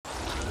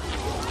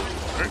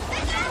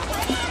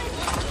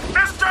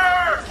Mister!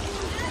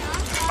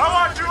 I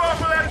want you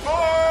off of that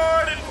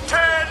board in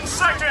 10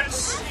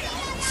 seconds!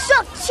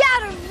 Suck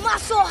chatter,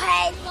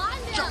 musclehead!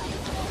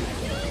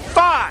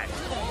 5,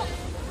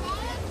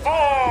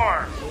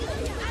 4,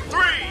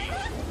 3,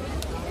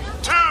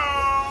 2,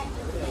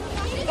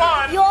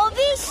 1. You'll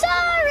be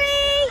sorry!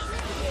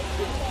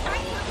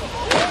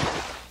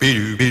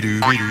 Be-doo, be-doo,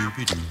 be-doo,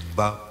 be-doo,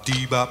 bop,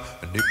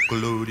 dee-bop,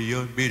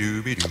 Nickelodeon,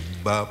 be-doo, be-doo,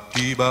 bop,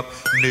 dee-bop,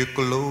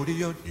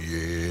 Nickelodeon,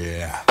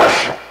 yeah.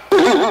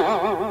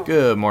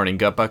 Good morning,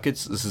 Gut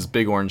Buckets. This is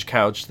Big Orange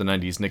Couch, the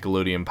 90s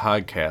Nickelodeon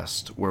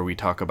podcast, where we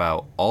talk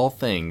about all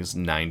things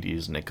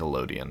 90s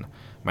Nickelodeon.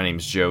 My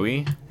name's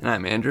Joey. And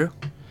I'm Andrew.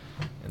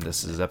 And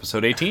this is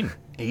episode 18.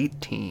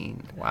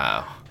 18.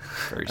 Wow.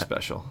 Very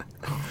special.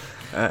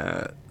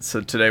 So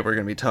today we're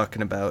going to be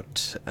talking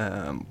about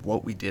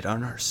what we did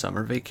on our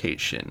summer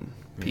vacation.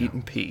 Pete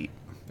and Pete.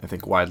 I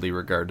think widely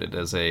regarded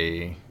as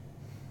a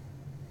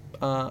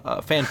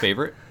fan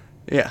favorite.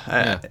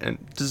 Yeah. And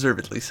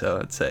deservedly so,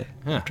 I'd say,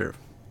 Yeah. after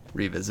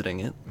revisiting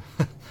it.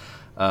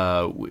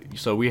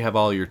 So we have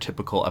all your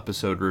typical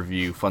episode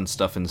review, fun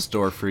stuff in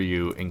store for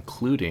you,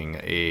 including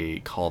a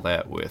Call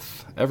That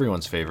with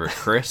everyone's favorite,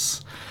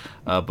 Chris.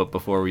 But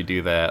before we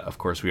do that, of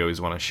course, we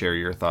always want to share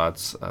your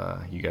thoughts.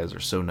 You guys are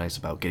so nice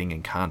about getting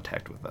in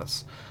contact with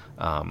us.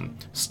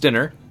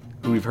 Stinner,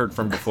 who we've heard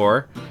from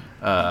before,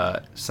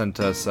 sent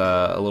us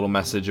a little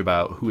message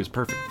about who his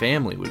perfect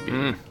family would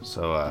be.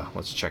 So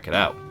let's check it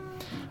out.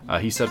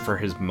 He said for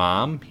his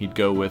mom, he'd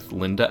go with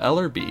Linda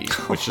Ellerby,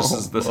 which this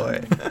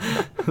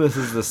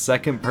is the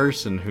second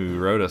person who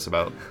wrote us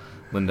about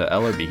Linda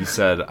Ellerby. He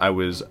said, I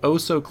was oh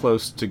so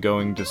close to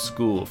going to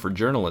school for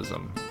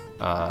journalism,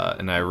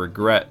 and I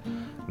regret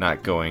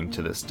not going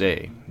to this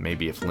day.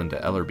 Maybe if Linda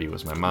Ellerby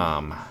was my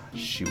mom,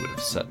 she would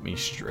have set me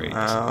straight.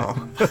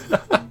 Oh.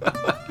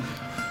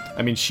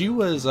 I mean, she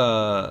was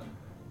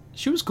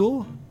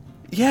cool.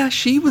 Yeah,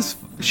 she was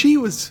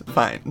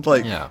fine.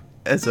 Like, Yeah.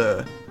 as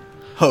a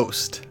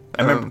host.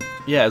 I remember,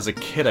 as a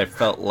kid, I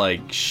felt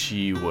like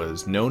she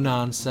was no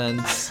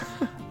nonsense.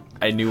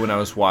 I knew when I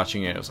was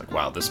watching it, I was like,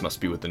 wow, this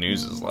must be what the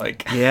news is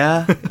like.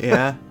 Yeah.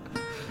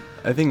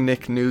 I think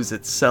Nick News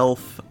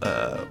itself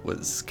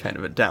was kind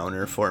of a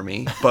downer for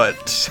me,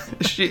 but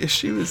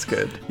she was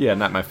good. Yeah,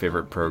 not my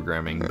favorite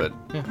programming, but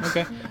yeah,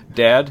 okay.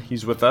 Dad,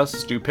 he's with us,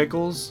 Stu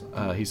Pickles.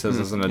 He says,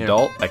 as an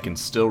adult, I can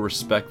still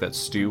respect that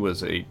Stu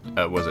was a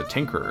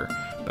tinkerer,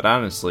 but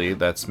honestly,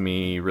 that's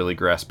me really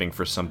grasping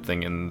for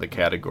something in the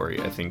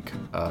category I think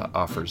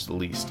offers the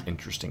least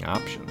interesting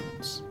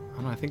options. I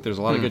don't know, I think there's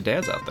a lot of good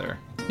dads out there.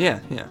 Yeah.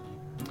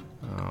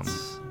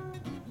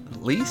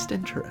 Least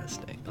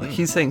interesting. Like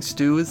he's saying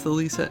Stu is the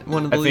least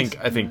one of the least.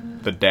 I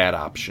think the dad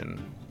option,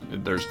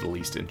 there's the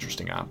least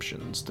interesting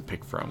options to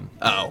pick from.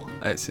 Oh,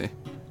 I see.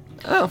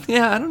 Oh,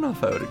 yeah, I don't know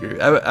if I would agree.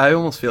 I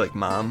almost feel like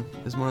Mom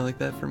is more like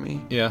that for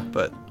me. Yeah.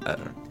 But I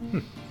don't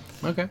know.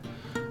 Okay.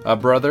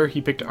 Brother, he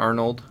picked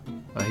Arnold.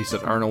 He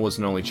said Arnold was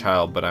an only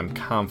child, but I'm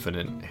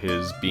confident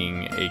his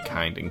being a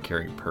kind and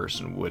caring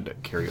person would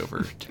carry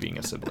over to being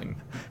a sibling.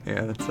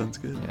 Yeah, that sounds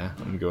good. Yeah,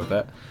 I'm gonna go with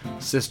that.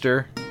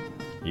 Sister,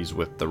 he's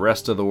with the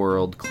rest of the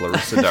world,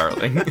 Clarissa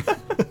Darling.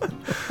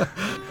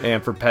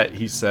 And for pet,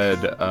 he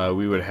said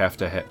we would have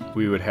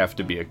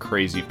to be a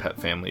crazy pet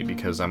family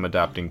because I'm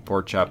adopting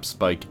Pork Chop,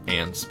 Spike,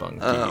 and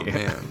Spunky. Oh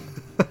man,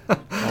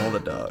 all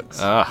the dogs.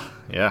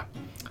 Yeah.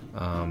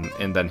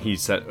 And then he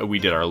said we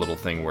did our little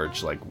thing where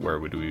it's like,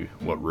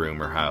 what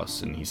room or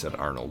house, and he said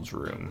Arnold's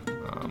room.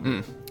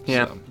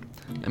 Yeah. So.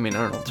 I mean,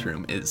 Arnold's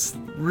room is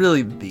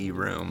really the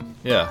room.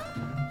 Yeah.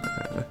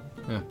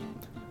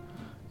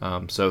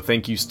 So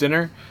thank you,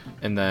 Stinner.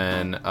 And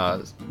then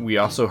we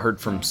also heard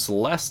from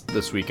Celeste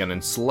this weekend,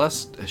 and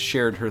Celeste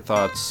shared her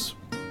thoughts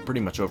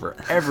pretty much over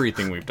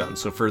everything we've done.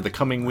 So for the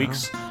coming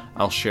weeks,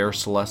 I'll share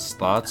Celeste's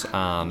thoughts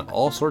on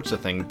all sorts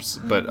of things.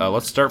 But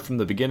let's start from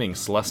the beginning.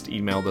 Celeste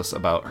emailed us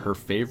about her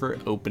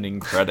favorite opening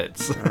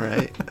credits. All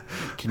right.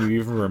 Can you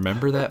even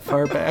remember that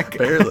far back?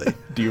 Barely.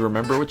 Do you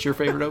remember what your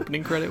favorite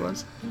opening credit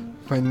was?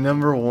 My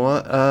number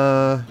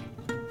one,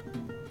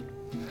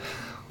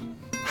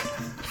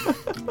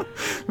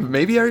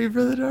 maybe Are You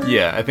for the Dark?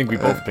 Yeah, I think we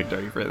both picked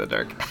Are You Afraid of the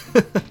Dark.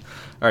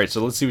 All right,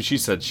 so let's see what she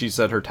said. She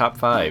said her top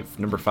 5.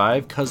 Number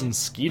 5, Cousin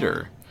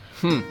Skeeter.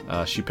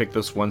 She picked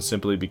this one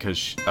simply because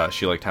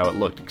she liked how it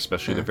looked,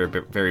 especially the very,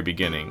 very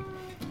beginning,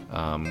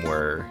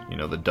 where,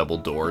 the double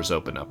doors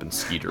open up and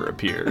Skeeter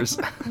appears.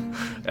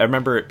 I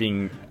remember it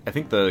being, I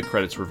think the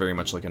credits were very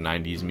much like a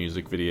 90s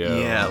music video.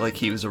 Yeah, like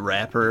he was a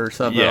rapper or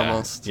something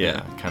almost.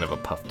 Yeah, kind of a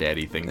Puff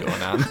Daddy thing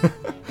going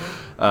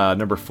on.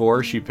 Number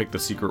 4, she picked The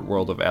Secret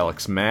World of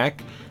Alex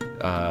Mack.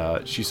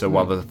 She said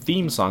while the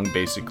theme song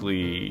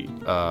basically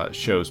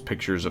shows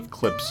pictures of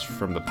clips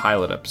from the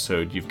pilot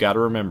episode, you've got to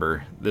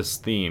remember this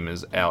theme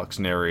is Alex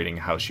narrating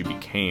how she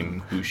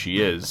became who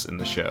she is in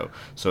the show.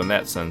 So in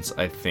that sense,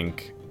 I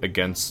think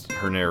against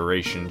her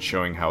narration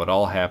showing how it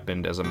all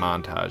happened as a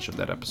montage of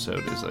that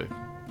episode is a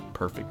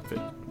perfect fit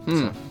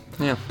So,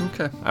 Yeah.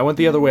 Okay. I went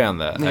the other way on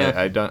that. Yeah.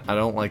 I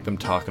don't like them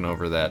talking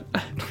over that.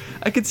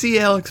 I could see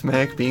Alex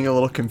Mack being a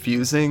little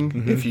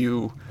confusing if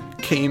you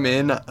came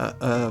in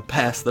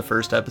past the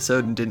first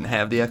episode and didn't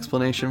have the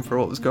explanation for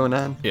what was going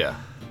on. Yeah.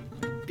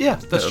 Yeah,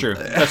 that's true.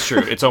 That's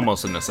true. It's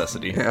almost a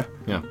necessity. Yeah.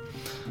 Yeah.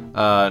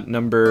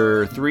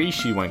 Number 3,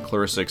 she went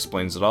Clarissa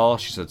Explains It All.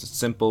 She says it's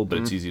simple, but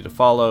it's easy to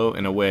follow.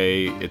 In a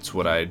way, it's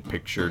what I'd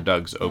picture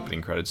Doug's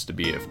opening credits to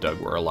be if Doug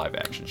were a live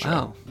action show.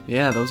 Oh,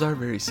 yeah, those are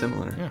very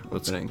similar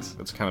openings.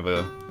 That's kind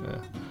of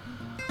an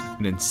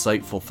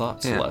insightful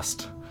thought, Yeah.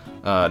 Celeste.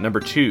 Number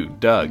 2,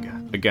 Doug.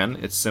 Again,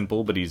 it's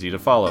simple but easy to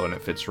follow, and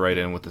it fits right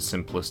in with the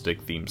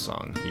simplistic theme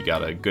song. You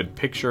got a good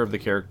picture of the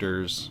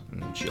characters,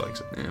 and she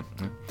likes it. Yeah.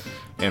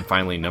 And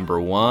finally, number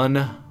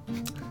 1,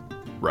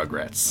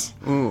 Rugrats.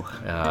 Ooh.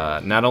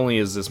 Not only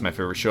is this my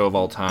favorite show of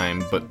all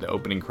time, but the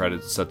opening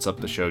credits sets up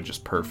the show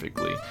just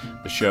perfectly.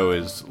 The show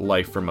is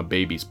life from a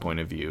baby's point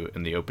of view,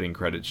 and the opening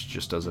credits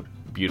just does a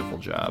beautiful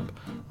job.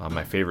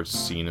 My favorite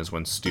scene is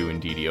when Stu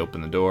and Dee Dee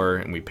open the door,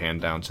 and we pan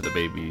down to the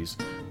babies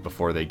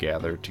before they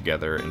gather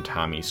together, and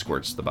Tommy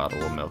squirts the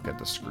bottle of milk at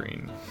the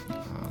screen.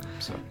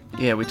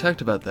 Yeah, we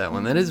talked about that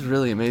one. That is a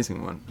really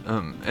amazing one.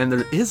 And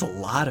there is a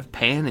lot of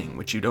panning,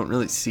 which you don't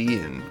really see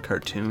in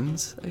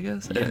cartoons, I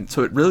guess. Yeah. And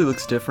so it really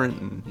looks different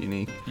and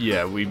unique.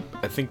 Yeah,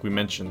 I think we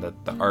mentioned that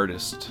the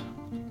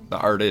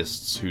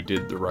artists who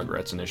did the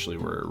Rugrats initially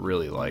were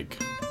really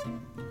like,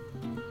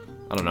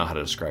 I don't know how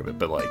to describe it,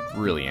 but like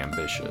really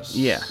ambitious.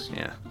 Yeah.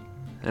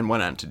 And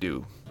went on to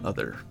do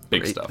other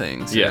Big great stuff.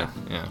 things. Yeah.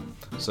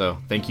 So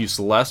thank you,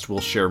 Celeste.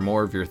 We'll share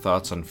more of your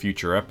thoughts on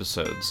future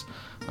episodes.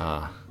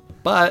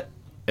 But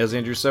as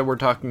Andrew said, we're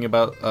talking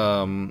about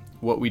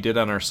what we did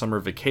on our summer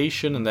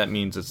vacation, and that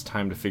means it's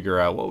time to figure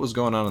out what was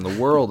going on in the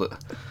world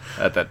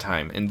at that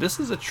time. And this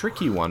is a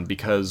tricky one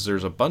because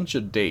there's a bunch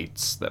of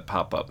dates that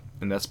pop up,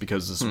 and that's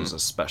because this was a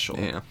special.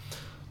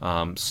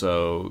 Yeah.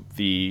 So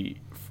the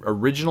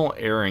original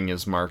airing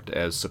is marked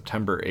as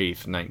September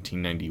 8th,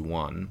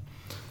 1991.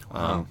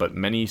 But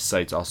many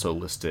sites also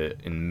list it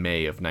in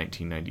May of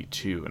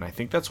 1992, and I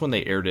think that's when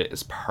they aired it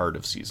as part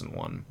of season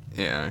 1.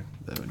 Yeah,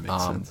 that would make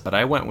sense. But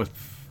I went with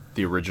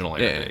the original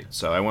air Yeah. date,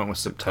 so I went with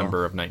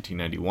September of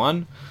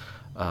 1991.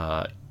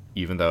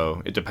 Even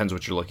though it depends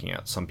what you're looking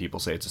at. Some people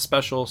say it's a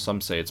special,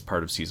 some say it's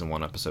part of season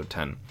 1, episode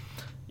 10.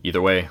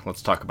 Either way,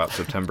 let's talk about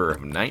September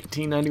of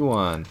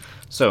 1991.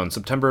 So, in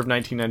September of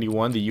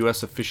 1991, the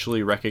U.S.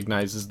 officially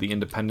recognizes the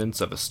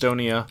independence of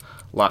Estonia,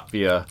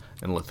 Latvia,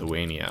 and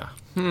Lithuania.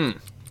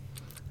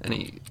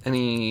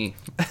 Any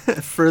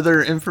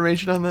further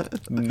information on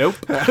that? Nope.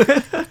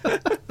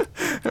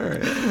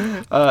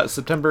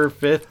 September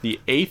 5th, the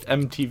 8th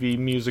MTV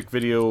Music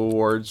Video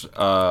Awards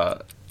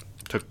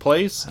took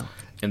place.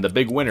 And the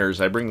big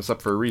winners, I bring this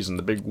up for a reason,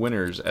 the big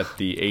winners at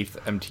the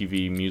 8th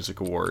MTV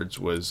Music Awards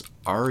was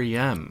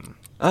R.E.M.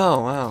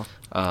 Oh,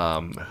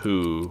 wow.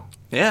 Who...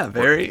 Yeah,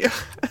 very,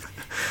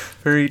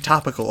 very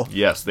topical.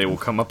 Yes, they will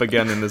come up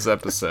again in this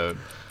episode.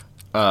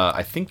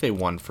 I think they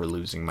won for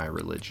Losing My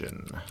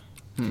Religion.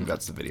 I think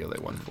that's the video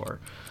they won for.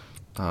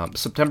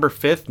 September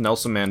 5th,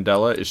 Nelson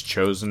Mandela is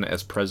chosen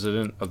as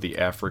president of the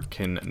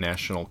African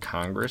National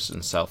Congress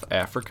in South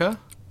Africa.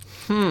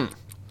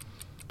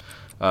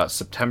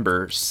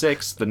 September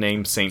 6th, the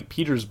name St.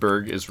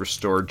 Petersburg is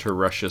restored to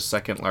Russia's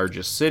second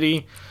largest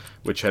city,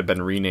 which had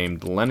been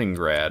renamed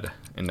Leningrad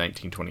in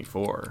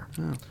 1924.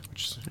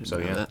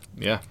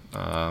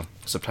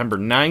 September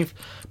 9th,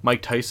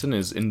 Mike Tyson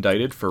is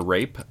indicted for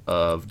rape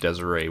of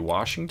Desiree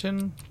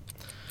Washington.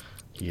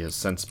 He has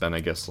since been, I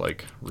guess,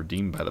 like,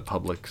 redeemed by the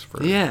public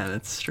for... Yeah,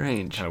 that's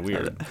strange. Kind of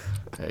weird.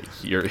 Hey,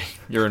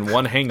 you're in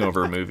one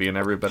Hangover movie and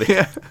everybody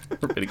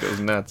goes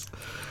nuts.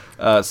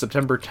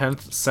 September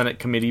 10th, Senate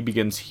committee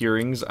begins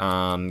hearings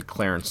on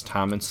Clarence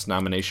Thomas'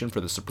 nomination for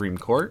the Supreme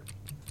Court.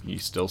 He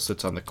still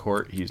sits on the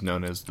court. He's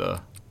known as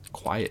the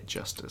Quiet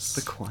Justice.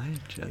 The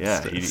Quiet Justice.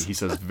 Yeah, he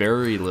says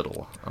very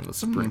little on the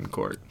Supreme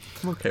Court.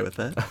 I'm okay with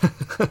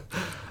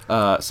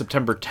that.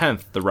 September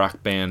 10th, the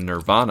rock band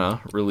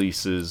Nirvana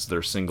releases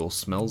their single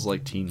Smells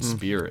Like Teen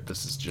Spirit.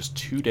 This is just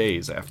 2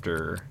 days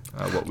after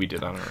what we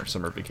did on our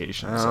summer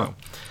vacation. So,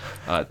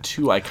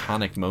 2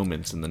 iconic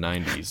moments in the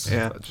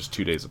 90s, just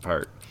 2 days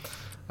apart.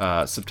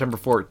 September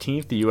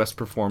 14th, the U.S.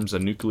 performs a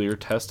nuclear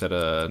test at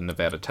a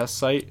Nevada test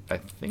site. I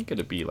think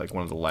it'd be like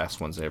one of the last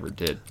ones they ever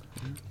did.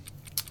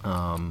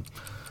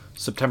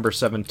 September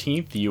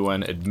 17th, the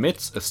UN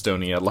admits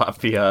Estonia,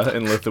 Latvia,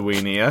 and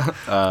Lithuania,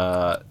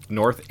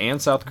 North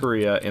and South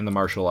Korea, and the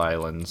Marshall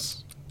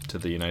Islands to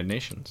the United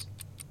Nations.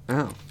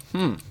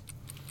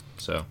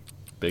 So,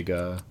 big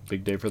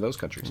day for those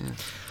countries. Yeah.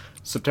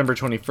 September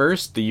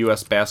 21st, the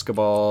U.S.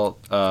 basketball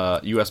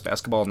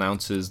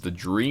announces the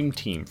Dream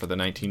Team for the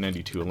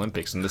 1992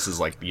 Olympics, and this is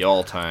like the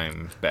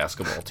all-time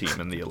basketball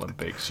team in the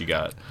Olympics. You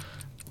got,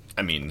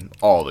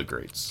 all the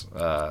greats.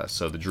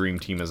 So the Dream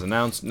Team is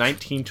announced.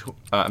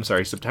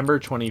 September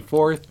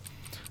 24th,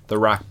 the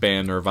rock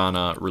band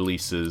Nirvana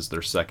releases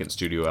their second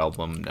studio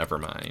album,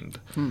 Nevermind.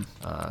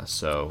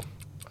 So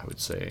I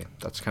would say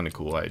that's kind of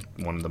cool.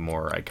 One of the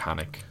more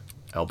iconic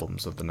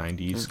albums of the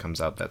 90s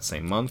comes out that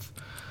same month.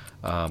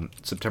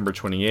 September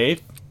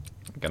 28th,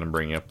 I'm gonna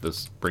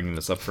bringing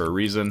this up for a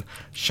reason.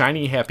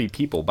 Shiny Happy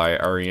People by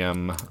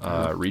R.E.M.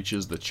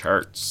 Reaches the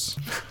charts.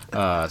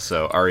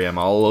 So R.E.M.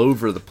 all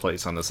over the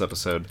place on this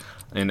episode.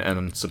 And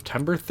on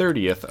September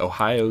 30th,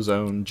 Ohio's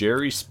own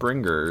Jerry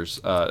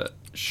Springer's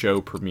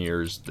show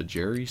premieres, The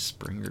Jerry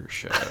Springer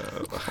Show.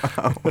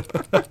 Wow.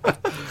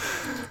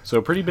 So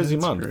a pretty busy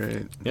month.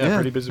 Great. Yeah,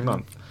 pretty busy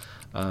month.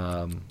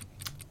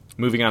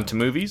 Moving on to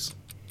movies.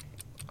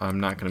 I'm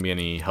not going to be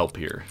any help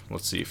here.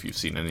 Let's see if you've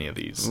seen any of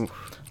these.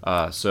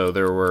 So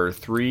there were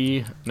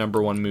 3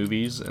 number 1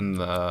 movies in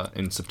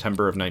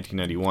September of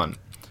 1991.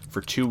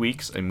 For 2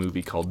 weeks, a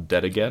movie called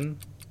Dead Again.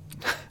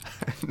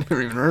 I've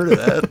never even heard of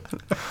that.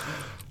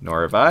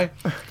 Nor have I.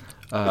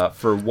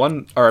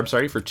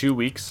 For 2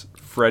 weeks,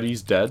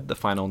 Freddy's Dead: The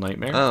Final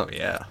Nightmare. Oh,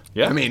 yeah.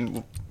 Yeah? I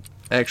mean,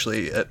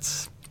 actually,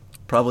 it's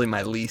probably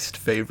my least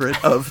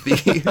favorite of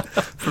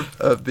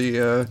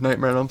the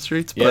Nightmare on Elm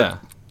Streets, but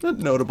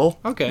notable.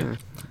 Okay. Yeah.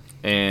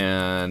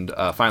 And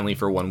finally,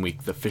 for 1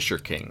 week, The Fisher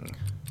King,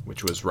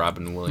 which was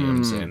Robin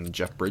Williams and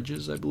Jeff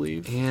Bridges, I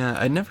believe. Yeah,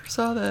 I never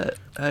saw that.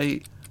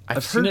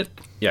 I've seen it.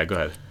 Yeah, go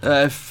ahead.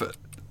 I've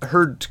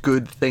heard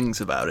good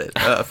things about it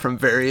from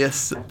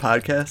various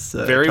podcasts.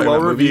 Very talking well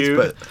about movies,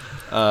 reviewed.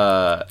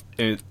 But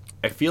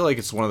I feel like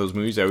it's one of those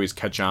movies I always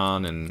catch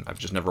on, and I've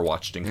just never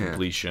watched in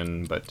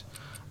completion. But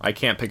I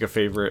can't pick a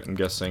favorite, I'm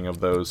guessing, of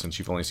those since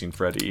you've only seen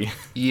Freddy.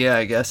 yeah,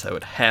 I guess I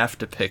would have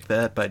to pick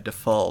that by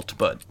default,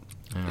 but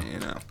you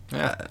know,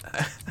 I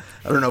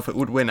don't know if it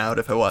would win out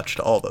if I watched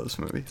all those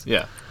movies.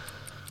 Yeah.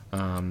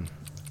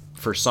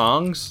 For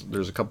songs,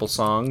 there's a couple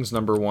songs.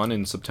 Number 1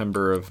 in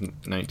September of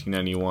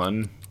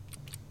 1991.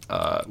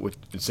 Which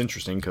it's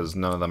interesting because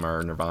none of them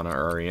are Nirvana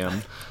or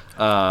R.E.M.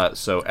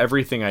 So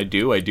Everything I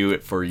Do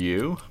It For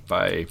You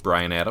by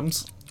Bryan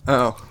Adams.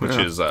 Oh, Which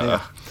is,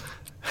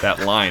 that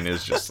line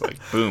is just like,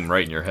 boom,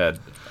 right in your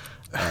head.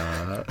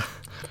 The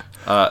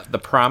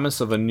Promise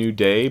of a New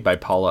Day by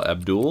Paula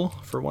Abdul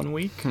for 1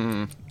 week.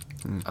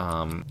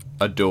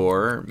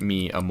 Adore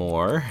Me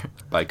Amor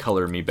by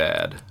Color Me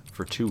Bad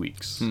for 2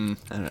 weeks. I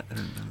don't know.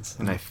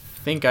 And I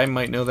think I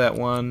might know that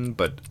one,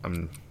 but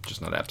I'm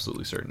just not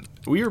absolutely certain.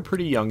 We were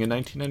pretty young in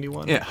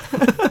 1991. Yeah.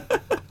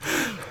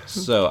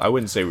 So I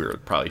wouldn't say we were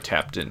probably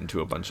tapped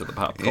into a bunch of the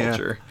pop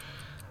culture.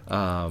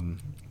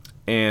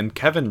 And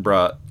Kevin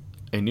brought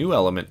a new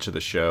element to the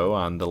show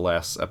on the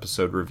last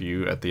episode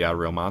review at the Out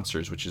Real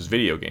Monsters, which is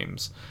video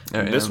games.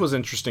 And this was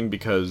interesting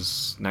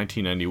because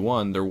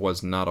 1991, there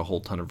was not a whole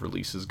ton of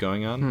releases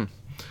going on.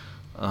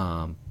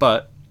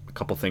 But a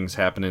couple things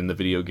happened in the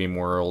video game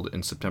world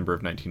in September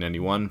of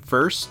 1991.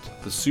 First,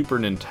 the Super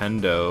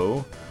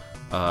Nintendo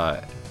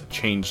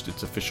changed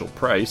its official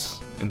price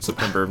in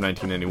September of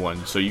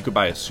 1991. So you could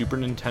buy a Super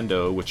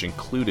Nintendo, which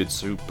included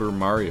Super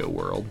Mario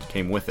World,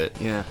 came with it.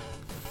 Yeah.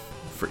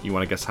 You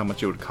want to guess how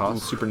much it would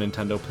cost? Super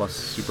Nintendo plus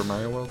Super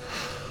Mario World?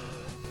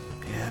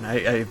 Yeah, and I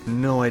have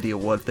no idea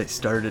what they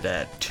started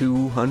at.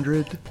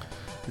 200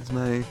 is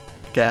my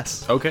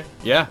guess. Okay.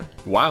 Yeah.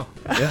 Wow.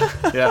 Yeah.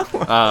 Yeah.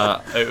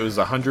 It was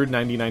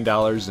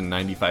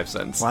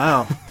 $199.95.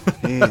 Wow.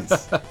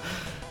 Jeez.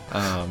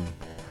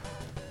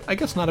 I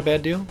guess not a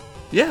bad deal.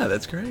 Yeah,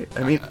 that's great.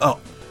 I mean,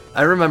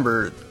 I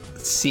remember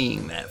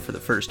seeing that for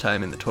the first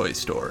time in the toy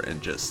store and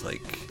just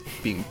like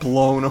being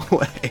blown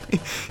away.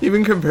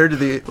 Even compared to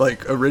the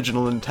like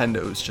original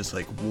Nintendo, it's just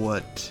like,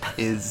 what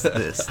is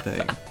this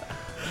thing?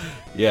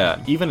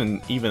 Yeah, even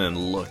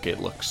in look,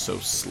 it looks so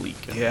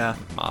sleek and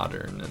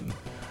modern, and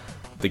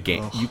the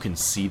game you can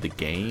see the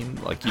game.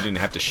 Like you didn't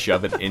have to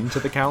shove it into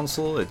the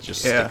console; it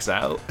just sticks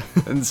out.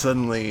 And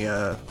suddenly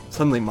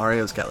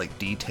Mario's got like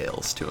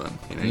details to him.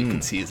 You know, you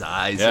can see his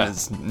eyes and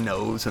his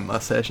nose and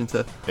mustache and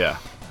stuff. Yeah.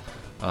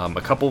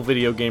 A couple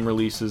video game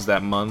releases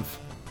that month.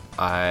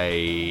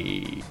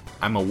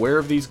 I'm aware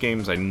of these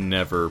games. I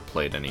never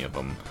played any of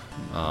them.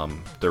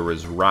 There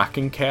was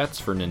Rockin' Cats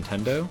for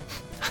Nintendo.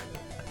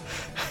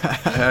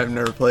 I've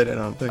never played it, I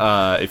don't think.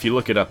 If you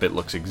look it up, it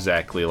looks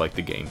exactly like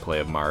the gameplay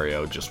of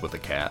Mario, just with a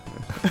cat.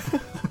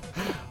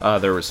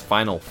 There was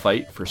Final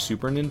Fight for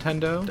Super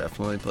Nintendo.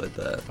 Definitely played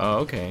that. Oh,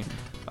 okay.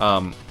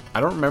 I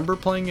don't remember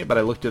playing it, but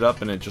I looked it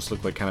up, and it just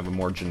looked like kind of a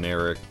more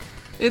generic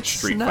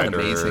Street not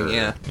Fighter. Amazing,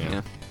 yeah.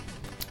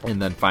 And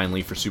then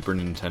finally for Super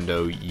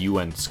Nintendo,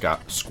 UN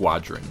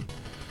Squadron.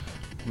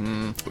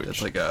 Which,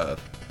 It's like a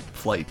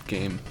flight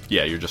game.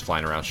 yeah, you're just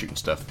flying around shooting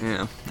stuff.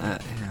 Yeah. I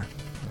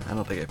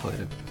don't think I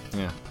played it.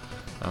 Yeah.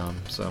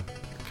 So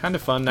kind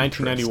of fun.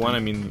 1991. I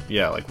mean,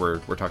 yeah, like we're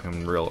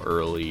talking real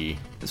early.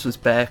 This was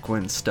back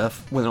when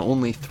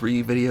only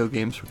 3 video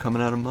games were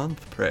coming out a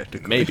month,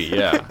 practically. Maybe,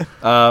 yeah.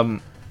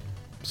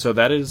 So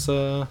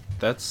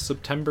that's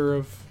September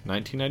of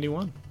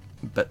 1991.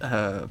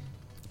 But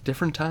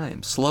different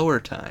times, slower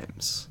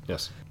times,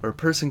 Yes. where a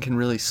person can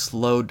really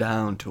slow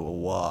down to a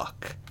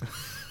walk.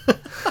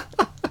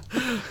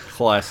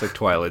 Classic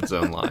Twilight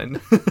Zone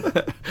line.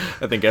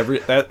 I think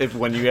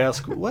when you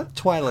ask what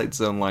Twilight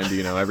Zone line do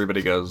you know,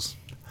 everybody goes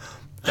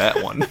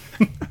that one.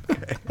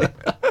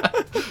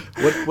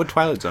 What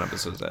Twilight Zone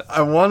episode is that?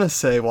 I want to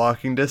say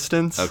Walking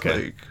Distance.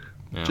 Okay. Like,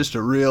 Yeah. just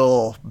a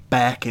real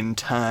back in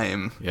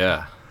time.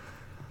 Yeah.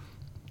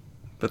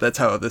 But that's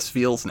how this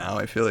feels now,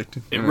 I feel like.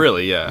 It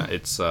really, yeah.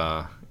 It's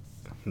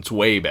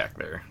way back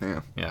there.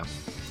 Yeah. Yeah.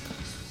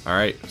 All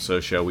right. So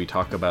shall we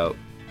talk about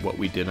what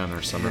we did on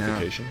our summer Yeah.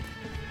 vacation?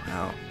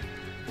 Wow.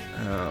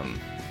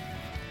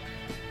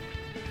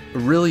 A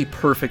really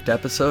perfect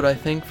episode, I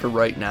think, for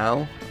right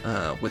now,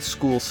 with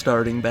school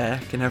starting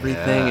back and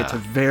everything.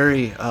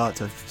 Yeah.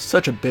 It's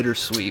such a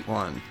bittersweet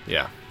one.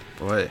 Yeah.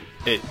 Boy.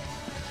 It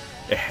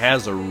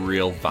has a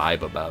real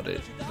vibe about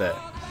it that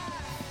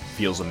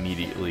feels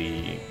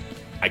immediately.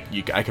 I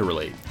could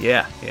relate.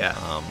 Yeah.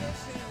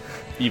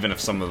 Even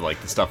if some of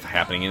like the stuff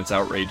happening it's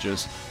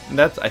outrageous. And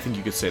that's, I think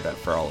you could say that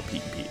for all of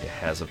Pete and Pete. It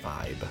has a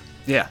vibe.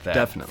 Yeah, that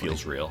definitely.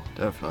 feels real.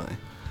 Definitely.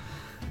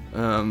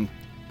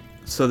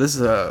 So this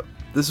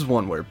is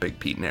one where Big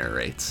Pete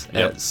narrates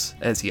Yep.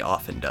 as he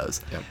often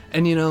does. Yep.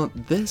 And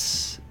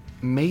this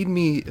made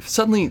me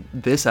suddenly,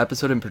 this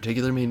episode in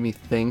particular made me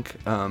think,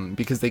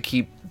 because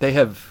they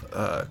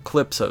have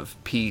clips of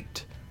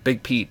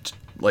Big Pete,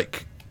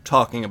 like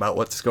talking about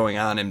what's going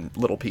on and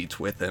Little Pete's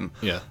with him.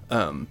 Yeah.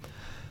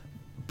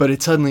 But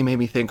it suddenly made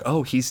me think,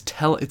 oh,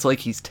 it's like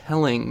he's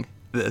telling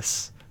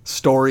this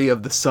story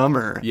of the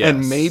summer, Yes.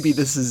 and maybe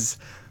this is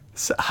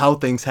how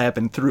things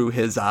happen through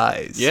his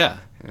eyes. Yeah.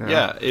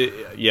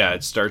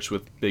 It starts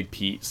with Big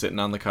Pete sitting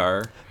on the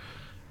car.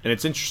 And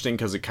it's interesting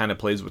because it kind of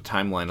plays with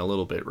timeline a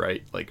little bit,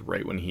 right? Like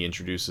right when he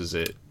introduces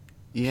it,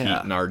 Yeah.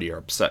 Pete and Artie are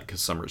upset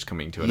because summer's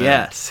coming to an end.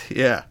 Yes.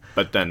 Yeah.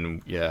 But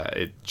then,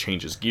 it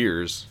changes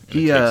gears and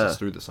He it takes us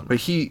through the summer. But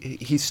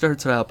he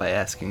starts out by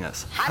asking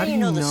us, How do you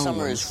know the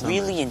summer when is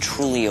really and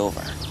truly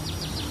over?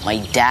 My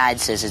dad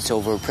says it's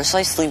over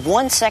precisely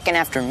 1 second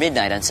after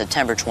midnight on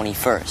September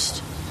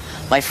 21st.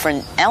 My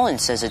friend Ellen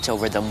says it's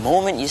over the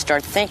moment you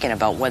start thinking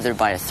about whether to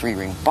buy a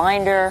 3-ring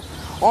binder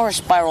or a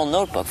spiral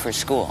notebook for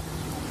school.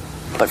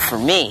 But for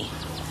me,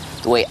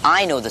 the way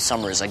I know the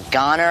summer is a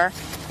goner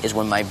is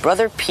when my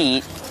brother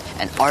Pete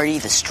and Artie,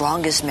 the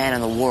strongest man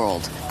in the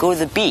world, go to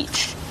the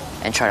beach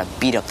and try to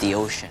beat up the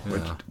ocean.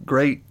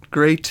 Great,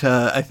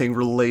 I think,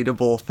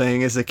 relatable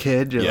thing as a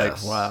kid. You're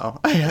Yes. like, wow,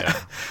 Yeah.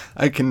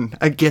 I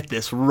get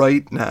this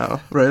right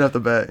now, right off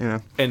the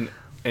bat, And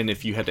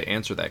if you had to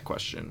answer that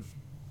question,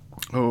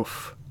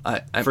 Oof.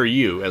 for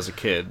you as a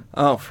kid,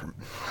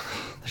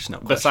 There's no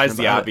question besides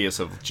the about it. obvious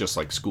of just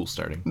like school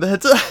starting.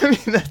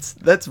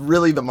 That's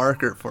really the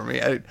marker for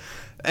me.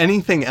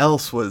 Anything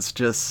else was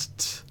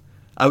just,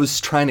 I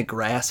was trying to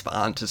grasp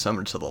onto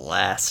summer to the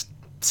last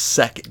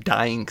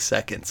dying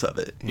seconds of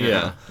it. you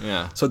know?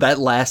 Yeah. So that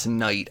last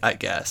night, I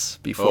guess,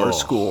 before Oh.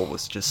 school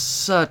was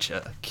just such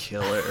a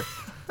killer.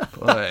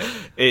 Boy.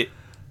 It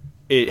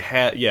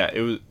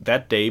was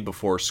that day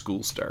before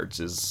school starts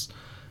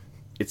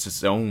it's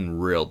its own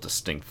real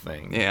distinct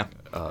thing. Yeah.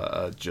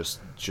 Just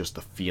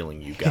the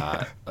feeling you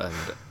got, and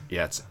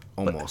it's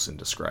almost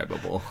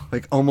indescribable.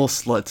 Like,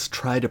 almost let's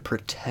try to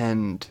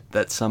pretend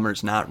that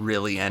summer's not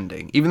really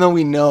ending, even though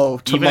we know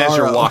tomorrow. Even as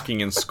you're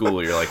walking in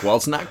school, you're like, well,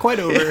 it's not quite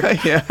over.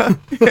 yeah.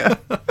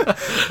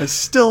 I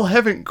still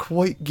haven't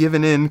quite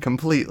given in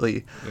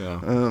completely.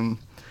 Yeah.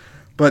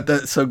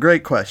 So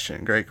great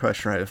question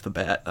right off the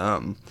bat.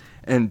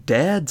 And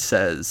Dad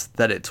says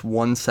that it's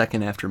 1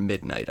 second after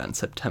midnight on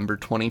September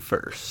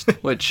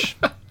 21st, which,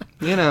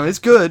 is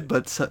good,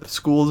 but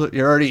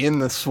you're already in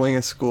the swing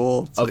of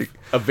school. It's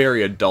A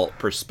very adult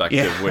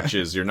perspective, Yeah. which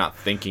is you're not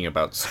thinking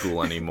about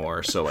school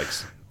anymore. So, like,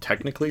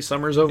 technically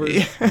summer's over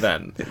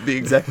then. the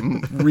exact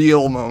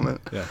real moment.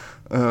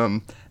 Yeah.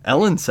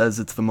 Ellen says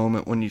it's the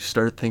moment when you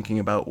start thinking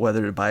about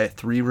whether to buy a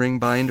 3-ring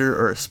binder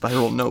or a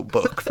spiral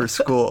notebook for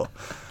school,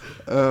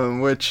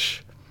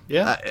 which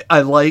Yeah. I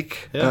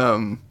like.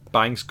 Yeah.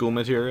 Buying school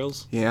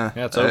materials. Yeah.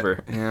 Yeah, it's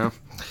over. Yeah.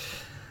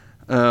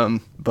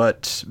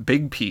 But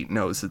Big Pete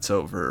knows it's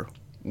over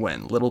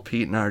when Little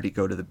Pete and Artie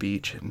go to the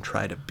beach and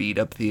try to beat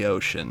up the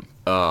ocean.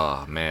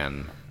 Oh,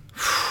 man.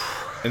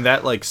 And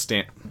that, like,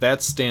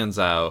 that stands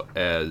out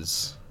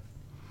as,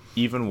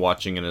 even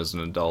watching it as an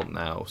adult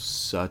now,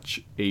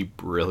 such a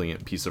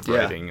brilliant piece of Yeah.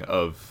 writing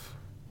of...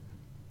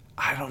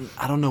 I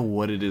don't know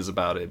what it is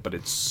about it, but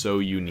it's so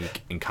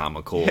unique and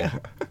comical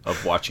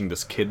of watching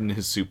this kid and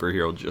his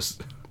superhero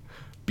just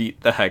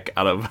beat the heck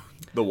out of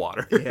the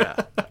water. Yeah.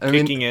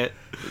 Kicking it.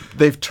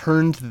 They've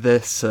turned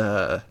this,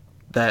 that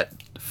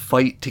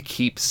fight to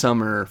keep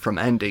summer from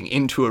ending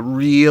into a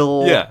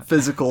real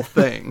physical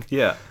thing.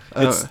 Yeah.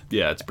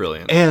 It's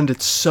brilliant. And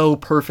it's so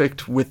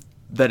perfect with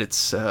that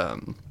it's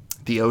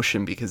the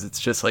ocean, because it's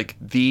just like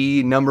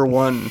the number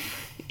one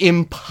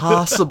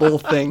impossible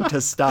thing to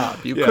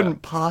stop. You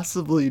couldn't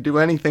possibly do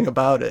anything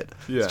about it.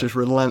 Yeah. It's just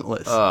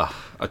relentless. A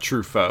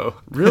true foe.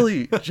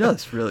 Really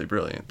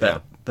brilliant,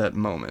 that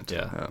moment.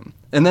 Yeah.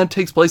 And that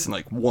takes place in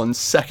like 1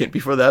 second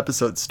before the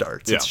episode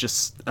starts. Yeah. It's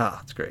just,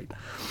 it's great.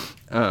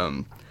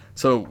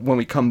 So when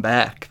we come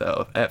back,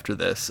 though, after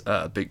this,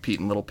 Big Pete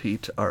and Little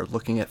Pete are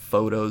looking at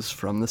photos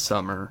from the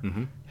summer,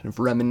 kind of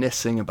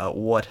reminiscing about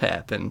what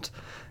happened.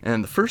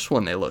 And the first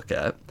one they look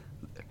at,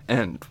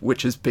 and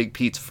which is Big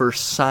Pete's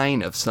first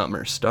sign of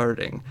summer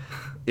starting,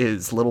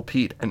 is Little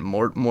Pete and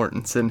Mort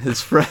Mortensen,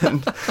 his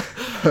friend,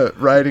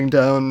 riding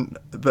down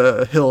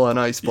the hill on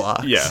ice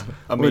blocks. Yeah,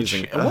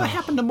 amazing. Which, What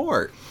happened to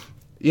Mort?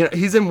 you know,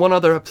 he's in one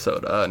other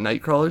episode,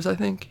 Nightcrawlers, I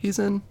think he's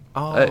in.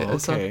 Oh, I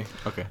saw.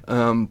 okay.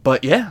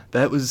 But yeah,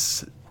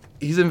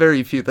 he's in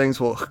very few things.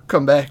 We'll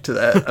come back to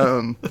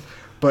that.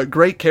 But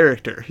great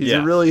character. He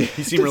seemed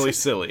really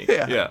silly.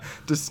 Yeah.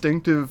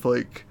 Distinctive,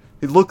 like,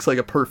 he looks like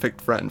a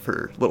perfect friend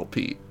for Little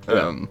Pete.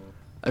 Yeah.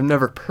 I've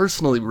never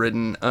personally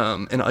ridden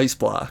an ice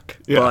block,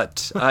 Yeah.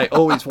 but I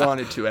always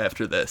wanted to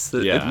after this.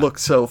 It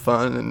looked so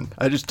fun, and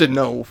I just didn't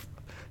know,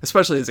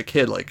 especially as a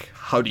kid, like,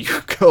 how do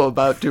you go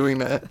about doing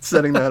that,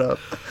 setting that up?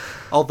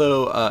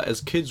 Although, as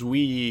kids,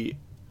 we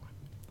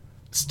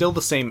still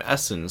the same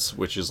essence,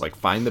 which is like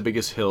find the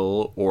biggest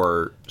hill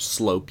or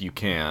slope you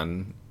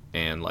can,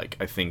 and like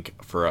I think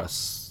for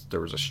us there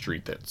was a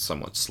street that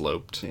somewhat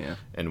sloped,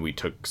 and we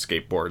took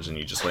skateboards and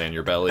you just lay on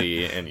your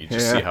belly and you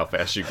just see how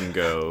fast you can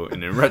go.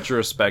 And in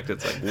retrospect,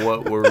 it's like,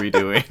 what were we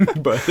doing?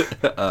 But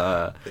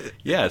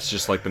yeah, it's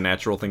just like the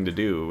natural thing to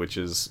do, which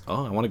is,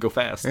 I want to go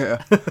fast.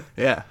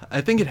 Yeah.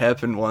 I think it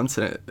happened once,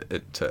 and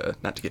it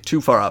not to get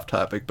too far off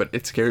topic, but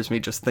it scares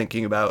me just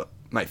thinking about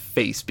my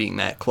face being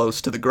that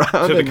close to the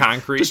ground. To the and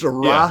concrete? Just a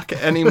rock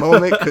at any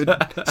moment could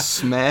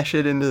smash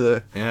it into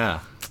the...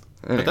 Yeah.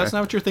 Anyway. But that's not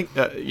what you're thinking.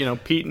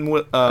 Pete and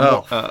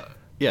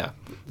yeah,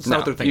 it's not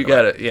what they're thinking. You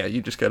gotta, you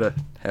just gotta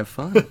have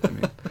fun.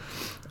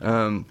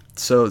 I mean,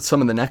 so some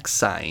of the next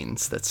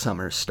signs that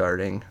summer's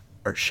starting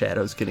are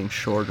shadows getting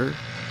shorter.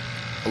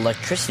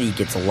 Electricity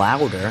gets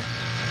louder.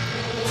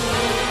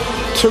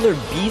 Killer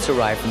bees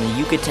arrive from the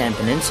Yucatan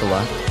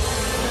Peninsula.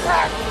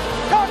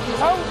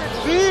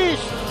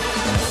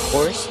 And of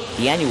course,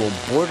 the annual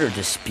border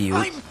dispute.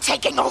 I'm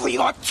taking over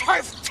your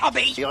turf,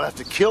 Tubby! You'll have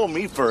to kill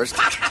me first.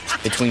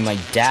 Between my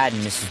dad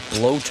and Mrs.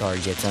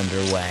 Blowtard gets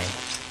underway.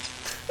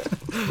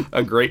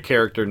 A great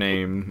character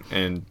name,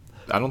 and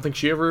I don't think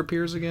she ever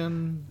appears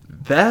again.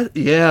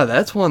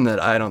 That's one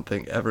that I don't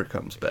think ever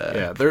comes back.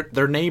 Yeah,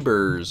 their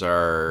neighbors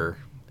are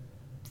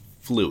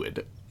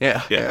fluid.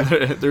 Yeah.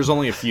 There's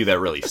only a few that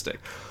really stick.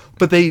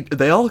 But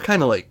they all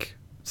kind of like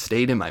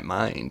stayed in my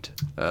mind.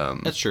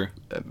 That's true.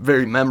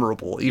 Very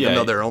memorable, even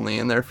though they're only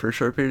in there for a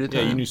short period of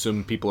time. Yeah, you knew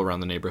some people around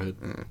the neighborhood.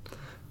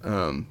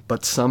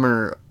 But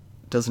summer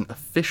doesn't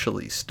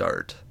officially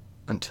start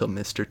until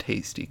Mr.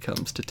 Tasty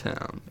comes to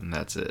town. And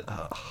that's it.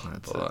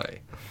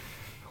 Boy.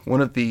 One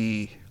of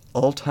the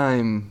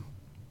all-time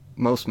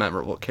most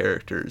memorable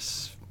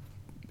characters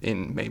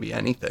in maybe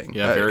anything.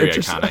 Yeah, very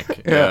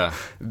iconic. Yeah.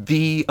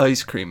 The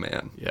ice cream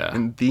man. Yeah.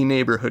 And the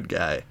neighborhood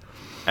guy.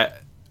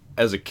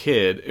 As a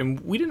kid,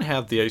 and we didn't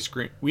have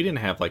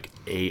like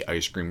a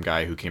ice cream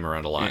guy who came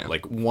around a lot. Yeah.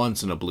 Like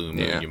once in a blue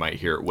moon, you might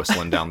hear it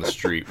whistling down the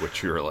street,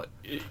 which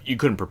you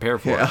couldn't prepare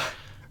for. Yeah.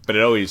 But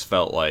it always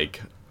felt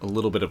like a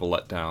little bit of a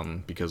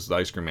letdown because the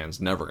ice cream man's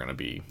never going to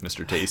be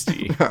Mr.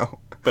 Tasty. No.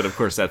 But of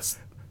course, that's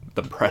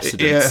the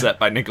precedent set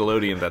by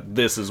Nickelodeon that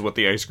this is what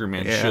the ice cream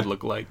man should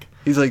look like.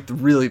 He's like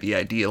really the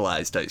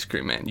idealized ice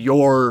cream man.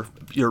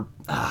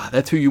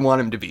 That's who you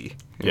want him to be.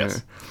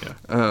 Yes.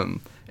 Yeah.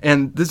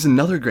 And this is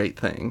another great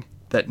thing,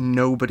 that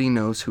nobody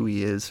knows who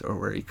he is or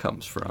where he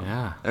comes from.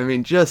 Yeah. I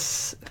mean,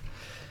 just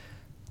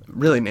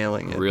really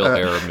nailing it. Real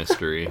air of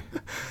mystery.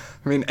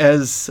 I mean,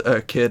 as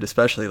a kid,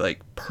 especially, like,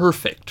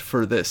 perfect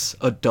for this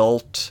as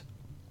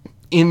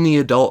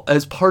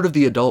part of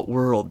the adult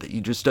world that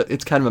you just,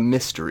 it's kind of a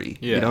mystery.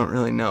 Yeah. You don't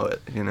really know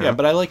it, you know? Yeah,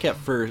 but I like at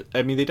first,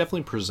 I mean, they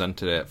definitely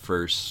presented it at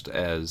first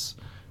as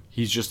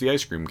he's just the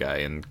ice cream guy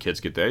and kids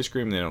get the ice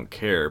cream, they don't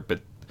care.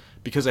 But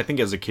because I think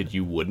as a kid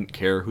you wouldn't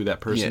care who that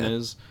person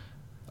is.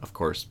 Of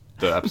course,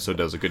 the episode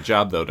does a good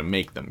job, though, to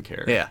make them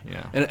care. Yeah.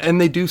 And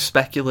they do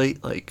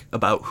speculate, like,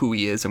 about who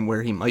he is and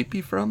where he might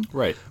be from.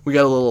 Right. We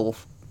got a little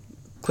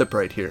clip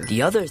right here.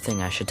 The other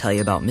thing I should tell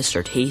you about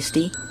Mr.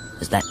 Tasty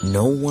is that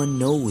no one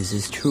knows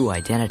his true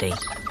identity.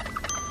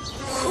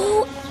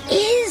 Who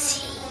is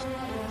he?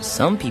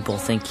 Some people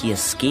think he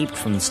escaped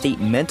from the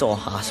state mental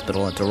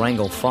hospital at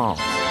Durango Falls,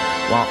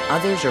 while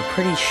others are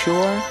pretty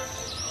sure...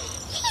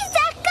 He's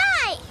that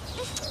guy!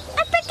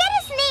 I forget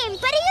his name,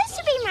 but he used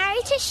to be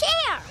married to Cher.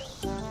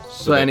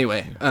 So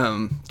anyway,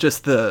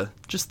 just the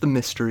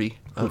mystery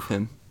of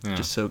him,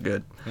 just so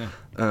good.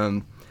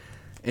 Yeah.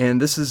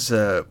 And this is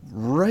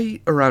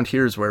right around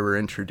here is where we're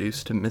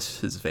introduced to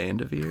Mrs.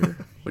 Vanderveer,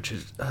 which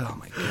is, oh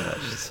my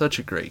gosh, such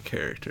a great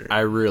character. I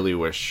really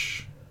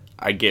wish...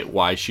 I get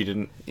why she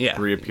didn't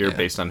reappear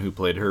based on who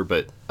played her,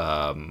 but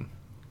a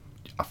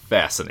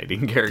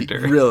fascinating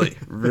character.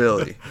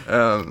 Really.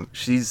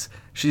 She's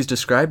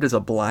described as a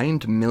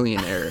blind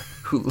millionaire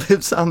who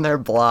lives on their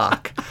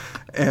block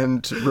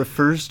and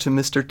refers to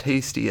Mr.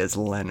 Tasty as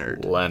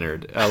Leonard.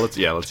 Let's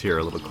hear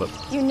a little clip.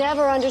 You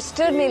never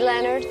understood me,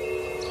 Leonard.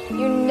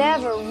 You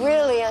never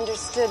really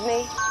understood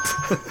me.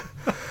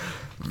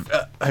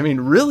 I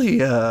mean, really,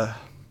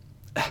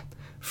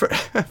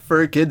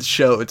 for a kid's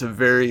show, it's a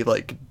very,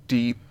 like,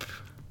 deep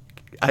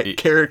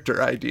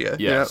character idea. Yes.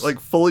 You know,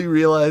 like, fully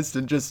realized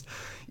and just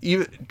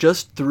even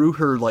just through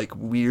her like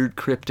weird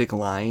cryptic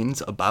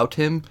lines about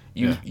him,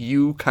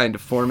 you kind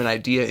of form an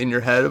idea in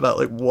your head about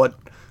like what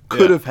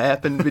could have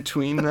happened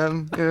between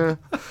them. Yeah.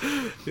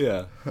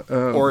 Yeah.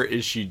 Or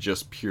is she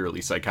just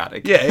purely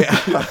psychotic?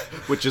 Yeah.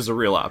 Which is a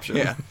real option.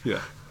 Yeah.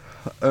 Yeah.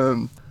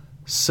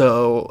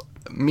 So,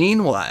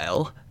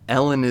 meanwhile,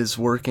 Ellen is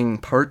working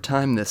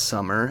part-time this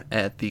summer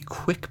at the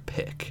Quick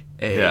Pick,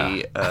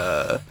 Tiny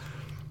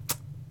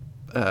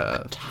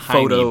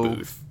photo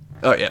booth.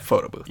 Oh yeah,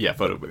 photo booth. Yeah,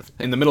 photo booth.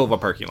 In the middle of a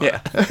parking lot.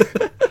 Yeah.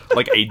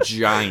 Like a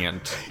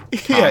giant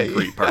Yeah,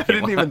 concrete I parking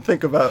didn't lot. even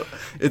think about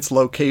its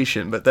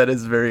location, but that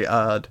is very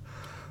odd.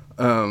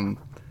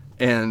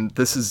 And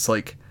this is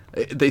like,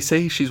 they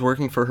say she's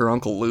working for her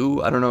Uncle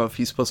Lou. I don't know if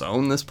he's supposed to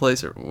own this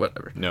place or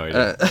whatever. No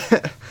idea.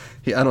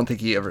 I don't think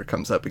he ever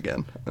comes up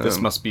again. This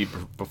must be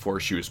before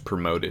she was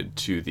promoted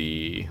to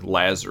the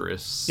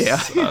Lazarus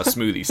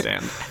smoothie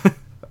stand.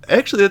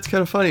 Actually, that's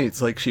kind of funny.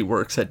 It's like she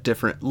works at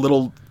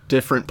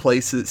different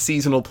places,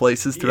 seasonal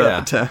places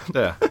throughout the town.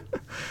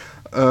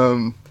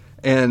 Yeah.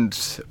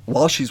 And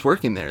while she's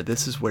working there,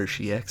 this is where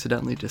she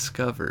accidentally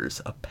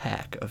discovers a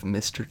pack of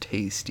Mr.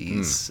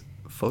 Tasty's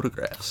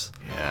photographs.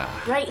 Yeah.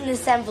 Right in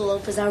this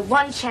envelope is our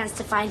one chance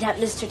to find out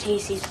Mr.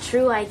 Tasty's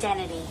true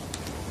identity.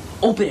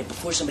 Open it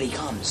before somebody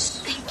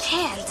comes. I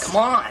can't. Come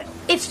on.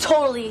 It's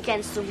totally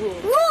against the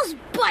rules. Rules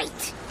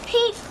bite.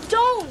 Pete,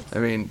 don't. I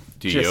mean,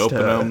 Do you open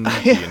them?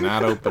 Do you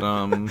not open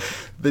them?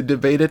 They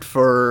debate it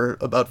for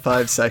about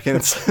 5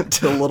 seconds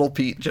until little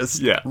Pete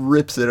just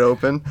rips it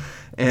open.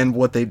 And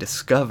what they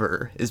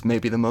discover is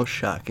maybe the most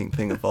shocking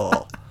thing of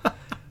all.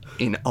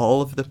 In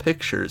all of the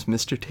pictures,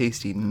 Mr.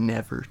 Tasty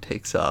never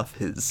takes off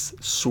his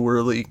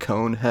swirly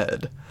cone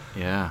head.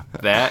 Yeah.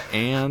 That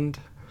and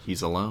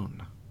he's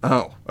alone.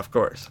 Oh, of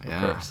course. Of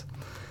course.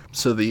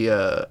 So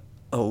the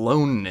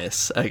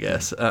aloneness, I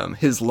guess,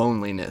 his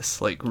loneliness,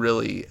 like,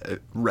 really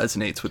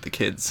resonates with the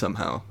kids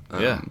somehow.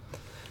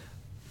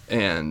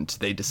 And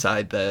they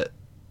decide that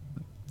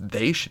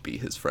they should be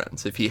his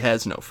friends if he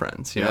has no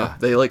friends, you know?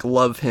 They, like,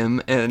 love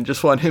him and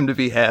just want him to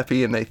be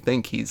happy, and they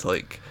think he's,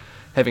 like,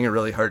 having a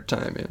really hard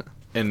time, you know?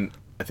 And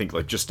I think,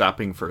 like, just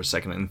stopping for a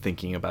second and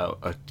thinking about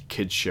a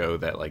kid's show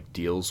that, like,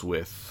 deals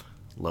with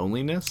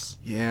loneliness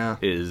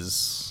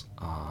is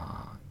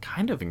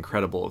kind of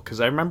incredible.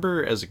 Because I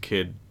remember as a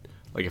kid,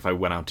 like, if I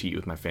went out to eat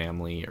with my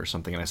family or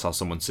something and I saw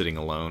someone sitting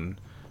alone,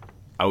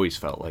 I always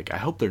felt like, I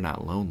hope they're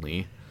not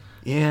lonely.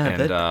 Yeah.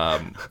 And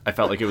I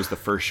felt like it was the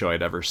first show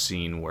I'd ever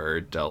seen where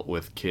it dealt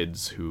with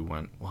kids who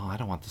went, well, I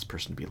don't want this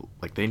person to be,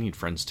 like, they need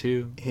friends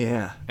too.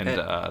 Yeah. And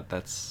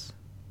that's...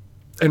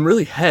 And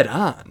really head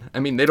on. I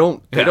mean, they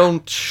don't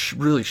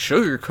really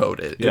sugarcoat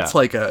it. Yeah. It's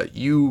like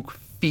you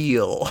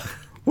feel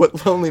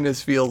what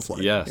loneliness feels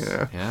like. Yes. You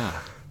know?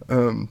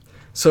 Yeah.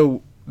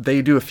 So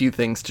they do a few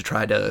things to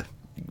try to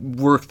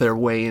work their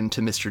way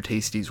into Mr.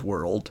 Tasty's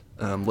world.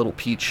 Little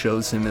Pete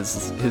shows him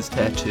his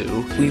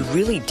tattoo. We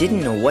really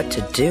didn't know what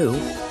to do.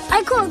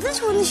 I call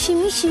this one the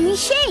shimmy shimmy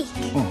shake.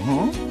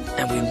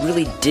 And we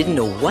really didn't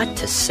know what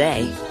to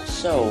say.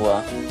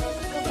 So,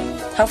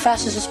 how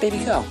fast does this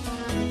baby go?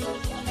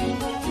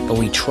 But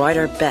we tried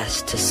our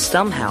best to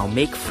somehow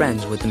make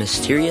friends with the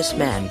mysterious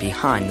man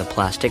behind the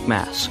plastic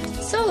mask.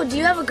 So, do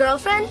you have a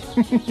girlfriend?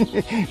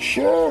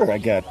 Sure, I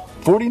got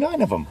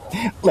 49 of them.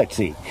 Let's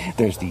see.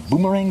 There's the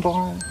boomerang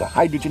bar, the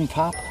hydrogen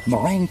pop,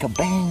 meringue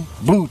kabang,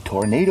 blue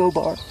tornado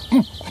bar,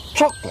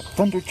 chocolate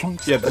thunder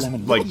chunks. Yeah, this,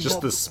 lemon like,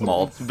 just this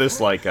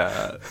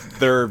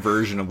their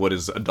version of what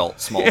is adult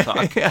small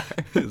talk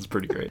is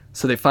pretty great.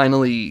 So they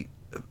finally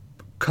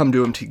come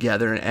to him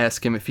together and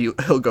ask him if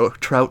he'll go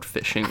trout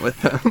fishing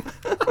with them.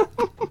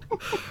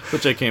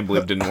 Which I can't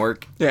believe didn't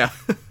work. Yeah.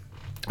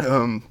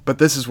 But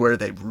this is where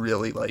they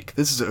really, like,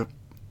 this is a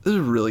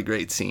really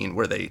great scene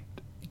where they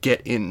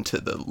get into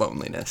the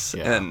loneliness.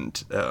 Yeah.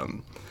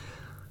 And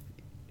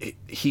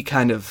he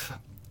kind of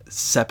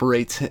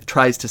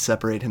tries to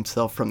separate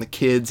himself from the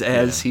kids,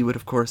 as he would,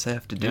 of course,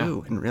 have to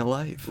do in real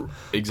life.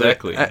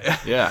 Exactly.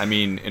 Yeah, I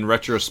mean, in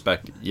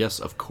retrospect, yes,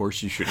 of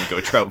course you shouldn't go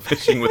trout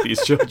fishing with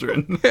these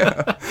children.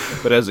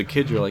 But as a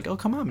kid, you're like, oh,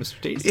 come on,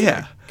 Mr. Daisy.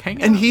 Yeah. Hang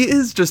And out. he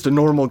is just a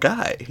normal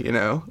guy, you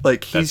know?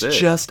 Like, he's That's it.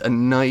 just a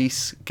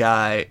nice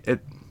guy.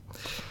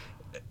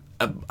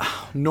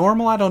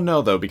 Normal, I don't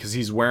know, though, because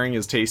he's wearing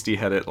his Tasty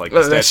head at, like, the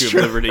Oh, that's Statue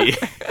true. of Liberty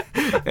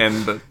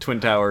and the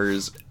Twin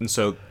Towers, and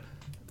so...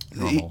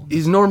 Normal.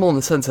 He's normal in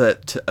the sense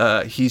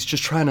that he's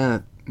just trying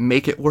to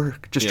make it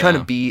work, just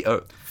trying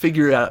to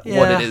figure out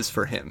what it is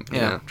for him, you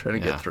know, trying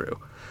to get through.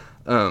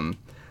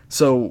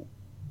 So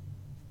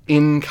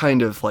in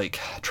kind of like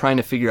trying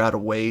to figure out a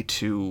way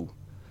to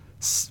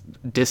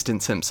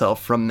distance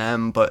himself from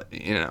them, but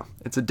you know,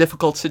 it's a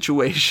difficult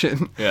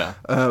situation. Yeah.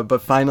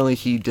 But finally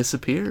he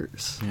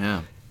disappears.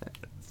 Yeah.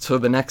 So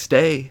the next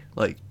day,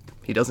 like,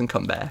 he doesn't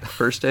come back.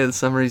 First day of the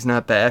summer, he's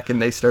not back,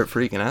 and they start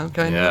freaking out,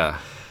 kind of. Yeah.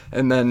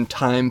 And then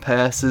time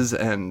passes,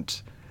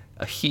 and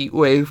a heat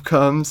wave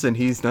comes, and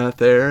he's not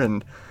there,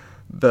 and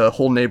the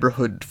whole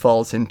neighborhood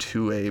falls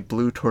into a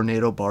blue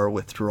tornado bar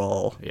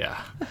withdrawal.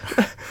 Yeah.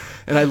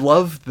 And I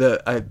love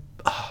I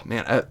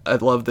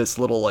love this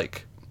little,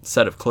 like,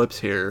 set of clips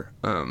here,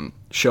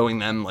 showing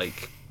them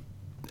like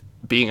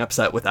being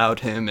upset without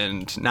him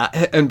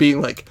and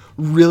being like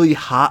really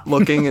hot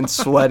looking and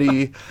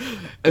sweaty.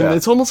 And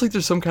it's almost like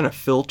there's some kind of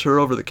filter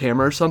over the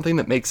camera or something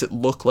that makes it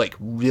look like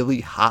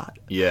really hot.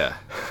 Yeah.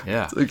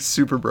 It's like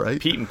super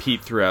bright. Pete and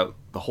Pete throughout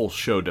the whole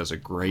show does a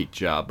great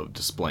job of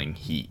displaying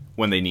heat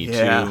when they need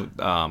to.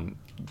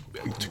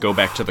 To go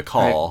back to the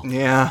call.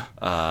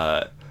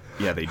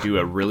 They do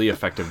a really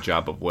effective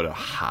job of what a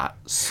hot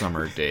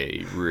summer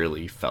day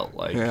really felt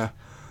like. Yeah.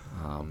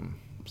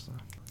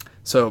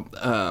 So,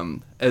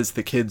 as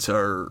the kids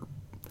are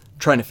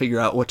trying to figure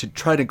out what to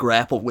try to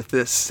grapple with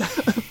this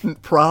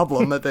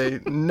problem that they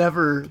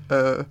never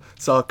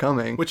saw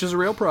coming, which is a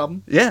real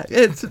problem. Yeah,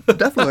 it's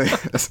definitely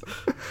is.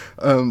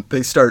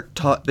 They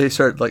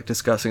start like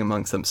discussing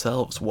amongst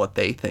themselves what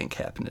they think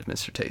happened to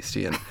Mr.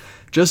 Tasty, and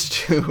just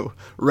to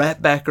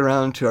wrap back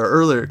around to our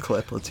earlier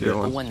clip, let's hear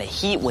one. When the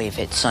heat wave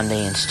hit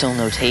Sunday and still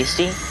no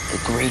Tasty,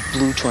 the Great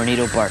Blue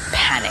Tornado Bar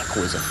panic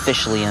was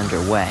officially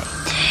underway.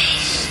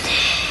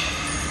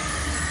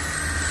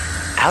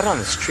 Out on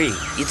the street,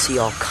 you'd see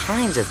all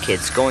kinds of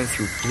kids going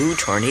through Blue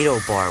Tornado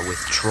Bar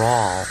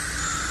withdrawal.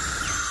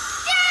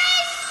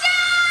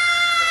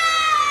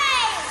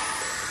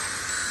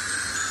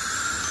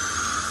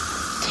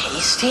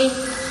 Tasty?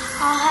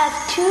 I'll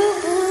have 2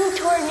 Blue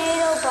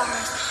Tornado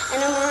Bars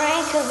and a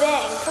meringue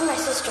bang for my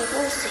sister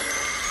Lucy.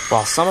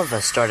 While some of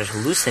us started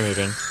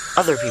hallucinating,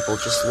 other people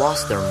just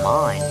lost their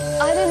mind.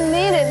 I didn't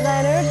mean it,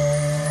 Leonard.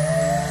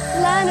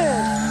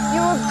 Leonard,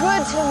 you were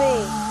good to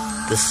me.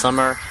 The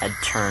summer had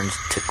turned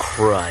to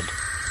crud.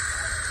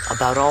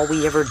 About all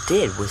we ever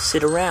did was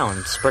sit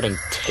around spreading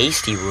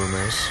Tasty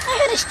rumors. I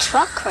heard his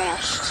truck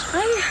crashed.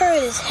 I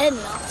heard his head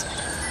melted.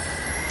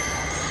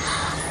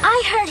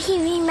 I heard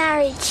he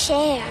remarried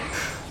Cher.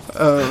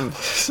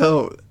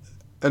 So,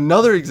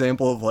 another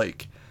example of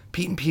like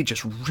Pete and Pete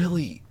just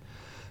really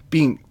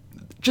being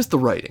just the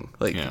writing,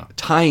 like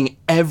tying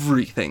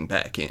everything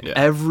back in,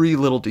 every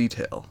little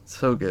detail.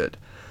 So good.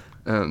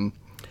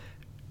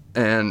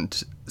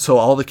 And so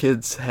all the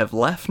kids have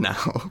left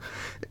now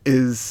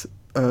is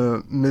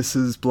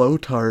Mrs.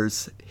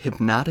 Blotar's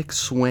hypnotic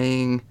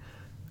swaying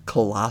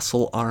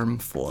colossal arm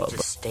flub. To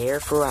stare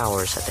for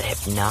hours at the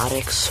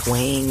hypnotic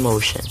swaying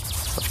motion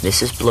of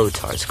Mrs.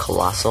 Blotar's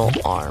colossal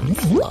arm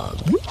flub.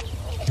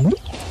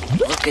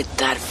 Look at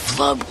that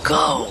flub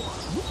go.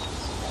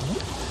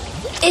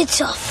 It's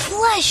a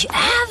flesh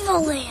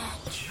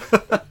avalanche.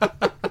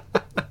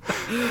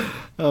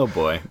 Oh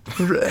boy.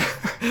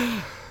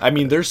 I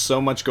mean, there's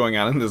so much going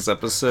on in this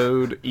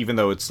episode, even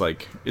though it's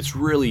like, it's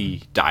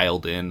really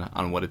dialed in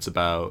on what it's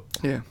about.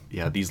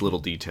 Yeah, these little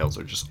details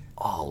are just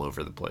all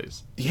over the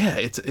place. Yeah,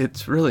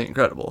 it's really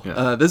incredible.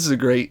 This is a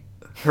great,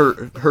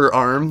 her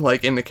arm,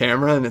 like, in the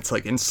camera, and it's,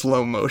 like, in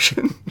slow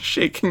motion,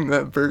 shaking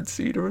that bird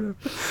seed or whatever.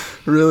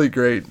 Really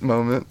great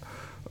moment.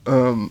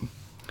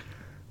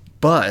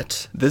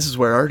 But this is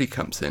where Artie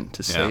comes in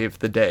to save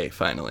the day,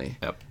 finally.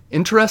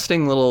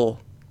 Interesting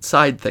little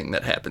side thing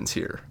that happens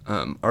here.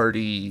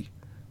 Artie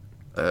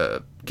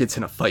gets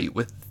in a fight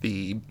with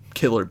the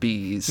killer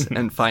bees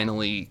and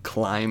finally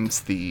climbs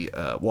the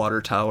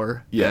water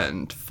tower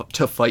and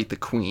to fight the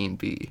queen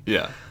bee.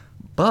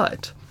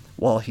 But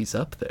while he's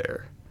up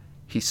there,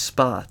 he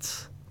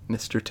spots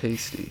Mr.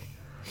 Tasty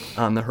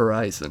on the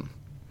horizon.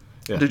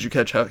 Did you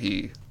catch how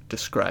he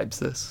describes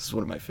this? This is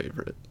one of my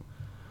favorite.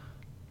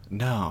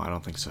 No, I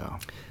don't think so.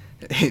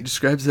 He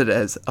describes it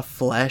as a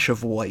flash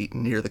of white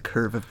near the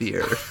curve of the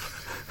earth.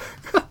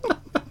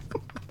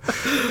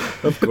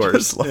 Of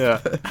course.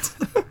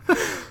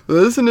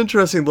 This is an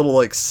interesting little,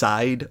 like,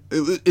 side.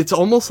 It's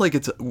almost like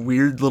it's a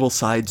weird little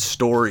side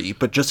story,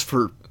 but just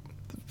for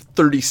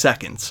 30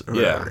 seconds or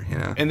whatever. You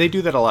know? And they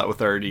do that a lot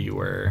with Artie,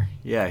 where,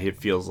 it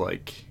feels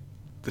like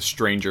the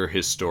stranger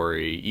his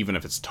story, even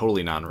if it's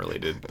totally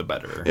non-related, the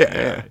better.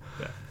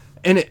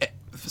 And it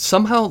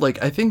somehow,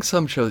 like, I think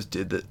some shows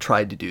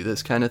tried to do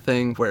this kind of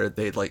thing, where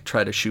they, like,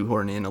 try to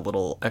shoehorn in a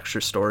little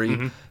extra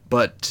story,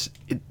 but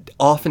it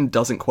often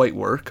doesn't quite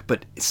work.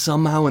 But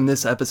somehow in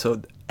this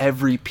episode,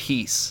 every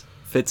piece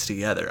fits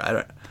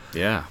together.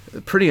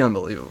 Pretty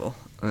unbelievable.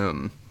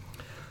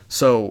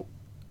 So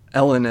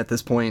Ellen, at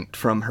this point,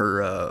 from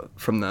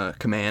the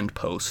command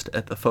post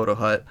at the photo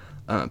hut,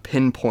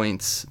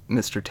 pinpoints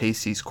Mr.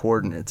 Tasty's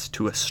coordinates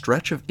to a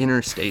stretch of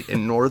interstate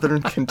in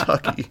northern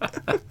Kentucky.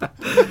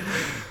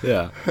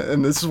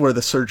 And this is where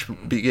the search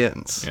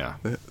begins.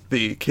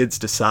 The kids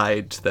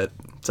decide that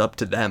it's up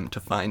to them to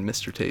find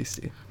Mr.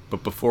 Tasty.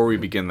 But before we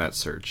begin that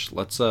search,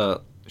 let's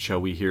shall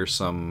we hear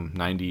some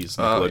 90s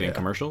Nickelodeon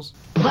commercials?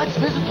 Let's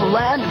visit the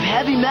land of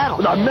heavy metal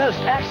with our most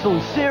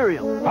excellent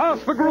cereal.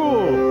 Pass the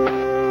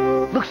gruel.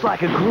 Looks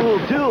like a gruel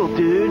duel,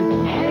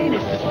 dude.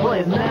 Heinous display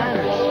of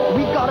manners.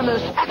 We've got a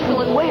most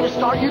excellent way to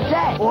start your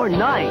day or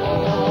night.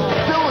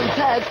 Bill and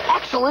Ted's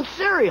excellent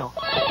cereal.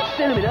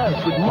 Cinnamon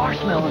oats with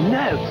marshmallow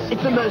notes.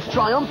 It's the most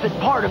triumphant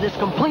part of this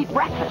complete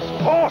breakfast.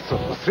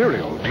 Awesome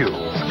cereal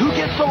duels. Who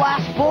gets the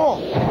last bowl?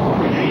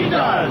 He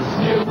does.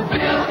 Bill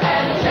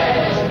and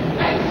Ted's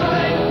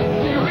excellent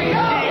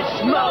cereal.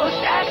 It's most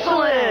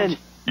excellent.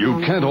 You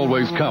can't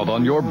always count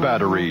on your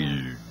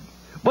battery.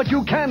 But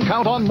you can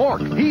count on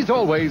Mork. He's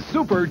always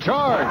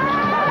supercharged.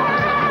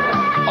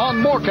 On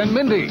Mork and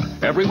Mindy,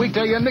 every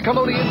weekday in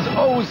Nickelodeon's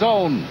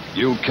O-Zone.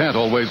 You can't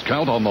always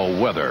count on the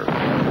weather.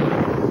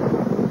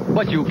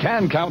 But you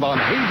can count on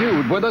Hey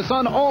Dude, where the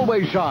sun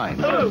always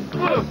shines.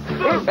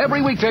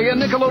 Every weekday in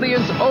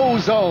Nickelodeon's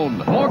O-Zone.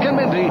 Mork and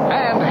Mindy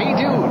and Hey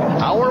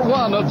Dude. Hour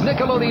 1 of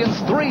Nickelodeon's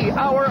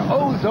 3-hour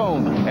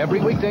O-Zone.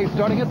 Every weekday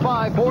starting at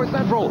 5, 4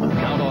 Central.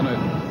 Count on it.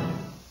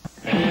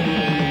 Hey,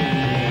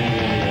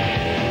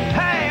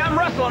 I'm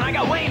Russell, and I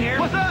got Wayne here.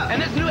 What's up?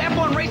 And this new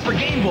F1 race for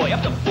Game Boy.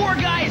 Up to 4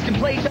 guys can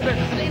play each other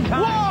at the same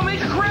time. Whoa,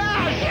 major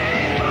crash!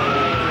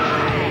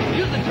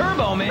 Use the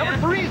turbo, man.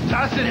 Number 3's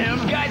dusting him.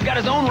 This guy's got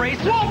his own race.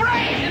 Whoa,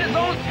 right! In his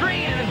own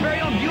screen and his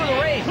very own view of the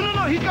race.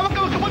 No, he's come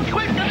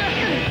quick.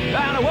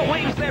 I don't know what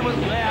Wayne said was...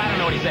 I don't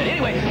know what he said.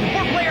 Anyway,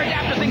 4-player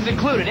adapter things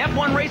included.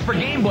 F1 race for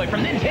Game Boy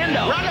from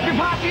Nintendo. Round up your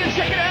posse and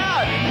check it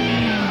out.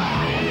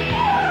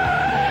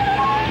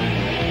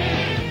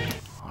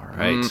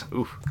 Right.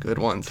 Ooh, good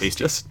ones.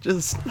 Tasty.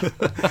 Just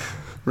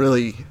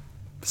really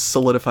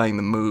solidifying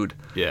the mood.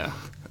 Yeah.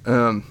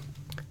 So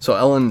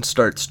Ellen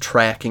starts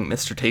tracking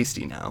Mr.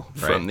 Tasty now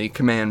from the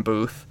command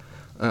booth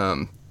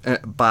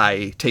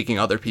by taking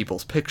other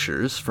people's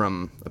pictures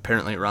from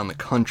apparently around the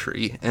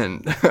country,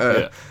 and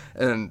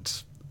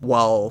and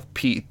while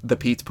the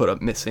Pete's put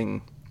up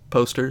missing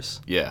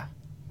posters. Yeah.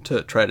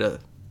 To try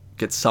to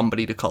get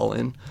somebody to call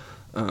in.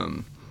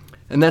 And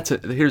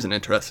here's an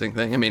interesting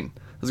thing. I mean,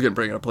 I was going to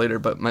bring it up later,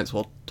 but might as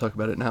well talk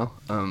about it now.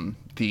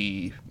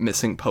 The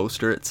missing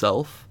poster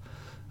itself,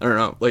 I don't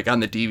know, like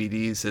on the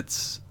DVDs,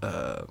 it's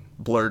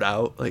blurred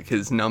out, like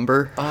his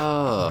number.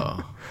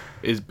 Oh.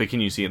 But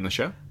can you see it in the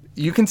show?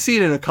 You can see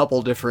it in a couple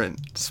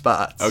different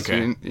spots.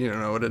 Okay. You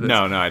don't know what it is?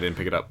 No, I didn't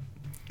pick it up.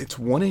 It's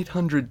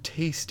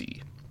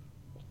 1-800-TASTY.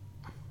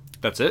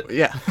 That's it?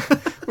 Yeah.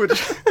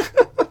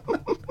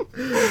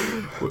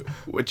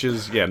 Which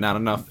is not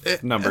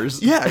enough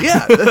numbers. Yeah.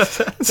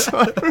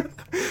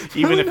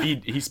 Even if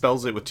he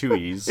spells it with 2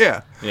 E's.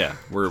 Yeah. Yeah.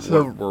 We're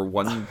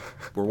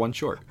one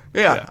short.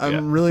 Yeah.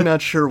 I'm really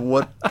not sure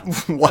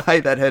why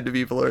that had to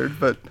be blurred,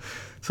 but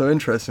so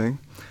interesting.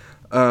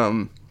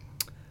 And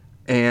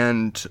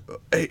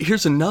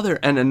here's another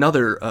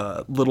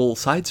little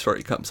side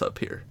story comes up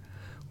here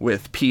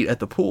with Pete at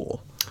the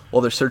pool.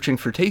 While they're searching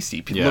for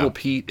Tasty, little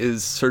Pete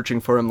is searching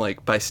for him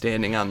by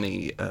standing on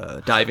the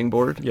diving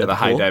board. Yeah, the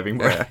high diving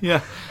board.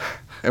 Yeah.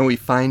 And we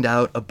find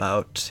out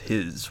about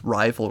his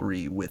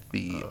rivalry with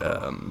the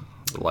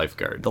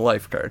lifeguard. The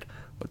lifeguard.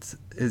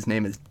 His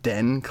name is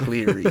Den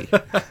Cleary.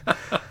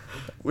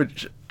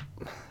 Which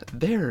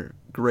they're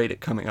great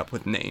at coming up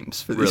with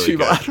names for these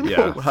people. Good. I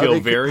don't know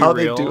how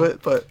they do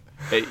it, but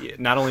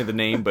not only the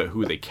name but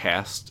who they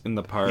cast in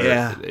the part.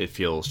 Yeah. It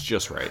feels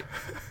just right.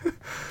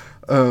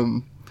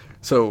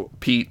 So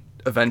Pete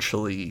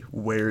eventually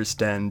wears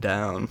Den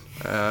down,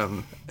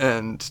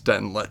 and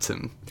Den lets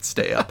him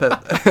stay up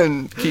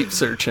and keep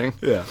searching.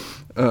 Yeah.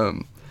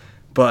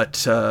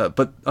 But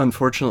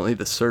unfortunately,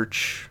 the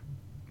search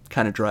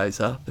kind of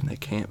dries up, and they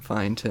can't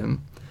find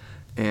him.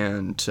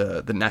 And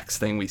the next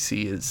thing we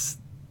see is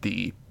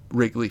the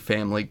Wrigley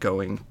family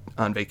going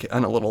on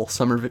a little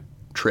summer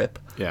trip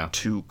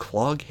to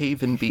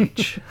Cloghaven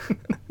Beach.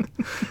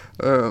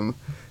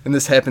 And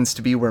this happens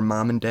to be where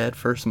Mom and Dad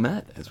first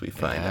met, as we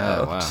find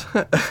out.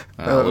 Wow.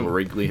 A little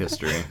Wrigley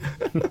history.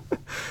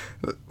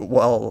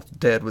 While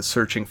Dad was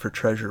searching for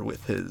treasure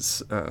with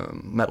his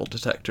metal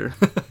detector.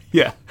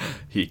 Yeah.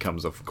 He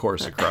comes, of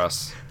course,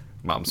 across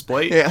Mom's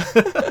plate. Yeah.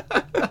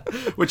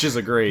 Which is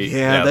a great,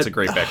 it's a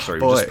great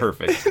backstory. Just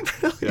perfect.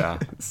 It really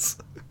is.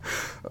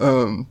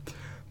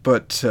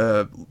 But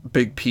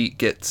Big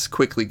Pete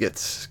quickly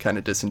gets kind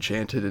of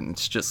disenchanted, and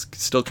it's just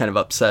still kind of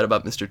upset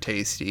about Mr.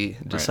 Tasty.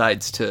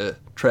 Decides to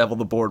travel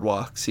the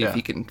boardwalk, see if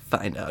he can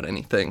find out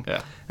anything.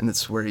 Yeah. And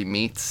that's where he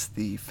meets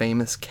the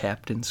famous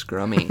Captain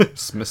Scrummy.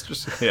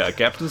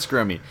 Captain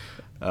Scrummy.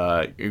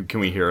 Can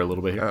we hear a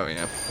little bit here? Oh,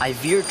 yeah. I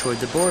veered toward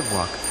the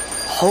boardwalk,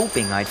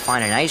 hoping I'd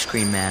find an ice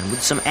cream man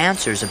with some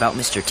answers about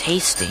Mr.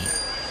 Tasty.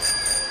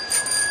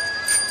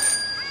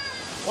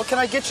 What can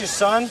I get you,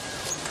 son?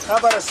 How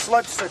about a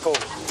sludge-sickle?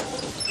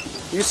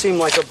 You seem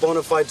like a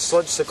bona fide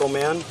sludge-sickle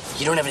man.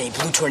 You don't have any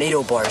Blue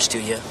Tornado bars, do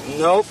you?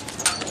 Nope.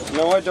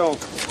 No, I don't.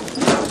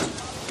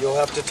 You'll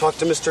have to talk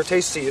to Mr.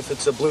 Tasty if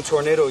it's a Blue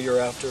Tornado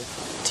you're after.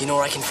 Do you know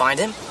where I can find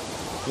him?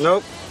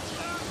 Nope.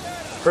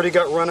 Heard he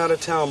got run out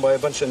of town by a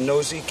bunch of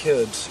nosy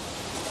kids.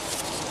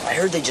 I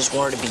heard they just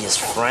wanted to be his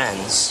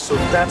friends. So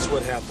that's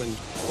what happened.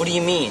 What do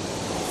you mean?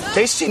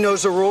 Tasty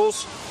knows the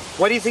rules.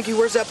 Why do you think he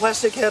wears that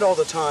plastic head all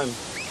the time?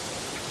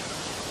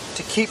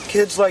 To keep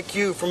kids like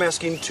you from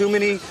asking too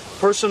many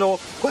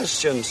personal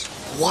questions.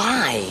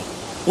 Why?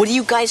 What are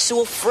you guys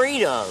so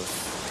afraid of?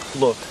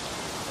 Look,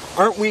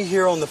 aren't we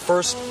here on the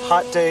first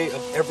hot day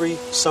of every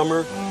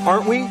summer?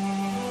 Aren't we?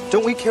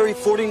 Don't we carry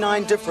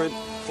 49 different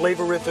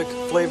flavorific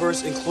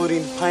flavors,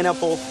 including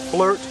pineapple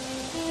flirt?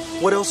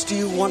 What else do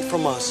you want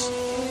from us?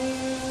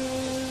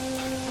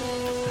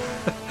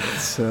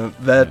 So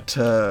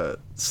that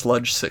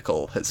sludge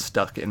sickle has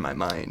stuck in my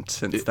mind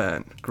since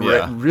then. Great,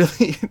 yeah.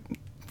 Really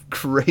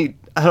great.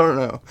 I don't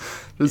know.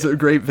 It's a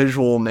great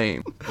visual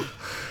name.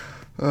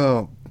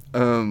 Oh,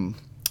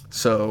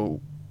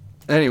 so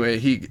anyway,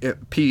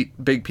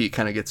 Big Pete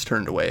kind of gets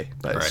turned away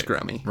by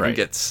Scrummy. Right.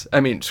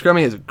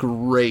 Scrummy has a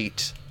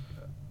great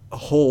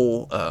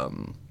whole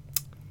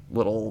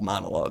little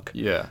monologue.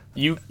 Yeah,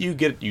 you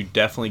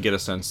definitely get a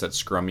sense that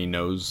Scrummy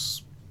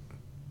knows.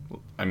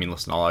 I mean,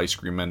 listen, all ice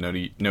cream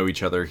men know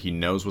each other. He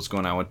knows what's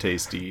going on with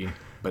Tasty,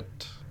 but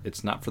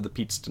it's not for the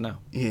Pete's to know.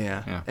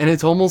 Yeah. And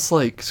it's almost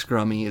like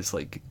Scrummy is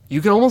like,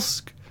 you can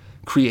almost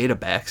create a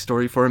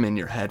backstory for him in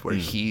your head where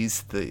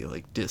he's the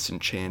like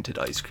disenchanted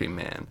ice cream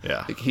man.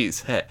 Yeah. Like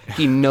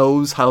he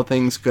knows how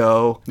things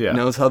go,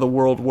 knows how the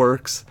world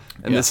works,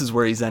 and this is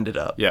where he's ended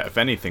up. Yeah, if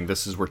anything,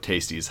 this is where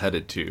Tasty is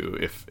headed to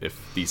if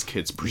these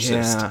kids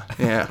persist.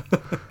 Yeah.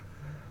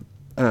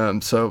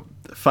 So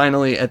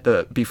finally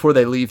before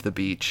they leave the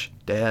beach,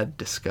 Dad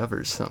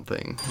discovers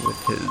something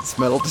with his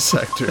metal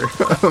detector.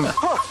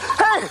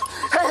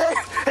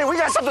 Hey, we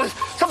got something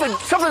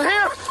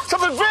here,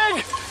 something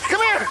big.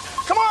 Come here,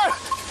 come on.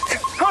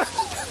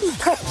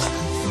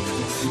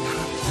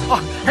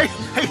 Oh, hey,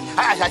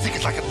 I think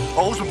it's like an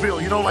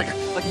Oldsmobile, like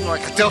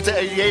a Delta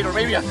 88 or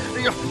maybe a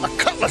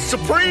Cutlass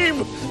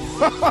Supreme.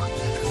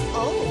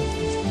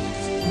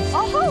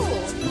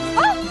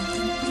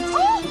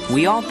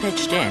 We all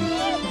pitched in,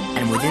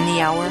 and within the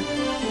hour,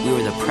 we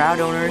were the proud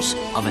owners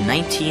of a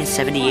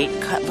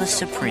 1978 Cutlass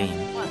Supreme.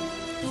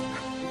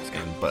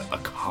 But a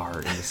car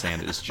in the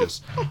sand is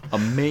just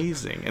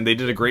amazing, and they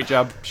did a great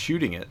job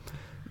shooting it.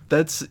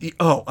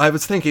 I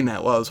was thinking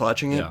that while I was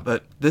watching it,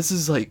 but this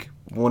is like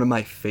one of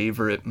my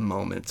favorite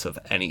moments of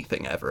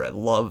anything ever. I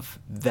love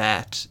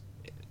that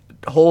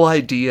whole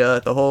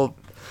idea,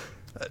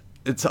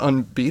 it's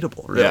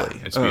unbeatable, really.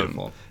 Yeah, it's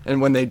beautiful.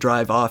 And when they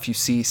drive off, you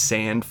see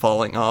sand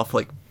falling off,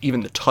 like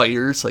even the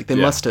tires, like they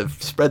must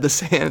have spread the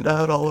sand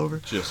out all over.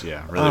 Just,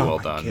 really well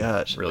done.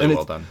 Gosh. Really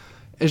well done.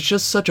 It's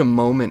just such a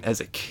moment as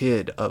a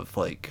kid of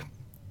like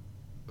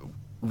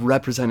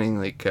representing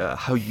like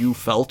how you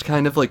felt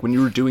kind of like when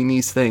you were doing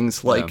these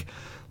things, like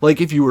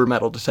if you were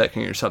metal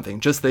detecting or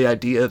something, just the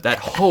idea of that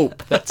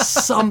hope that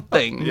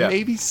something,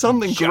 maybe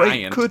something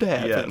great could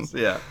happen.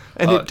 Yes,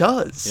 and it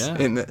does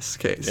in this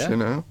case,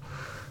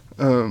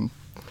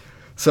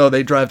 So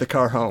they drive the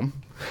car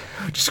home,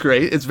 which is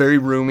great. It's very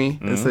roomy,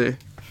 as they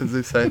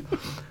say.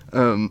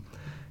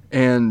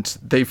 And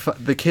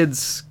the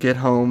kids get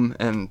home,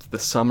 and the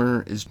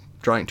summer is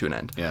drawing to an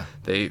end. Yeah.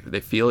 They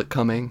feel it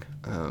coming,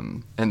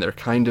 and they're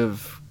kind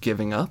of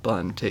giving up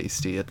on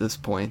Tasty at this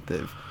point.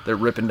 They're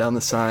ripping down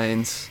the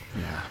signs.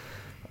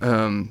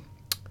 Yeah.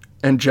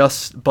 And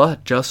just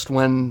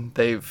when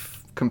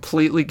they've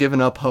completely given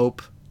up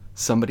hope,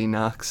 somebody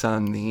knocks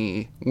on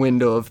the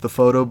window of the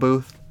photo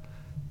booth,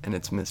 and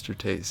it's Mr.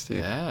 Tasty.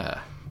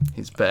 Yeah.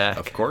 He's back.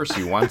 Of course,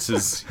 he wants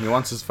his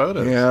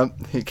photos. Yeah,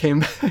 he came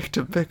back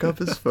to pick up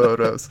his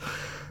photos,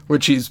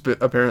 which he's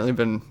apparently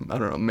been, I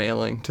don't know,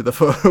 mailing to the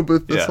photo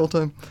booth this whole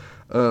time.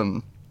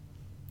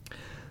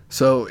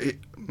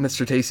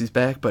 Mr. Tasty's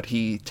back, but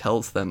he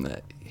tells them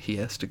that he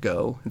has to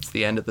go. It's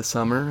the end of the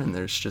summer, and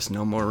there's just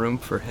no more room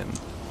for him.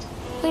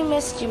 We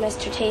missed you,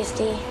 Mr.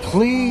 Tasty.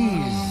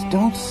 Please,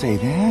 don't say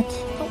that.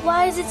 But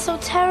why is it so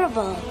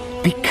terrible?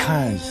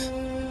 Because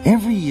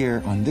every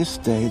year on this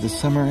day, the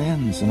summer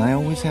ends, and I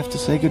always have to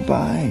say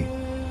goodbye.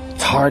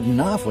 It's hard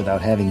enough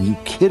without having you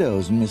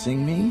kiddos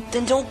missing me.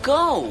 Then don't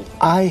go.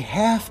 I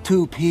have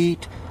to,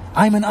 Pete.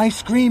 I'm an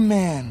ice cream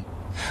man.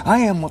 I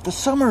am what the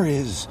summer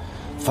is.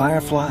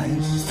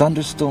 Fireflies,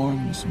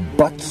 thunderstorms,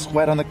 butt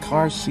sweat on the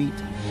car seat.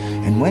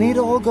 And when it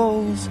all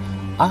goes,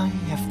 I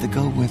have to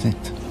go with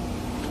it.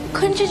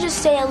 Couldn't you just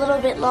stay a little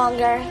bit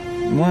longer?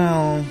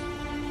 Well,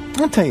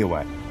 I'll tell you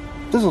what.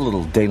 There's a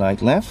little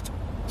daylight left.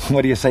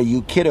 What do you say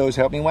you kiddos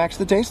help me wax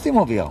the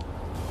Tasty-mobile?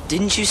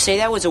 Didn't you say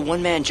that was a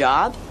one-man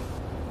job?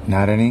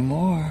 Not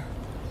anymore.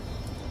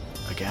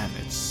 Again,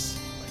 it's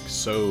like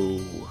so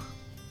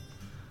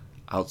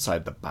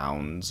outside the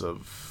bounds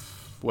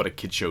of what a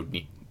kid show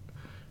need.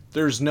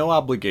 There's no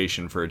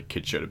obligation for a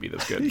kid show to be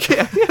this good.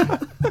 Yeah.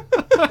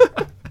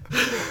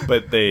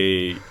 But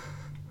they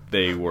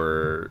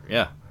were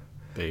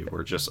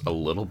just a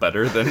little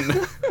better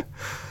than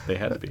they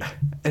had to be.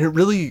 And it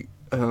really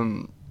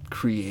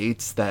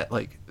creates that,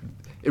 like,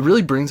 it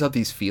really brings up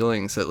these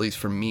feelings, at least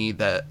for me,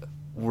 that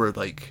were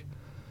like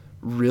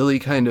really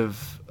kind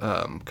of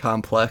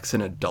complex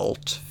and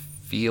adult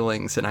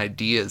feelings and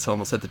ideas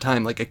almost at the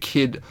time. Like a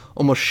kid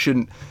almost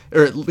shouldn't,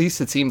 or at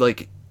least it seemed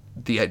like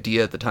the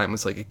idea at the time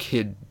was like a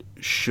kid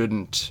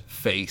shouldn't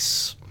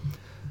face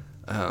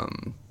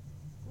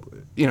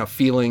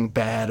feeling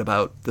bad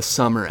about the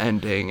summer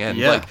ending, and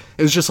like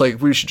it was just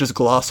like we should just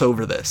gloss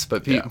over this,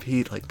 but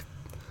Pete like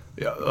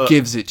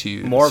gives it to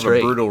you more straight.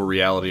 of a brutal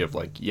reality of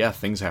like,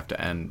 things have to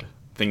end,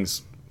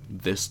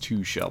 this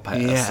too shall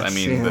pass. Yes, I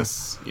mean,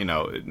 this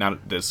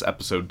not this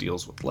episode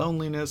deals with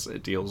loneliness,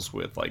 it deals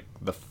with like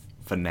the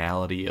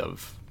finality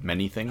of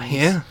many things.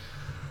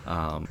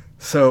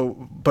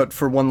 So, but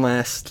for one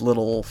last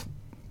little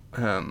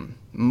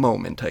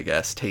moment, I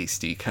guess,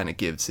 Tasty kind of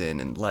gives in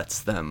and lets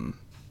them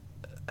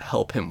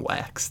help him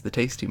wax the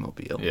Tasty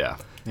Mobile. Yeah.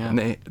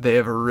 And they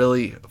have a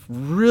really,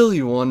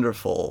 really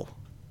wonderful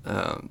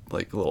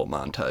like little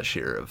montage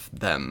here of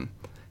them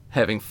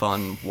having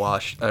fun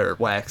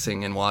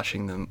waxing and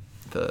washing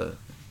the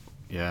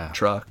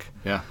truck.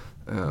 Yeah.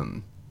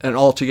 And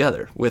all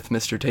together with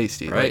Mr.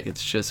 Tasty. Right. Like,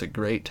 it's just a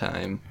great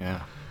time.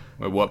 Yeah.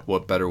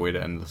 What better way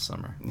to end the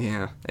summer?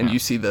 Yeah. And you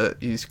see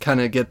you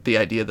kind of get the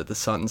idea that the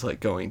sun's like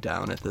going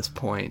down at this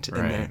point. And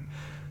Right.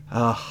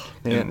 oh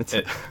man,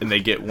 and they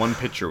get one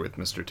picture with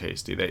Mr.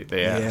 Tasty.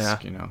 They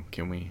ask,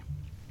 can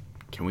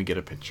we get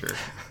a picture?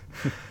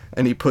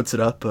 And he puts it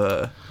up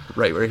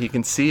right where he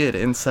can see it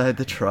inside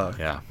the truck.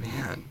 Yeah.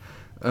 Man.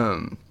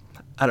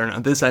 I don't know.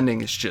 This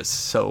ending is just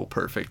so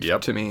perfect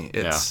to me.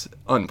 It's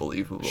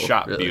unbelievable.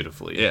 Shot really.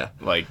 beautifully. Yeah.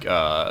 Like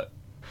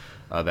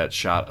that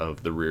shot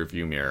of the rear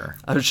view mirror.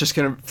 I was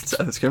gonna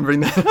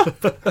bring that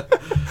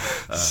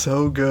up.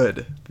 So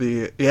good.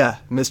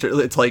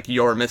 It's like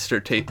your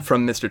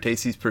from Mr.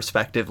 Tasty's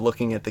perspective,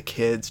 looking at the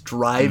kids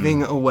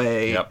driving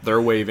away. Yep,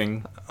 they're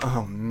waving.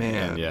 Oh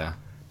man. And,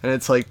 and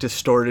it's like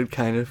distorted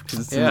kind of because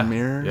it's in the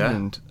mirror. Yeah.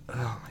 And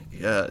oh my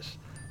gosh.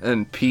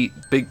 And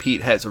Big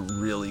Pete has a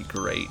really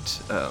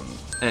great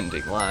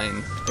ending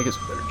line. I guess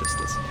we better just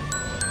listen.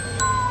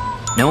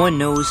 No one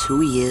knows who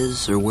he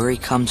is or where he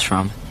comes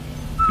from,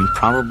 and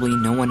probably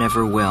no one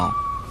ever will.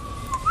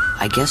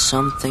 I guess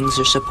some things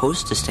are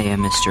supposed to stay a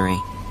mystery.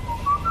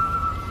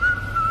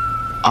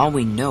 All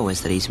we know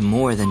is that he's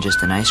more than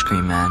just an ice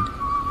cream man.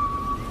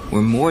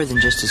 We're more than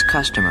just his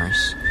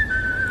customers.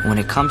 When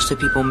it comes to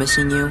people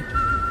missing you,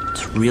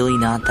 it's really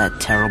not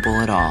that terrible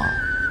at all.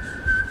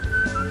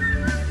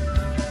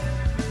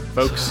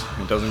 Folks,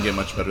 it doesn't get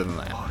much better than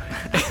that.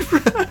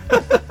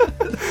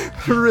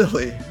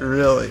 Really.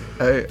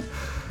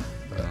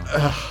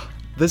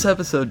 This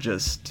episode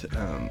just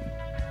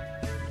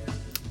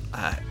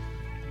I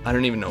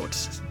don't even know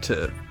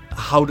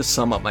how to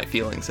sum up my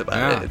feelings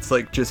about it. It's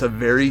like just a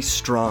very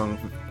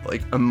strong,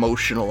 like,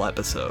 emotional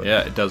episode.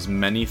 Yeah, it does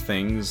many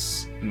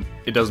things.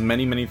 It does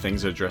many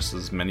things. It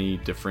addresses many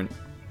different,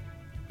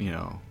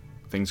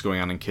 things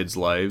going on in kids'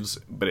 lives,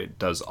 but it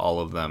does all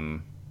of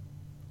them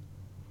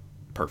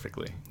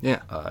perfectly.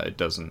 Yeah. It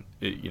doesn't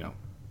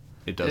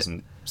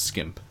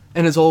skimp.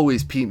 And as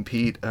always, Pete and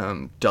Pete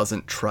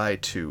doesn't try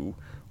to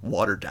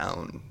water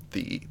down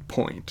the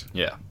point.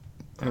 Yeah.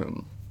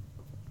 And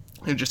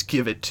just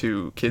give it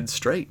to kids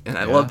straight. And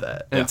I love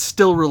that. And it's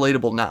still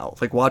relatable now.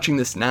 Like, watching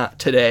this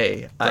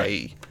today, right.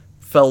 I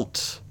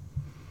felt,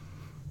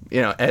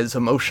 as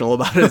emotional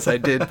about it as I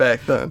did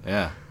back then.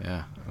 Yeah.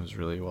 It was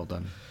really well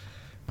done.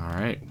 All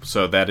right.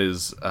 So that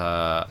is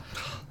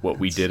what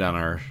we did on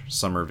our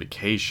summer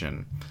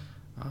vacation.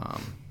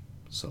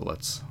 So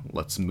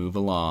let's move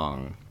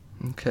along.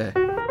 Okay.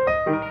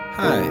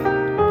 Hi,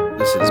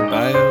 this is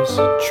bios,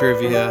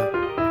 trivia,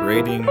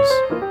 ratings,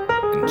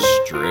 and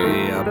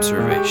stray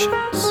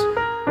observations.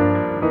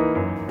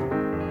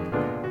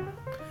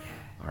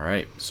 All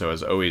right, so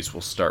as always,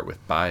 we'll start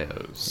with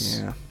bios.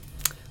 Yeah,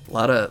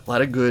 a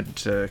lot of good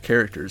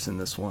characters in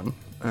this one.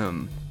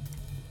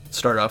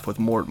 Start off with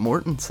Mort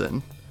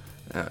Mortensen.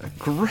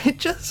 Great,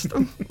 just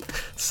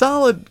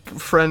solid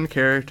friend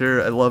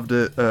character. I loved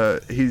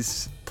it.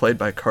 He's played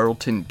by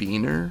Carlton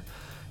Beaner.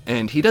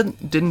 And he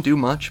didn't do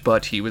much,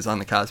 but he was on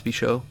The Cosby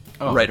Show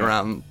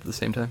around the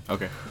same time.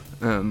 Okay.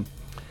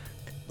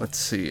 Let's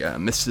see,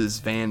 Miss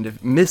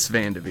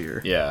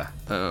Vanderveer. Yeah.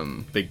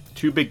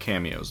 Two big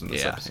cameos in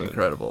this episode.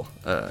 Incredible.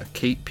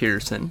 Kate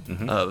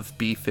Pearson of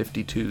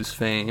B-52's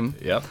fame.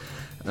 Yep.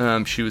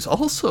 She was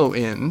also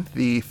in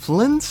the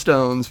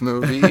Flintstones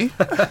movie.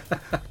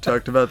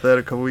 Talked about that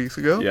a couple weeks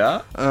ago.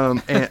 Yeah.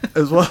 And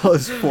as well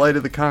as Flight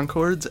of the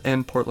Conchords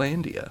and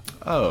Portlandia.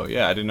 Oh,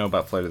 yeah. I didn't know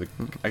about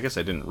I guess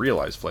I didn't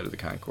realize Flight of the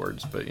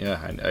Conchords, but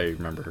yeah, I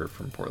remember her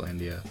from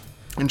Portlandia.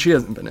 And she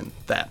hasn't been in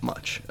that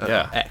much,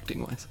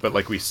 acting-wise. But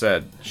like we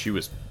said, she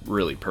was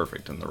really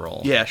perfect in the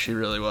role. Yeah, she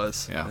really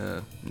was. Yeah.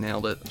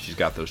 Nailed it. She's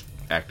got those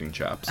acting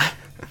chops.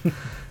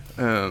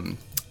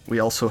 We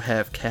also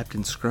have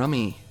Captain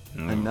Scrummy.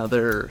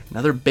 Another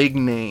big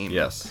name.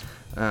 Yes.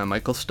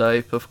 Michael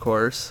Stipe, of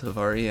course, of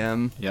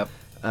REM. Yep.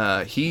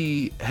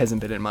 He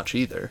hasn't been in much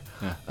either.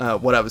 Yeah.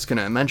 What I was going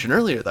to mention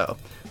earlier, though,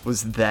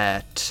 was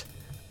that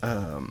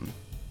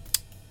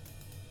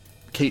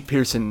Kate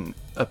Pearson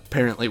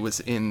apparently was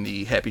in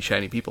the Happy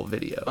Shiny People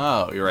video.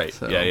 Oh, you're right.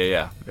 So,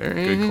 yeah.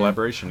 Very good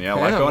collaboration. Yeah, a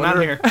lot going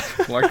on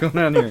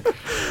here.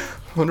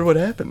 Wonder what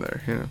happened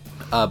there.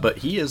 But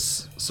he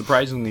is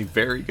surprisingly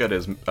very good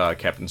as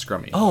Captain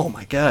Scrummy. Oh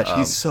my gosh,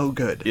 he's so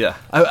good. Yeah.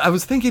 I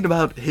was thinking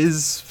about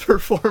his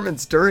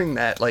performance during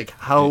that, like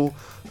how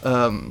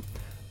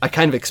I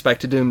kind of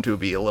expected him to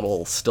be a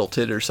little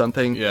stilted or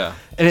something. Yeah.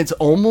 And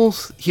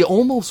he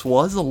almost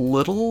was a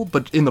little,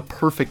 but in the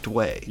perfect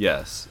way.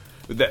 Yes.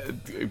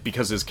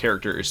 because his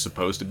character is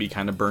supposed to be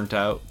kind of burnt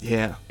out.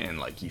 Yeah. And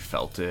like he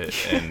felt it,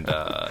 and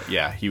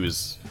yeah, he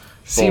was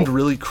seemed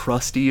really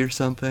crusty or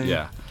something.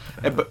 Yeah.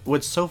 But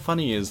what's so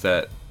funny is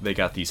that they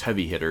got these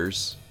heavy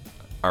hitters,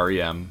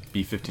 REM,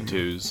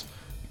 B-52s,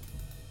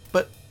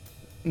 but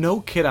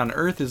no kid on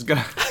Earth is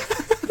gonna.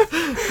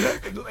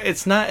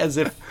 It's not as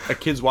if a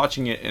kid's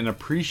watching it and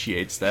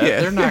appreciates that.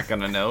 Yeah. They're not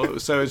gonna know.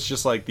 So it's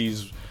just like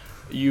these.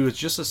 You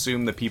just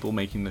assume the people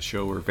making the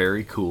show were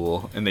very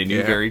cool, and they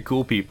knew very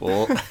cool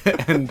people.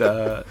 And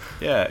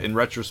yeah, in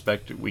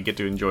retrospect, we get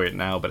to enjoy it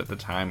now. But at the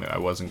time, I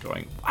wasn't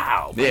going,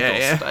 "Wow,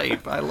 Michael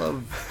Stipe! I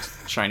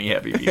love shiny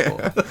happy people."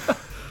 Yeah.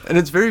 And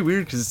it's very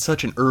weird because it's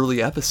such an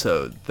early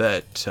episode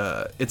that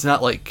it's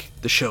not like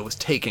the show was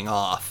taking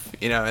off,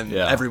 you know, and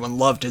everyone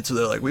loved it, so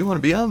they're like, "We want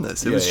to be on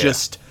this." It was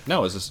just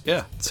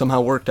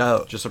somehow worked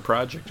out, just a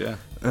project, yeah.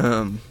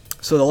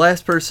 So the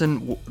last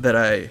person that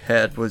I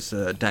had was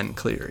Den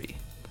Cleary,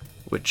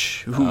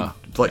 who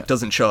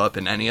doesn't show up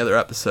in any other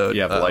episode.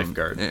 Yeah, the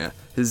lifeguard. Yeah,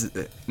 his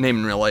name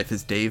in real life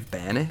is Dave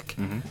Bannock,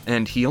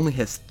 and he only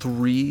has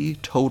 3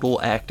 total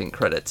acting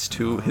credits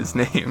to his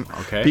name.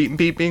 Okay, Pete and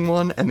Pete being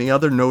one, and the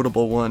other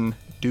notable one,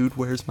 Dude,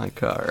 Where's My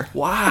Car?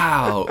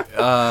 Wow.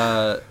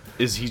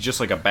 Is he just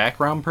like a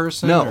background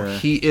person? No, or?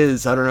 He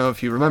is. I don't know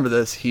if you remember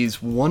this.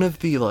 He's one of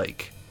the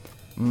like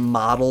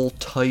model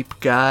type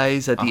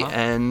guys at the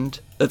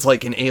end. That's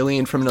like an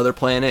alien from another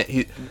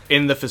planet.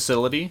 In the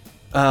facility.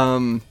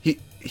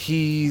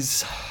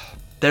 He's.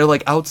 They're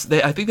like out.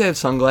 I think they have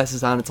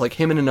sunglasses on. It's like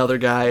him and another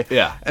guy.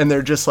 Yeah. And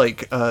they're just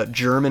like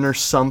German or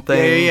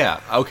something.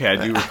 Yeah. Okay, I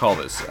do recall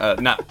this.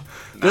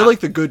 They're like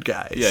the good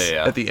guys.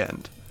 Yeah. At the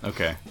end.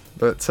 Okay.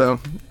 But so.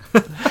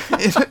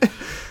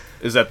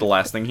 Is that the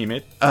last thing he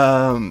made?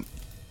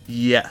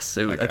 Yes.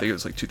 I think it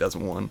was like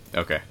 2001.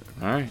 Okay.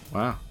 All right.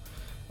 Wow.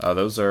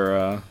 Those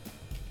are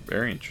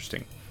very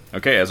interesting.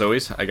 Okay, as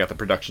always, I got the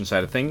production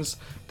side of things.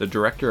 The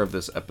director of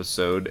this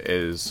episode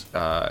is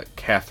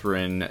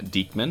Catherine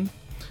Diekman,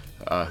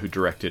 who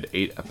directed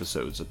 8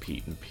 episodes of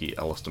Pete and Pete.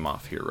 I'll list them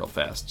off here real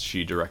fast.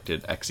 She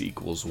directed X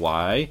 =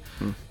 Y,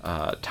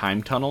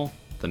 Time Tunnel,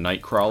 The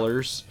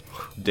Nightcrawlers,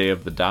 Day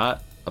of the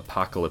Dot,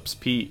 Apocalypse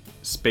Pete,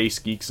 Space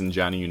Geeks and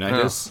Johnny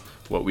Unitas,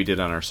 What We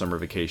Did on Our Summer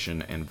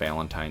Vacation, and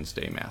Valentine's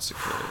Day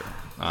Massacre.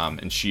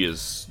 And she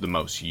is the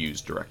most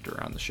used director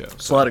on the show.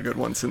 There's a lot of good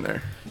ones in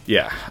there.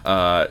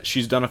 Yeah.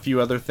 She's done a few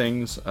other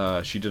things.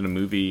 She did a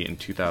movie in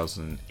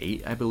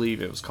 2008, I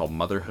believe. It was called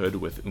Motherhood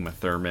with Uma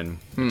Thurman.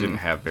 It didn't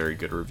have very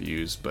good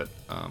reviews, but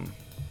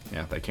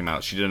yeah, that came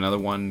out. She did another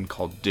one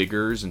called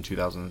Diggers in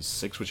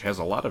 2006, which has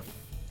a lot of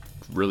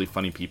really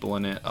funny people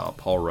in it.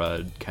 Paul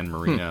Rudd, Ken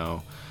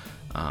Marino.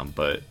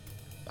 But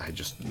I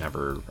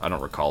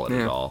don't recall it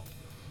at all.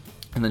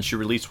 And then she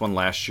released one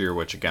last year,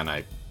 which again,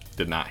 I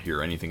did not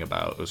hear anything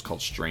about. It was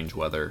called Strange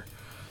Weather.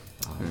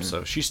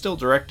 So she's still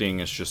directing.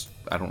 It's just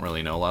I don't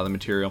really know a lot of the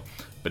material,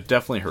 but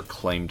definitely her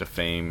claim to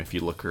fame, if you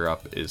look her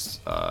up,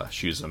 is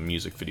she was a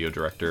music video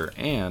director,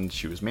 and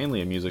she was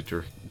mainly a music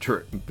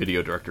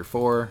video director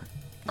for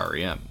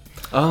REM.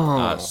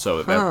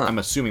 So I'm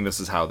assuming this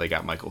is how they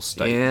got Michael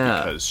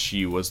Stipe, because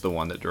she was the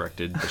one that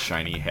directed the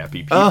Shiny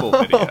Happy People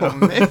video. Oh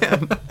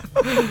man.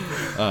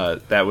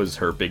 That was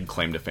her big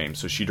claim to fame.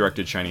 So she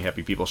directed Shiny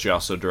Happy People. She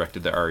also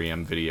directed the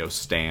REM video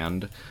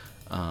Stand.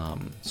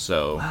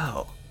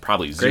 Wow.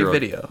 Probably zero.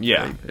 Great video.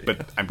 Yeah, Great video.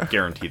 but I'm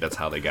guaranteed that's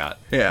how they got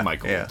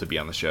Michael to be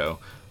on the show,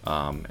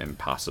 and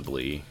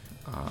possibly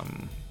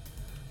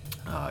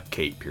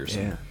Kate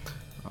Pearson.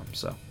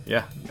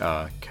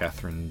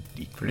 Catherine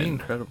Diekman. Pretty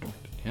incredible.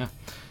 Yeah,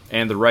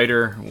 and the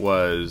writer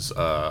was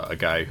a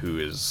guy who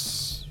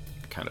is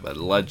kind of a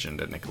legend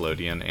at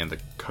Nickelodeon and the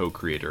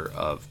co-creator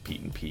of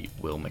Pete and Pete,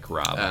 Will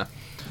McRobb.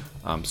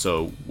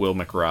 So Will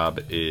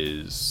McRobb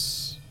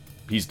he's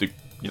the,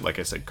 like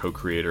I said,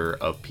 co-creator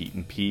of Pete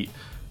and Pete.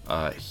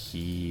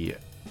 He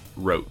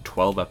wrote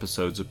 12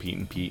 episodes of Pete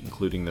and Pete,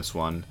 including this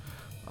one.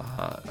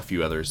 A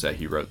few others that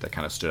he wrote that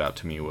kind of stood out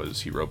to me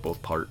was he wrote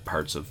both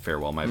parts of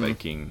Farewell My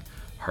Viking,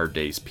 Hard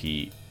Days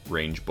Pete,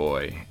 Range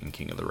Boy, and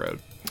King of the Road.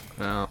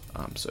 Oh.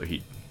 So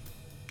he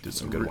did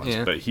some good ones.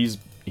 But he's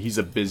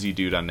a busy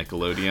dude on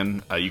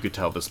Nickelodeon. You could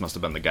tell this must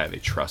have been the guy they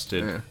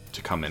trusted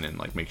to come in and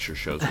like make sure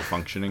shows were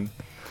functioning.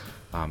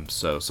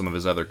 So some of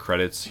his other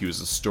credits: he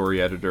was a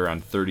story editor on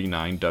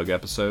 39 Doug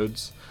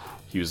episodes.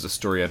 He was the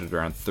story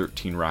editor on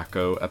 13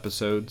 Rocco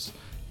episodes.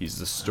 He's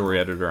the story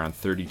editor on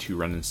 32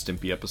 Ren and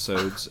Stimpy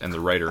episodes, and the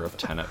writer of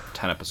 10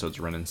 episodes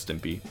of Ren and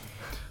Stimpy.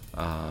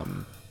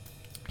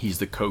 He's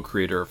the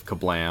co-creator of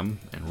Kablam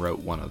and wrote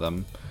one of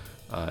them.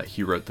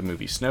 He wrote the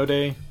movie Snow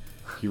Day.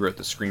 He wrote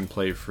the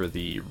screenplay for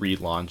the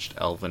relaunched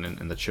Alvin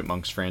and the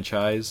Chipmunks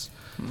franchise.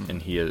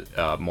 And he,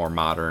 more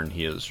modern,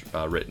 he has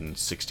written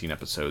 16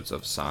 episodes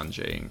of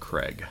Sanjay and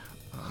Craig.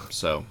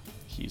 So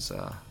he's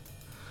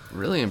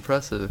really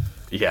impressive.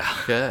 Yeah.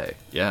 Okay.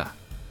 Yeah.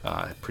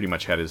 Pretty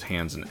much had his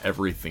hands in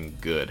everything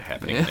good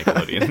happening at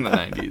Nickelodeon in the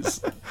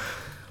 90s.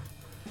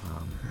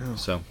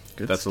 So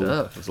good that's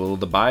stuff. that's a little of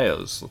the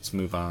bios. Let's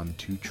move on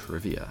to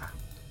trivia.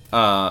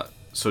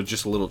 So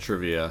just a little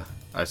trivia.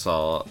 I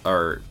saw,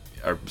 or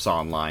saw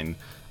online.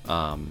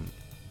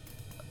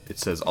 It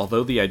says,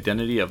 although the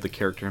identity of the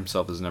character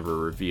himself is never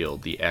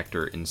revealed, the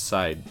actor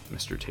inside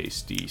Mr.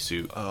 Tasty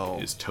Suit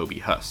is Toby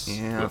Huss,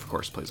 who of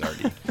course plays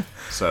Artie.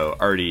 So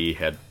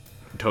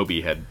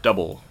Toby had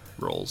double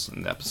roles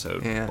in the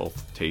episode,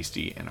 both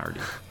Tasty and Artie.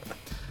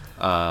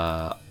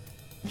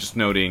 Just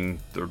noting,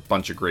 there are a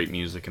bunch of great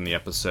music in the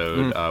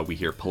episode. We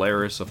hear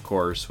Polaris, of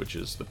course, which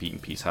is the Pete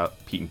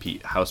and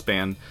Pete house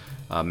band.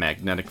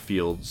 Magnetic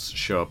Fields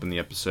show up in the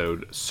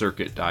episode.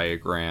 Circuit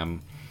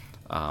Diagram,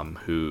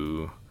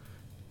 who...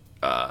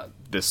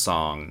 this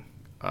song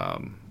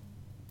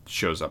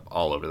shows up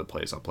all over the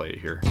place. I'll play it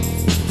here.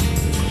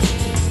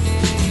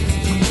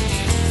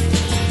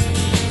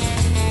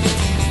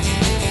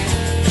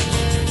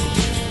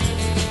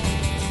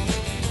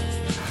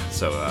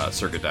 So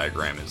Circuit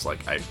Diagram is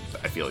like, I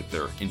feel like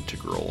they're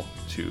integral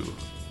to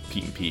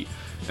Pete and Pete.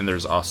 And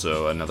there's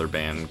also another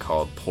band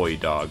called Poi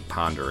Dog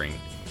Pondering,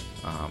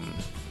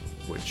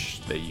 which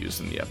they use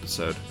in the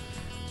episode.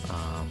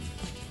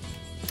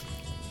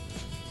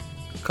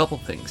 Couple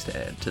things to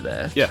add to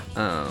that. Yeah.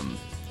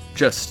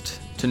 Just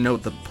to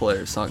note, the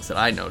Polaris songs that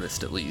I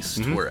noticed, at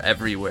least, were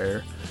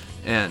everywhere,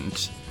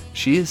 and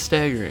she is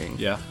staggering.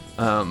 Yeah.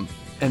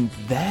 And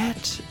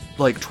that,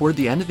 like, toward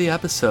the end of the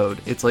episode,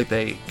 it's like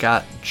they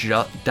got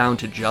down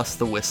to just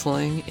the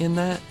whistling in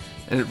that,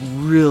 and it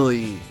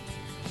really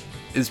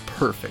is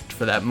perfect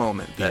for that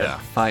moment, that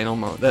final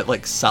moment, that,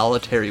 like,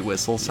 solitary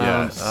whistle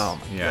sound. Yes. Oh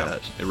my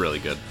gosh. It's really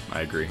good.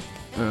 I agree.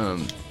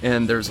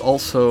 And there's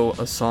also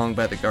a song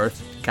by the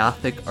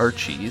Gothic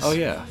Archies. Oh,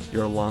 yeah.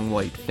 Your Long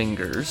White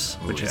Fingers,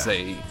 which is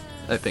I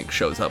think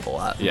shows up a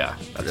lot. Yeah.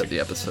 Throughout the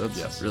episodes.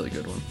 Yes. Really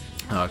good one.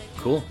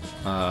 Cool.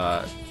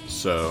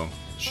 So,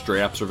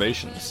 stray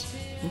observations.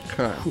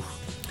 Okay.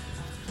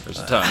 There's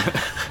a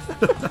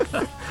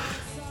ton.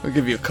 I'll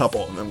give you a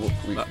couple, and then we'll...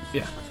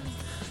 yeah.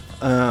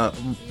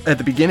 At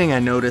the beginning, I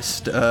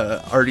noticed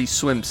Artie's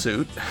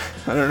swimsuit.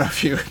 I don't know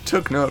if you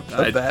took note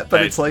of that,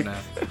 but it's like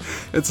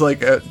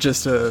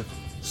just a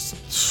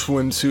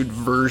swimsuit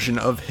version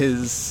of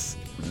his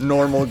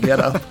normal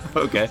getup.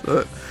 Okay. So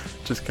it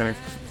just kind of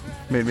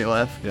made me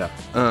laugh.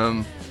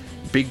 Yeah.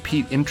 Big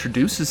Pete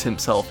introduces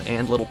himself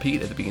and Little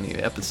Pete at the beginning of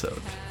the episode.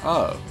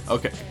 Oh,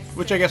 okay.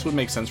 Which I guess would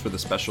make sense for the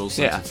specials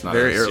since it's not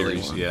very a early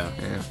series. one. Yeah.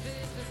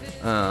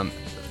 A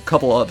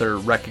couple other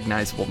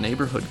recognizable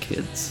neighborhood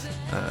kids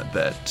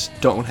that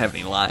don't have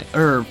any line,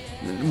 or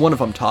one of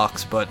them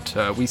talks, but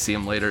we see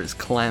them later as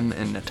Clem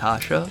and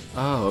Natasha.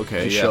 Oh,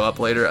 okay. They show up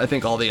later. I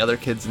think all the other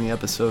kids in the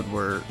episode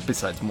were,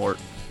 besides Mort,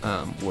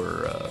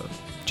 were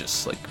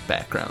just like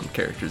background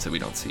characters that we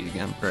don't see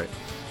again. Right.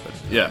 But,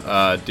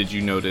 yeah. Did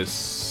you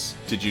notice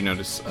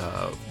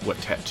what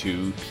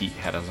tattoo Pete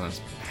had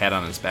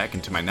on his back?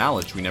 And to my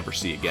knowledge, we never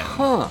see again.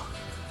 Huh.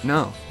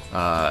 No.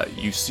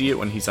 You see it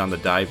when he's on the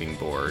diving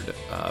board.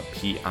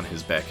 Pete on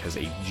his back has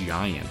a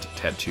giant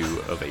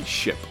tattoo of a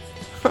ship,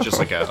 just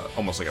like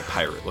almost like a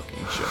pirate-looking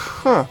ship.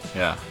 Huh.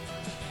 Yeah.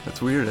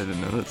 That's weird. I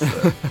didn't notice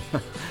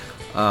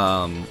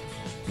that.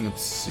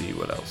 Let's see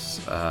what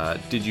else.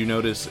 Did you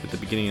notice at the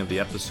beginning of the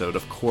episode,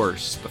 of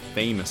course, the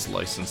famous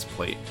license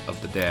plate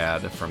of the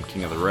dad from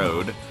King of the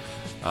Road?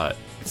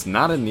 It's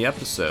not in the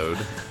episode.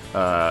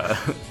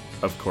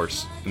 Of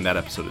course, in that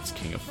episode, it's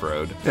King of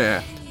Frode.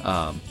 Yeah.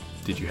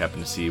 Did you happen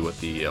to see what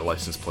the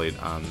license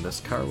plate on this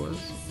car was?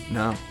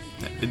 No.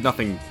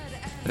 Nothing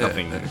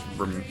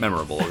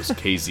memorable. It was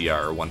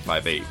KZR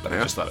 158, but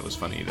I just thought it was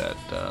funny that,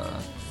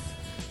 I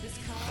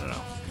don't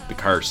know, the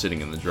car's sitting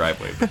in the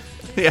driveway.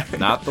 Yeah.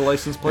 Not the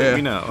license plate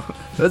we know.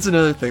 That's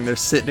another thing.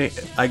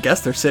 I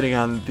guess they're sitting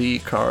on the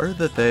car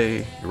that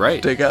they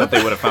dig up. That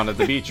they would have found at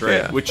the beach, right?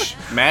 Yeah. Which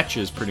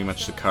matches pretty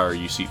much the car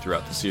you see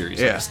throughout the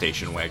series, like a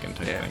station wagon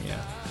type thing,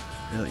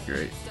 Really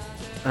great.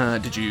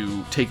 Did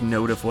you take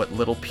note of what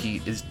Little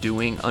Pete is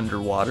doing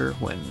underwater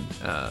when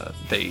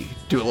they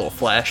do a little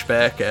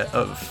flashback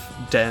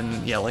of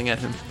Den yelling at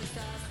him?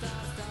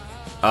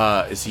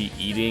 Is he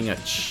eating a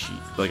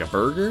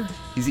burger?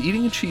 He's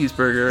eating a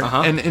cheeseburger,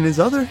 and in his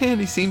other hand,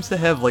 he seems to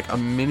have like a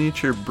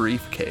miniature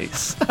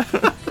briefcase.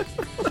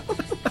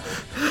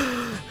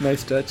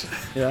 Nice touch.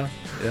 Yeah.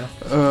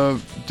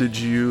 Did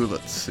you,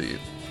 let's see,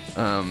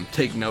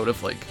 take note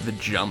of like the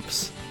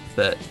jumps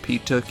that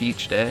Pete took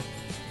each day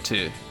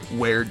to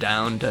wear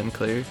down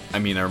Dunclear? I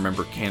mean, I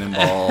remember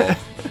Cannonball.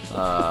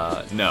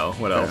 No,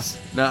 what else?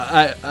 No,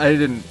 I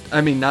didn't.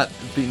 I mean, not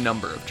the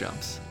number of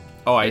jumps.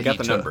 Oh, I got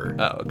the number.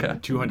 Oh, okay.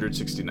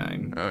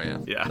 269. Oh, yeah.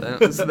 Yeah.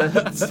 That's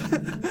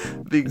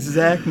the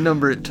exact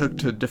number it took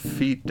to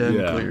defeat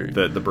Dunclear.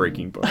 Yeah, the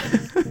breaking point.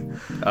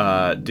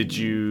 Did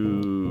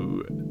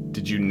you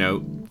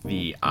note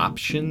the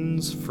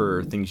options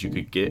for things you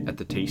could get at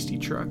the Tasty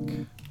truck?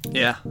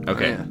 Yeah.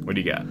 Okay, Oh, yeah. what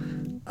do you got?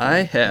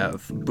 I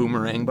have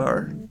Boomerang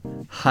Bar,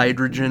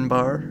 Hydrogen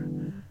Bar,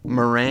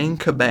 Meringue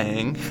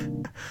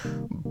Kabang,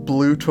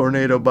 Blue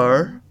Tornado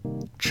Bar,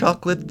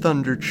 Chocolate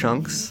Thunder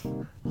Chunks,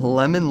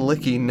 Lemon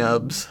Licky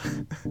Nubs,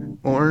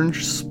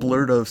 Orange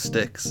Splurto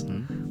Sticks,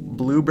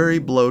 Blueberry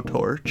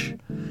Blowtorch,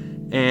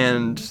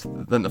 and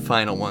then the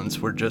final ones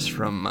were just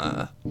from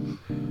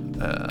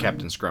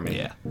Captain Scrummy.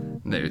 Yeah.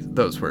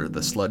 Those were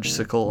the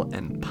Sludge-sicle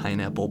and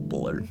Pineapple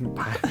Blurt.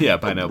 Yeah,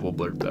 Pineapple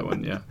Blurt, that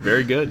one, yeah.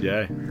 Very good,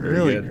 yeah. Very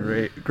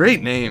Really good.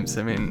 great names.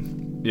 I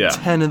mean, Yeah.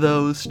 10 of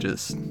those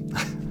just...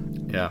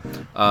 Yeah.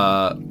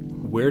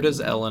 Where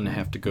does Ellen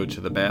have to go to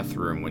the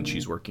bathroom when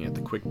she's working at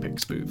the Quick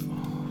Picks booth?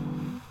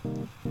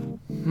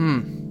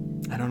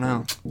 I don't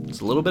know. It's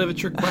a little bit of a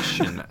trick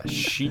question.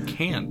 She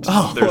can't.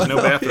 Oh, There's no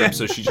bathroom, yeah.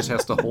 so she just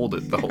has to hold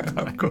it the whole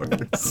time. Of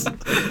course.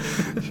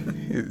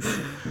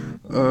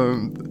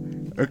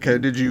 Okay,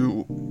 did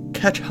you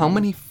catch how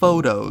many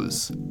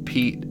photos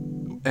Pete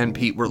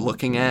were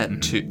looking at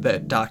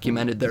that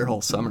documented their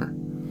whole summer?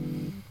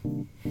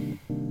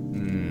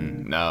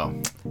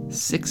 No.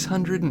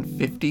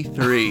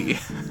 653.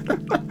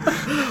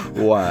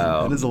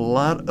 Wow. That is a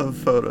lot of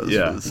photos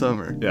for the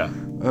summer. Yeah.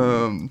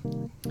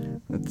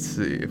 Let's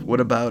see.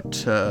 What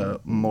about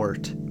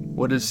Mort?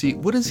 What does he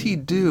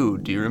do?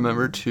 Do you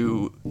remember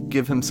to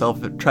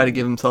try to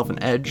give himself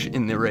an edge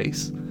in the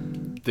race?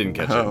 Didn't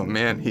catch it. Oh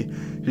man,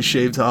 he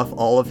shaves off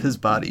all of his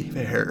body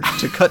hair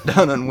to cut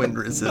down on wind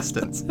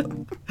resistance.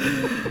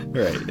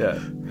 Right. Yeah.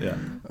 Yeah.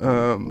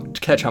 To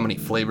catch how many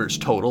flavors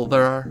total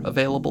there are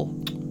available?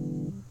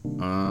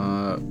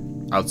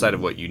 Outside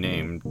of what you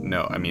named,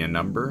 no. I mean, a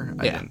number?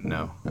 I didn't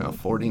know. No,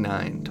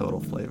 49 total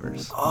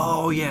flavors.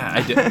 Oh, yeah.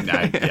 I did.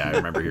 I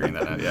remember hearing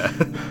that now,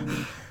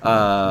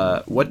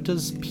 yeah. What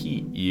does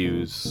Pete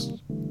use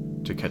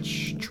to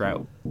catch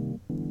trout?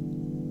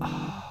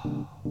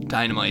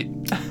 Dynamite.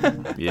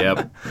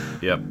 Yep.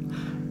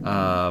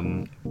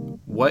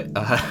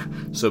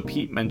 So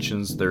Pete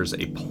mentions there's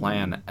a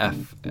plan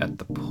F at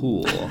the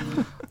pool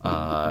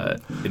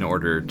in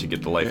order to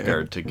get the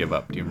lifeguard to give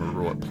up. Do you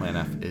remember what plan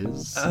F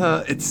is?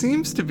 It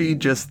seems to be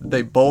just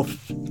they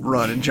both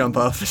run and jump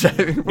off the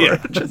diving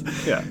board.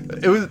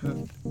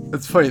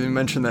 It's funny you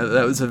mentioned that.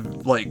 That was a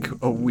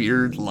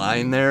weird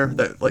line there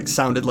that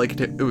sounded like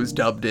it was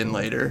dubbed in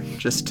later.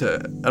 Just to,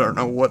 I don't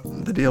know what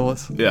the deal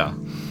was. Yeah.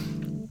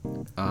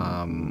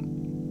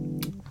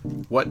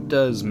 What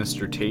does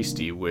Mr.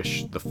 Tasty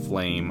wish the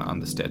flame on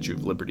the Statue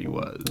of Liberty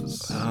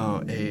was?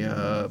 Oh,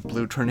 a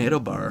blue tornado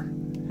bar.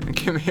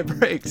 Give me a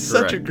break.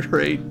 Such a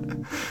great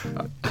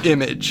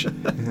image.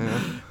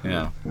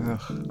 Yeah.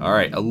 All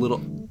right,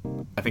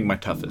 I think my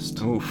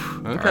toughest. Oof.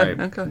 Okay. All right.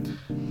 Okay.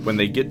 When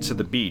they get to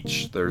the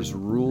beach, there's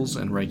rules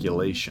and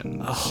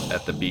regulations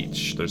at the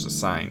beach. There's a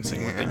sign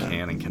saying what they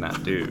can and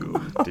cannot do.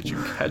 Did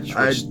you catch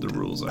which the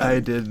rules are? I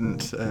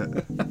didn't.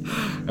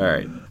 All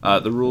right.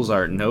 The rules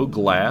are no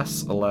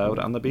glass allowed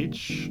on the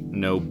beach,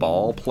 no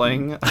ball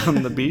playing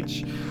on the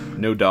beach,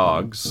 no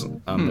dogs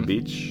on the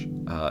beach,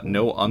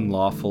 no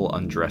unlawful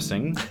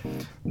undressing,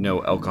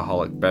 no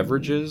alcoholic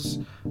beverages.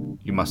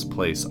 You must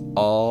place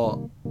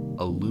all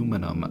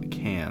aluminum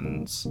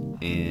cans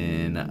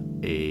in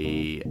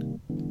a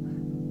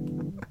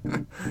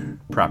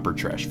proper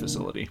trash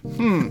facility.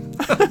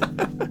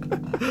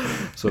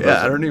 So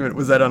I don't even.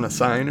 Was that on a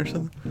sign or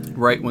something?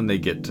 Right when they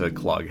get to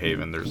Clog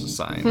Haven, there's a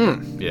sign.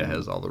 It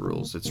has all the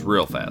rules. It's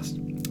real fast.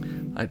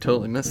 I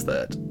totally missed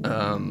that.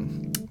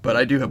 But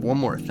I do have one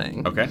more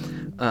thing. Okay.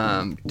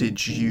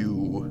 Did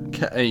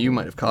you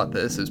might have caught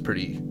this. It's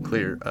pretty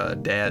clear.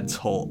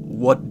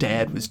 What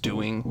Dad was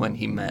doing when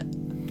he met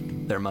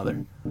their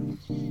mother,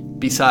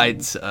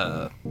 besides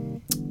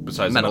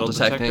metal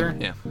detector?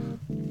 Yeah.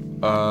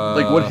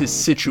 What his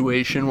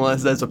situation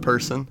was as a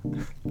person.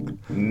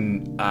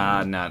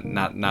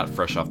 Not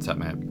fresh off the top of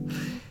my head.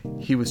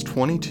 He was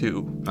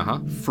 22.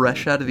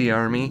 Fresh out of the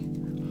army,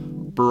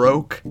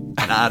 broke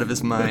and out of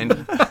his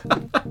mind.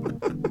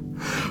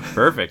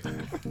 Perfect.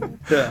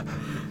 Yeah.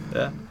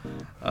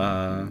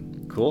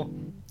 Cool.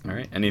 All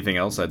right. Anything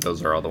else?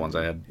 Those are all the ones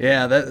I had.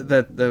 Yeah,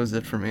 that was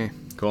it for me.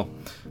 Cool.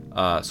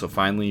 So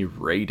finally,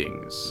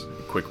 ratings.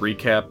 Quick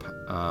recap.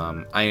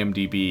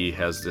 IMDb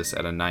has this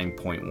at a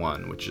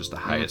 9.1, which is the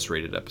highest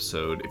rated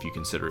episode if you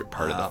consider it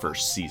part of the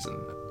first season.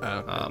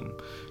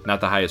 Not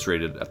the highest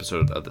rated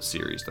episode of the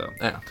series, though.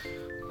 Yeah.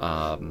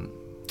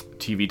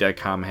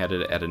 TV.com had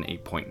it at an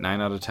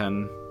 8.9 out of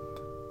 10.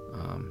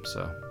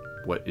 So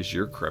what is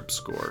your Krebs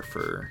score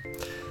for...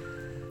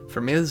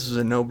 For me, this is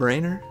a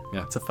no-brainer.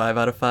 Yeah. It's a 5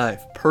 out of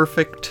 5.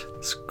 Perfect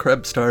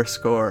Krebs star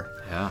score.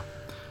 Yeah.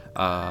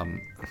 Go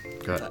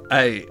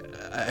ahead.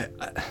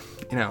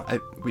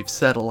 We've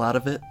said a lot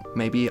of it,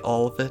 maybe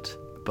all of it,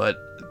 but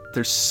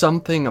there's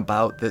something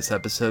about this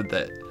episode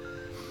that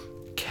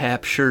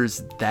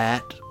captures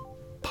that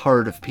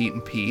part of Pete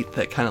and Pete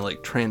that kind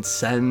of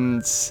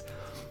transcends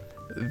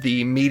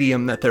the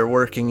medium that they're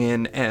working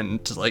in and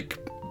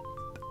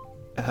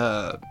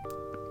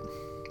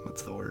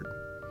what's the word?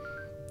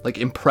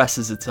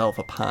 Impresses itself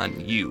upon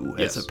you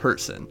as a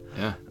person.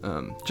 Yeah.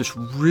 Just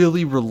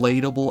really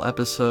relatable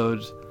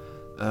episode.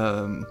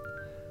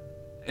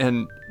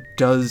 And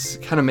does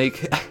kind of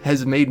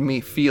has made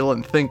me feel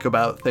and think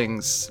about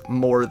things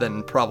more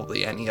than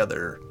probably any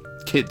other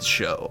kids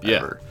show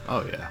ever.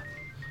 Oh yeah.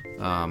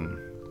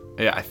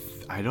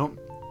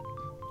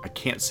 I I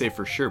can't say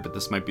for sure, but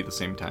this might be the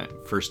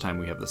first time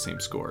we have the same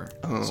score.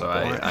 Oh, so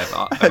boy.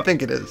 I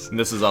think it is. And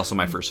this is also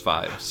my first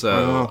 5,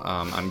 so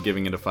I'm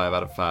giving it a 5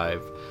 out of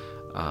 5.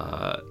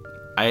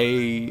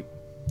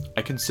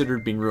 I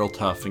considered being real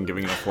tough and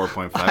giving it a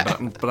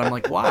 4.5, but I'm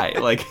like, why?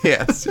 Like,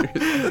 yeah,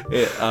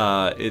 seriously.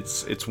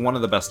 It's one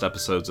of the best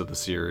episodes of the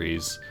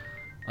series,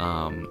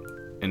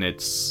 and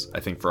it's,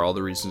 I think, for all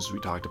the reasons we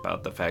talked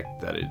about, the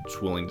fact that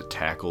it's willing to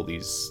tackle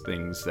these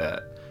things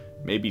that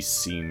maybe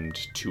seemed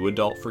too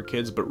adult for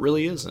kids, but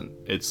really isn't.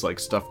 It's like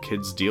stuff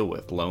kids deal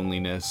with,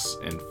 loneliness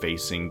and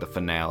facing the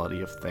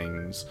finality of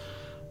things.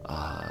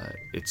 I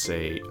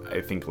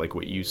think like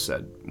what you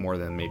said, more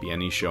than maybe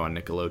any show on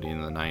Nickelodeon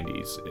in the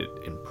 90s,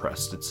 it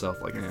impressed itself.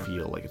 Like, I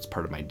feel like it's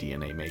part of my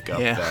DNA makeup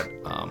that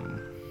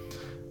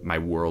my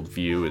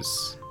worldview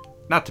is,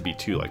 not to be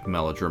too like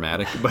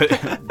melodramatic, but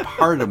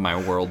part of my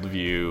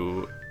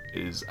worldview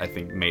is, I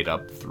think, made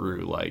up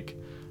through like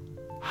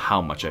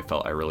how much I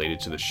felt I related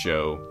to the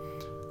show.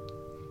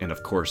 And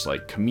of course,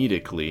 like,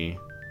 comedically,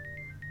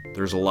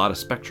 there's a lot of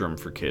spectrum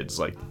for kids.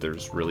 Like,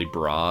 there's really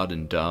broad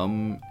and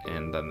dumb,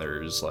 and then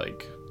there's,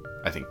 like,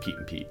 I think Pete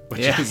and Pete,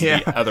 which is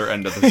the other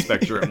end of the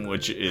spectrum,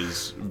 which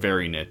is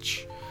very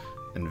niche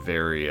and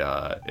very,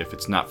 if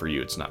it's not for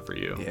you, it's not for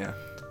you. Yeah.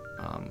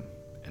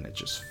 And it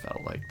just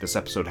felt like this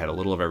episode had a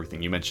little of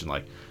everything. You mentioned,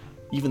 like,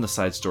 even the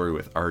side story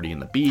with Artie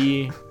and the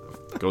bee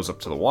goes up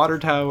to the water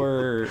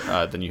tower.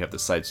 Then you have the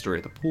side story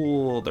at the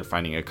pool. They're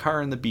finding a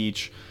car on the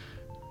beach.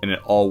 And it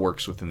all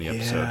works within the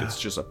episode. Yeah. It's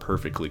just a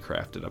perfectly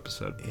crafted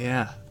episode.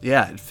 Yeah.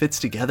 It fits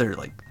together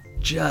like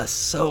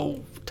just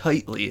so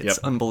tightly. It's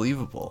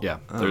unbelievable. Yeah.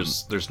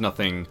 There's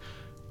nothing,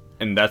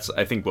 and that's,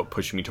 I think, what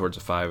pushed me towards a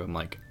 5. I'm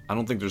like, I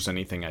don't think there's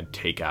anything I'd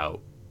take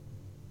out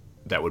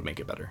that would make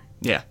it better.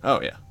 Yeah.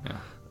 Oh yeah. Yeah.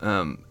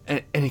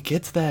 And it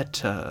gets that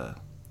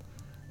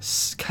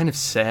kind of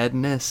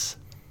sadness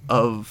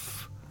of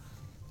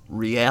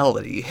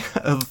reality,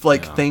 of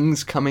like good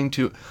things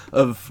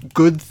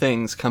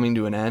coming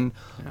to an end,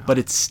 but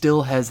it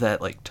still has that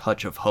like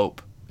touch of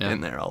hope in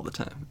there all the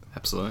time.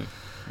 Absolutely.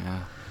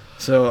 Yeah.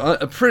 So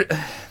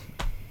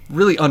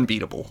really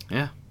unbeatable.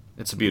 Yeah.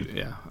 It's a beaut.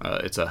 Yeah.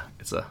 It's a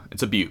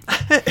beaut.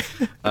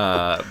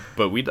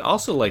 But we'd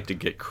also like to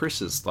get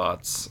Chris's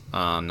thoughts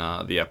on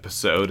the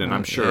episode, and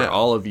I'm sure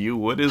all of you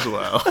would as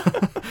well.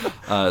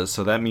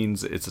 So that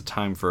means it's a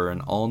time for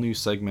an all new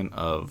segment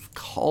of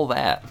Call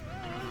That.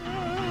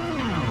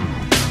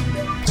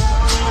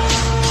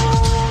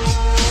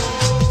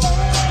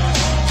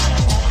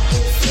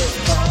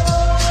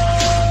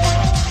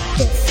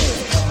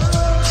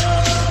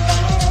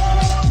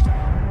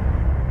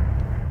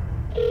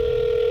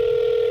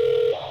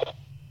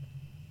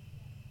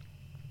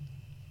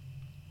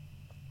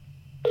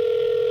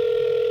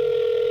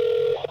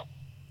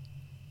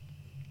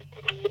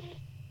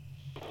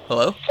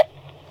 Hello?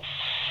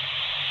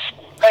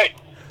 Hey.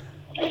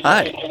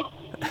 Hi.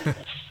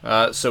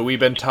 So we've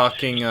been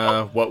talking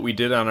what we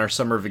did on our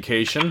summer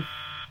vacation.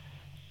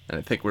 And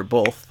I think we're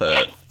both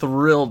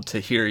thrilled to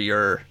hear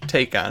your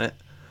take on it.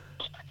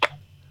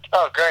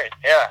 Oh, great.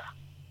 Yeah.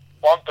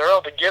 Well, I'm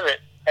thrilled to give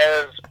it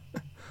as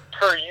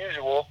per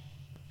usual.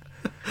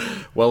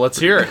 Well, let's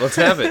hear it. Let's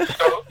have it.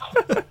 So,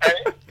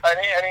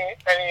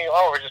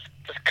 we're just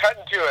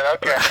cutting to it.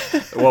 Okay.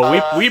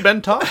 Well, we've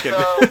been talking.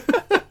 Well,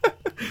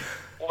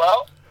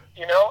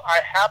 I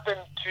happen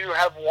to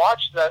have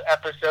watched that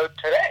episode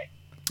today.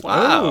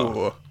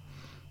 Wow.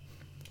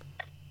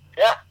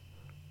 Yeah.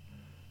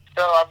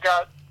 So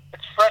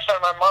it's fresh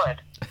on my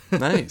mind.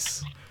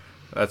 Nice.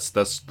 That's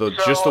just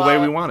the way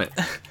we want it.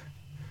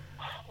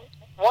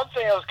 One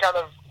thing I was kind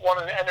of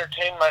wanting to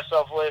entertain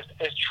myself with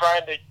is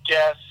trying to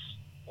guess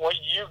what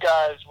you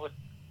guys would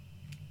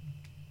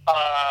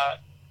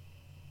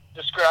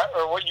describe,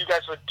 or what you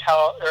guys would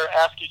tell or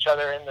ask each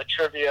other in the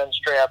trivia and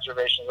stray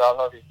observations. I don't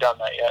know if you've done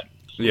that yet.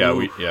 Yeah,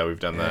 we've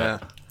done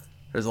that.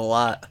 There's a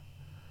lot.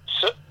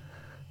 So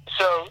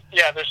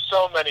yeah, there's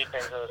so many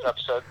things in this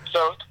episode.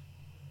 So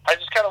I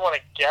just kind of want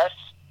to guess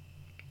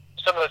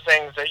some of the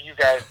things that you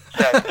guys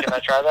said. Can I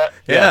try that?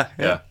 Yeah.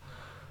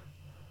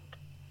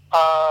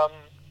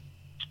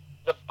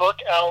 The book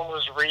Ellen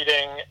was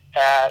reading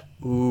at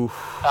in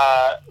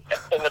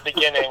the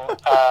beginning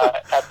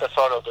at the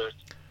photo booth.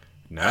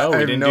 No, we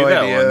didn't do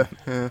that one.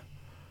 Yeah.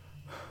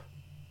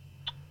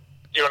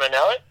 Do you want to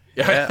know it?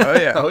 Yeah. Oh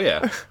yeah. Oh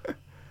yeah.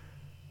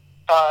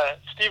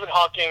 Stephen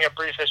Hawking: A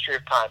Brief History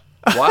of Time.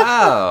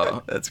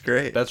 Wow, that's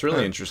great. That's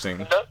really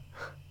interesting.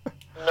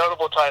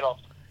 Notable title.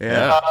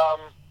 Yeah.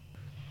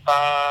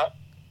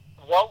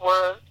 What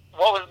was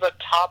the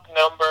top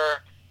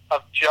number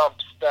of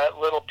jumps that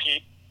Little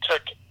Pete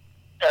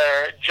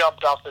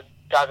jumped off the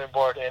diving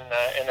board in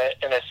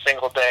a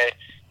single day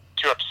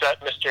to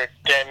upset Mr.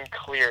 Den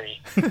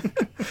Cleary?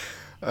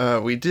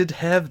 We did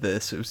have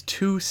this. It was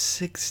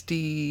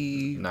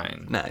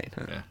 269.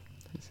 Yeah.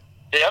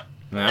 Yep.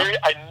 Yeah.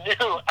 I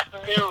knew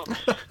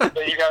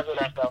that you guys would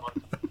have that one.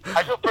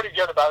 I feel pretty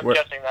good about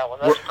guessing that one.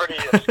 That's pretty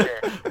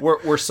obscure.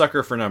 We're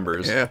sucker for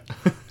numbers. Yeah.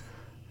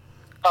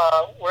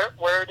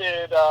 Where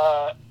did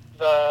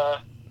the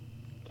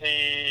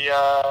the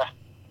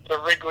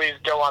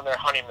Wrigleys go on their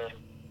honeymoon?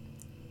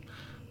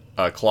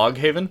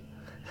 Cloghaven?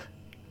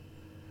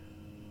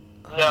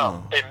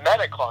 No, they met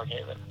at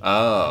Cloghaven.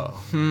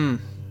 Oh.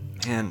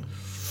 Man,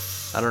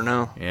 I don't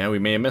know. Yeah, we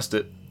may have missed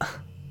it.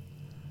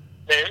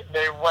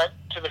 They went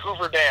to the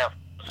Hoover Dam.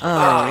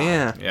 Oh,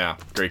 yeah. Yeah,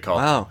 great call.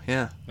 Wow,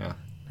 yeah. Yeah.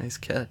 Nice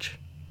catch.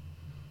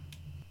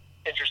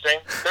 Interesting.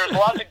 There's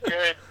lots of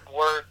good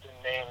words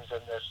and names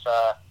in this.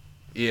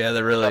 Yeah,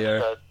 there really are.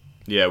 episode.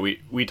 Yeah,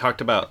 we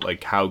talked about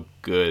like how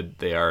good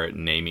they are at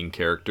naming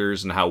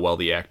characters and how well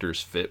the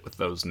actors fit with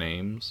those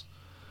names.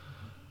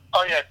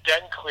 Oh yeah,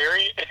 Den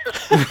Cleary is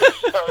so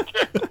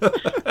good.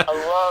 I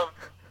love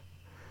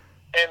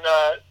and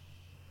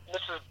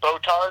Mrs.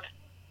 Botard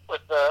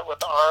with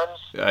the arms.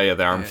 Yeah,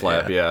 the arm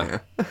flap. Yeah.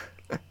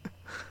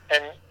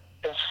 And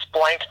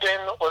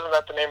Splankton, wasn't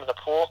that the name of the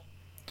pool?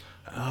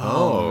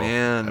 Oh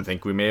man, I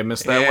think we may have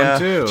missed that one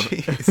too.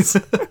 Jeez.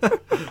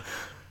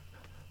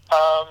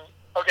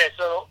 Okay,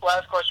 so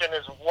last question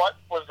is, what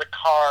was the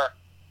car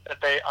that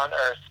they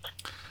unearthed?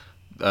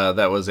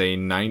 That was a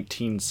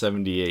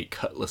 1978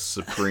 Cutlass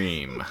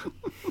Supreme.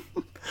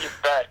 You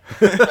bet.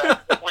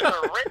 With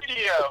a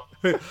radio.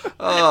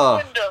 Oh,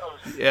 And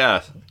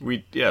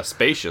windows. Yeah,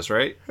 spacious,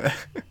 right?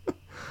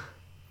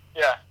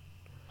 Yeah.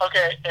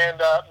 Okay, and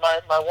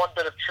my one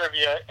bit of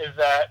trivia is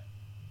that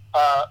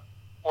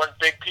when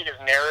Big Pete is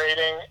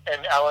narrating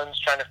and Ellen's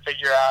trying to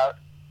figure out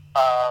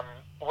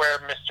where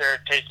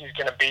Mr. Tasty's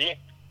going to be,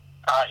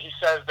 he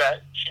says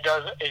that she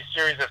does a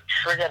series of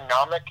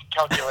trigonomic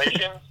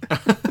calculations.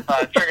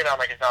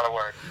 Trigonomic is not a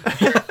word.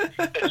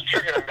 It's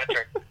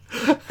trigonometric.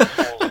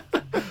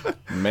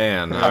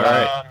 Man, all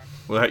right.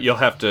 Well, you'll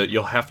have to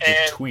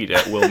tweet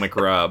at Will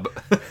McRobb.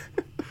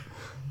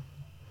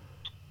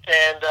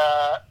 And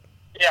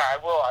yeah, I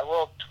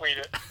will tweet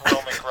at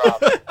Will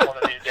McRobb one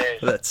of these days.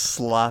 That's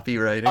sloppy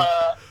writing.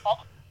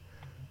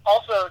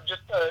 Also,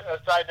 just a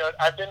side note,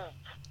 I don't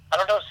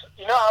know,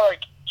 you know how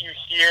like you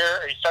hear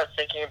or you start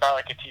thinking about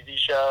like a TV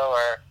show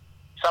or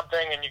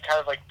something and you kind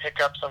of like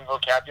pick up some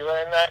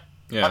vocabulary in that?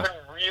 Yeah. I've been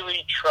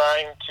really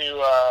trying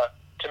to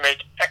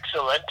make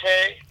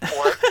excelente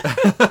work.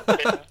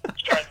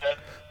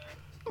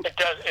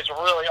 It's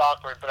really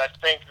awkward, but I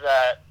think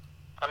that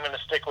I'm going to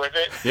stick with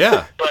it.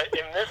 Yeah. But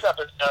in this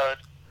episode,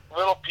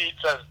 Little Pete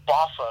says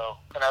boffo,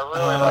 and I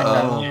really like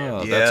that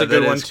too. Yeah, that's a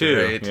good that one is too.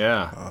 great.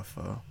 Yeah.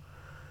 Boffo.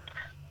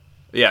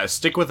 Yeah,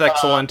 stick with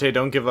excelente.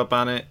 Don't give up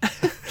on it.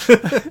 Yeah,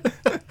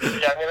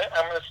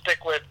 I'm gonna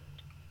stick with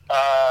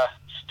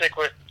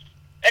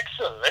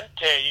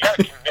excelente. You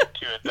gotta commit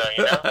to it though,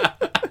 you know.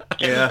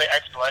 You can't say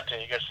excelente.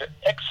 You gotta say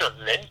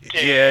excelente.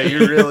 Yeah, you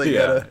really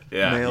gotta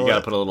Yeah, nail you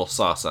gotta it. put a little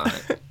sauce on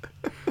it.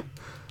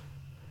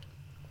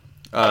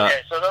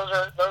 Okay, so those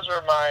are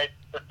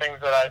the things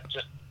that I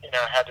just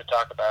had to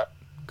talk about.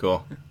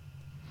 Cool.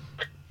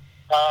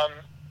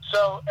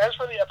 So as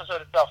for the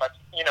episode itself,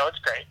 it's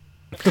great.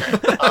 It's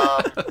great.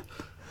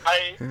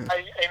 I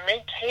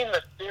maintain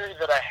the theory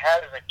that I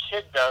had as a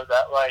kid, though,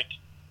 that, like,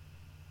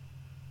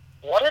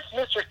 what if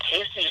Mr.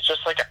 Tasty is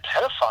just, like, a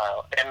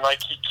pedophile, and,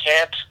 like, he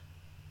can't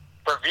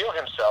reveal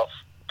himself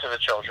to the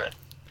children?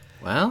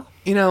 Well,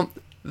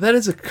 that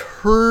has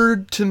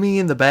occurred to me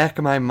in the back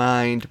of my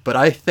mind, but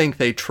I think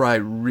they try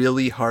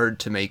really hard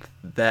to make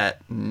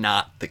that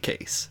not the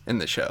case in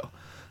the show.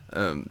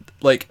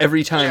 Like,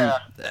 every time...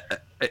 Yeah.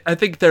 I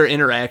think their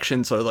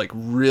interactions are, like,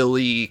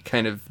 really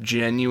kind of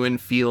genuine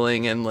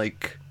feeling and,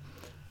 like,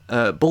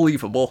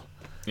 believable.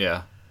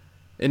 Yeah.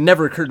 It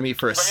never occurred to me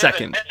for a But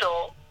second. His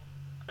initial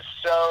is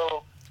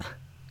so,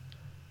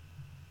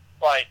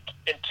 like,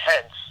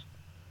 intense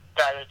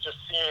that it just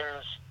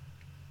seems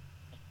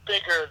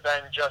bigger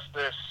than just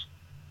this,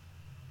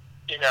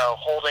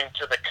 holding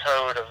to the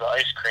code of the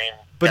ice cream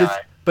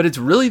guy. But it's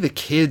really the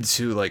kids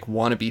who, like,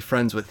 want to be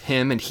friends with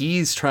him, and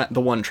he's the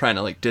one trying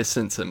to, like,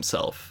 distance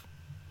himself.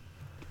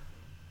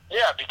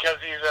 Yeah, because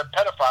he's a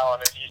pedophile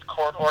and he's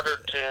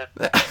court-ordered to,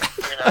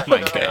 Oh my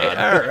God.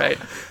 All right.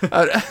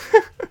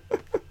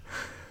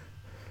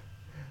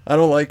 I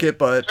don't like it,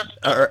 but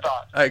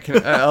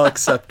I'll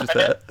accept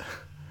that.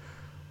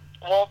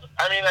 Well,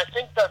 I mean, I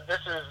think that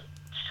this is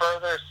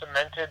further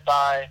cemented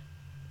by,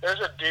 there's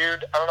a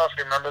dude, I don't know if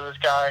you remember this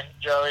guy,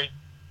 Joey,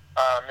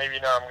 maybe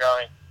you know where I'm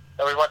going,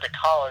 that we went to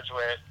college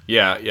with.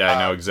 Yeah, I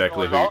know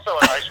exactly who was also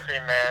an ice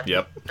cream man.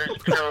 Yep.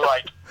 Who,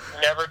 like,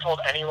 never told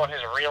anyone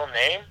his real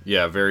name.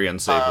 Yeah, very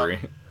unsavory.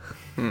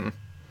 Very,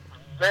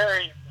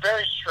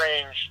 very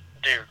strange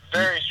dude.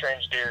 Very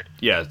strange dude.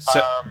 Yeah,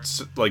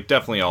 like,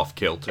 definitely off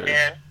kilter.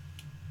 And,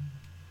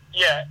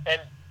 yeah,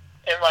 and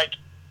like,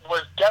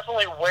 was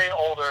definitely way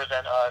older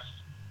than us.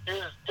 He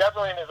was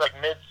definitely in his, like,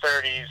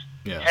 mid-30s,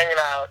 hanging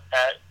out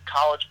at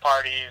college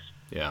parties.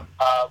 Yeah.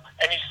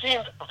 And he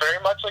seemed very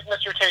much like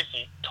Mr.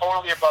 Tasty,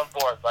 totally above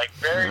board, like,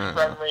 very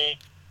friendly,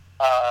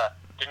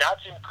 did not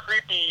seem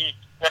creepy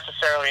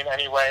necessarily in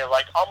any way,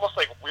 like, almost,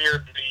 like,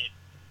 weirdly,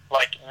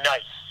 like,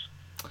 nice.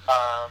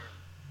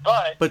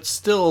 But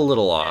still a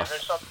little off.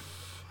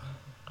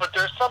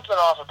 There's something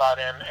off about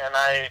him, and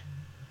I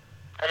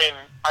I mean,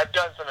 I've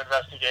done some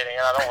investigating,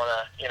 and I don't want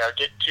to,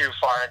 get too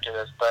far into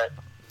this, but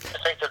I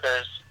think that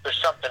there's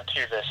something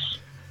to this.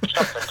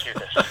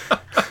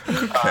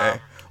 Okay.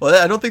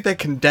 Well, I don't think that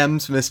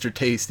condemns Mr.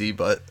 Tasty,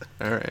 but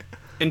all right.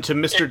 And to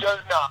Mr. It does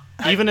not.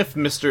 Even if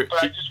Mr.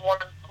 But I just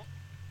wanted.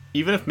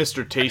 Even if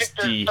Mr.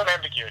 Tasty. There's some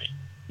ambiguity.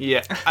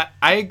 Yeah,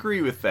 I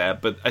agree with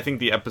that, but I think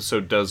the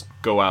episode does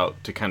go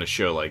out to kind of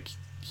show like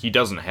he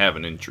doesn't have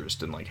an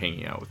interest in like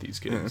hanging out with these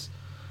kids.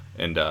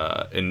 And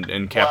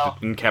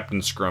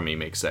Captain Scrummy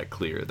makes that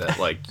clear that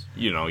like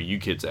you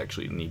kids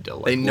actually need to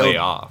like lay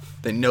off.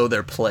 They know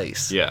their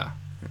place. Yeah.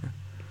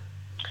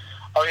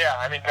 Oh yeah,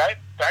 I mean that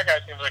guy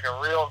seems like a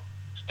real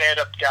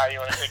stand-up guy you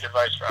want to take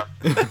advice from.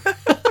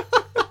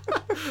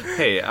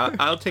 Hey,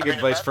 I'll take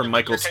advice from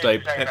Michael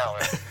Stipe.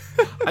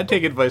 I'd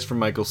take advice from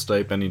Michael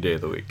Stipe any day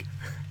of the week.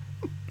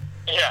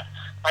 Yeah,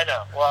 I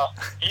know. Well,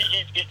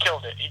 he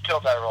killed it. He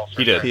killed that role.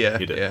 He did. Yeah,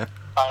 he did. Yeah.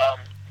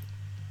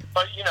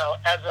 But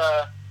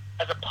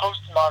as a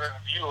postmodern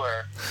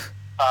viewer,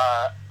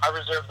 I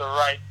reserve the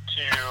right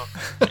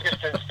to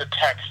distance the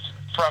text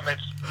from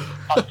its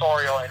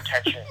authorial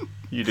intention.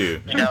 You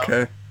do.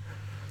 Okay.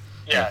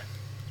 Yeah.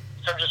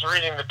 So I'm just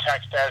reading the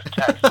text as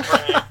text,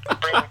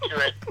 bringing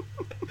to it,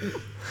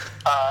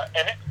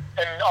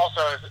 and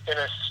also as an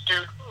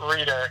astute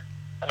reader,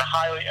 and a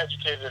highly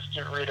educated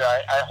astute reader,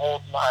 I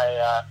hold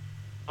my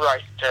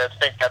right to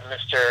think that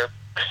Mr.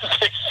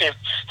 Dixie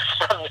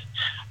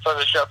from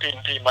the show Pete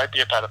and Pete might be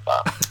a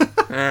pedophile.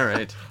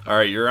 All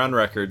right, you're on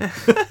record.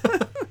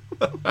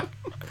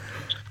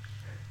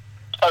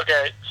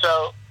 Okay,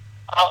 so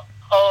I'll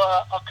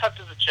cut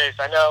to the chase.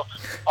 I know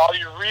all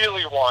you're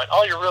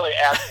really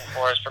asking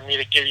for is for me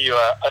to give you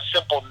a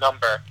simple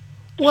number.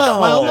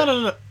 Well,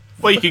 no.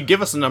 Well, you could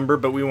give us a number,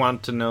 but we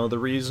want to know the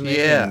reasoning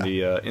and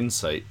the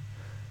insight.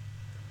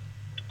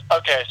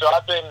 Okay, so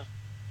I've been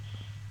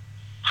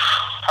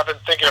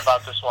thinking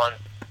about this one.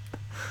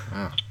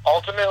 Oh.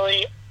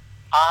 Ultimately,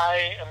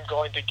 I am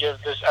going to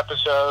give this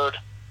episode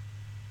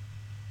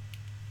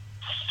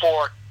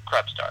 4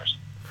 Krebs stars.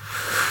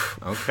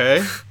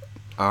 Okay.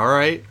 All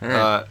right.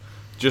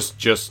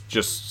 Just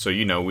so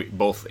you know, we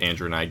both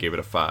Andrew and I gave it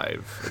a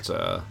 5. It's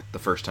the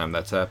first time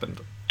that's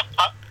happened.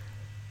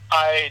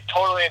 I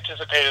totally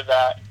anticipated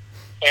that,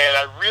 and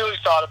I really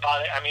thought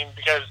about it. I mean,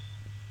 because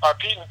our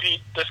Pete and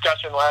Pete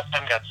discussion last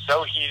time got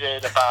so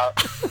heated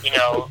about,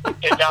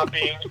 it not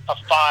being a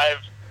 5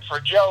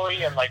 for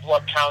Joey and like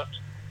what counts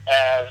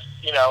as,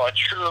 a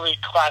truly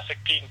classic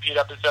Pete and Pete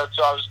episode.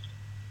 So I was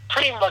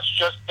pretty much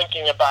just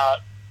thinking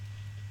about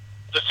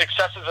the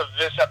successes of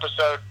this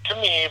episode to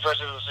me versus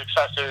the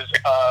successes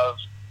of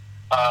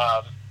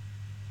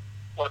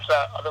what's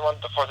that other one,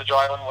 the 4th of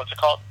July one? What's it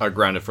called?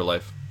 Grounded for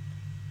Life.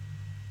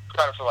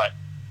 Grounded for Life.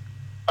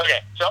 Okay,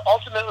 so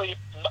ultimately,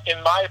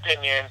 in my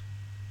opinion,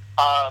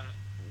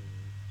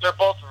 they're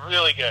both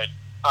really good.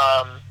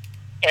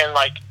 And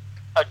like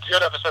a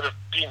good episode of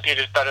Pete and Pete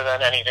is better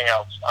than anything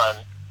else on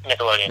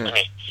Nickelodeon to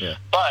me. Yeah.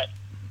 But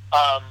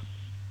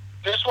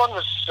this one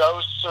was so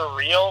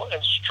surreal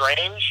and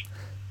strange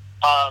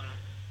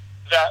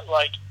that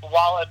like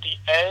while at the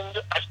end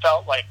I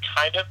felt like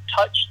kind of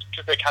touched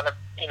because they kind of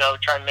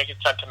try and make it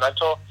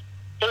sentimental.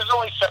 It was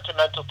only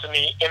sentimental to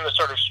me in the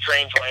sort of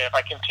strange way if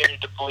I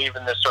continued to believe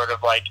in this sort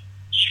of like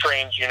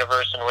strange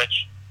universe in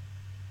which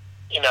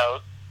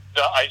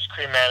the ice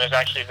cream man is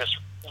actually this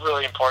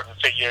really important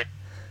figure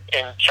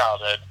in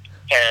childhood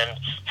and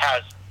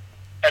that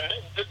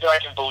I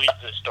can believe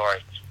this story.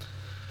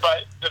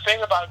 But the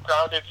thing about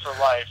Grounded for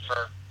Life,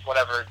 or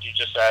whatever you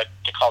just said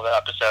to call the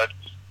episode,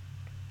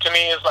 to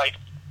me is like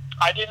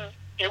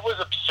it was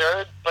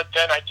absurd, but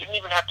then I didn't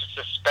even have to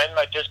suspend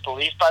my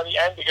disbelief by the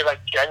end because I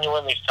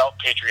genuinely felt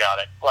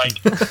patriotic.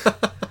 Like,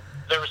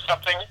 there was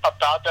something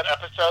about that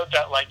episode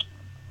that, like,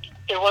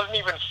 it wasn't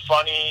even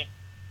funny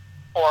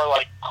or,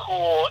 like,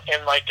 cool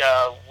in, like,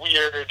 a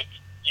weird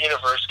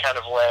universe kind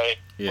of way.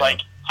 Yeah.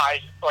 Like,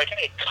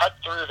 it cut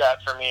through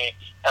that for me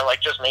and,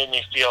 like, just made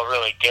me feel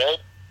really good.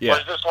 Yeah.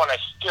 Whereas this one, I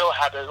still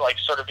had to, like,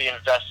 sort of be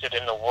invested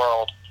in the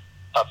world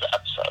of the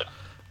episode.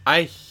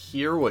 I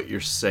hear what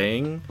you're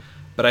saying,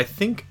 but I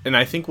think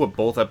what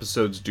both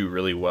episodes do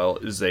really well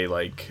is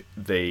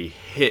they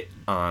hit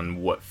on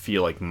what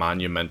feel like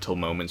monumental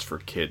moments for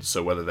kids.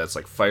 So whether that's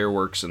like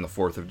fireworks and the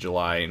 4th of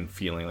July and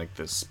feeling like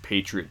this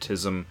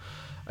patriotism,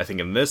 I think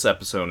in this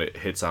episode it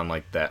hits on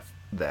like that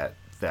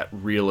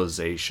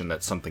realization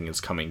that something is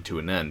coming to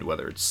an end,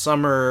 whether it's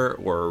summer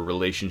or a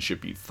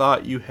relationship you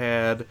thought you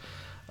had.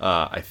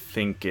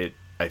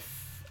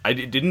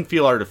 It didn't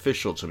feel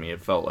artificial to me. It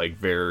felt like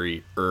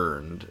very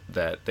earned,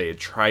 that they had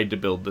tried to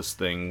build this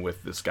thing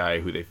with this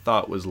guy who they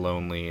thought was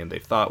lonely and they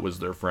thought was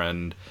their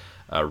friend,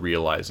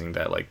 realizing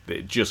that like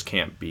it just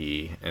can't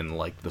be, and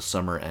like the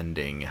summer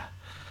ending,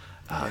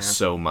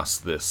 so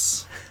must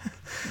this,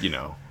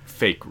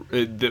 fake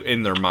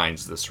in their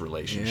minds this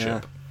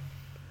relationship.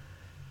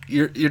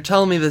 Yeah. You're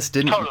telling me this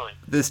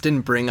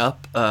didn't bring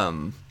up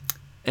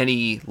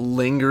any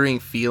lingering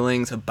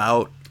feelings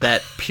about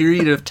that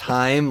period of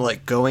time,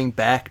 like going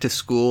back to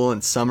school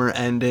and summer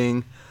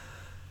ending?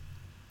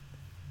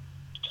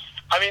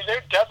 I mean, there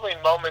are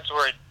definitely moments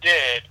where it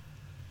did,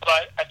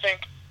 but I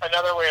think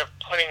another way of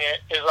putting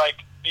it is, like,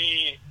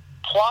 the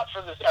plot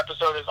for this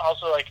episode is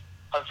also, like,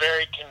 a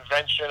very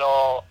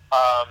conventional,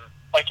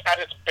 like, at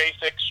its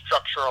basic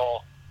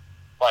structural,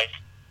 like,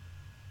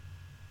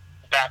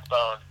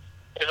 backbone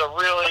is a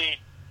really,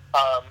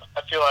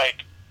 I feel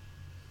like,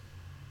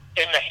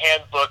 in the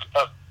handbook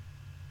of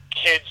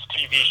kids'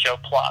 TV show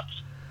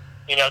plots,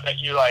 you know, that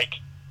you, like,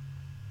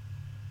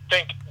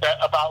 think that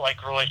about,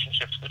 like,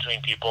 relationships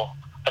between people.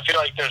 I feel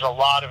like there's a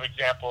lot of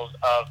examples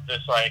of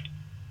this, like,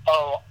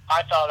 oh,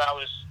 I thought I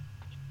was,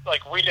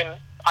 like,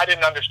 I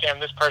didn't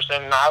understand this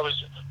person, and I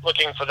was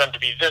looking for them to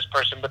be this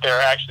person, but they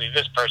were actually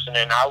this person,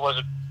 and I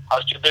was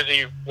too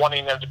busy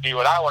wanting them to be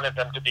what I wanted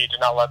them to be to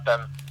not let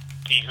them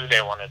be who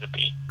they wanted to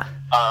be.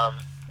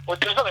 Well,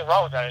 there's nothing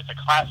wrong with that. It's a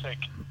classic.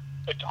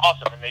 It's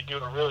awesome, and they do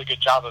a really good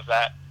job of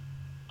that.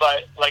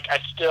 But, like,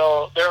 there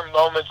are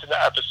moments in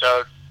the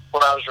episode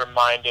where I was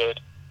reminded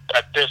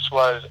that this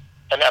was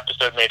an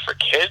episode made for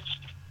kids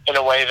in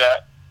a way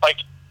that, like,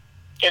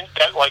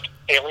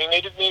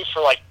 alienated me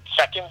for, like,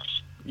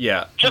 seconds.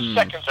 Yeah. Just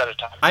seconds at a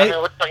time. I mean,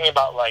 we're talking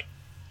about, like,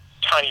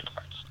 tiny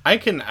parts. I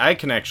can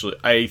actually,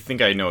 I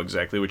think I know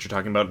exactly what you're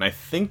talking about, and I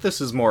think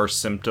this is more a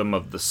symptom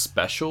of the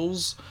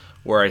specials,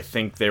 where I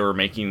think they were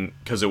making,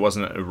 because it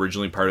wasn't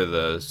originally part of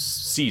the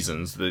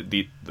seasons,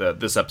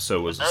 this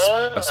episode was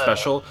a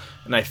special,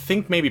 and I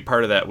think maybe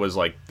part of that was,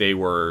 like, they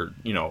were,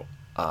 you know,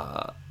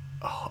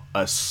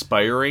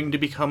 aspiring to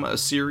become a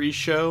series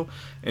show,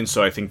 and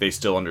so I think they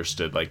still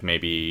understood, like,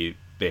 maybe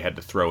they had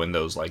to throw in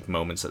those, like,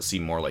 moments that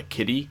seem more like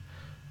kiddie.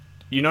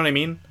 You know what I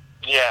mean?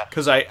 Yeah.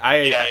 Because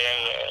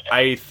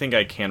I think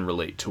I can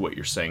relate to what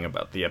you're saying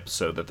about the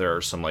episode, that there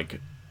are some, like,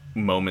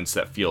 moments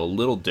that feel a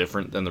little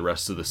different than the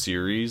rest of the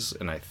series,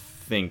 and I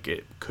think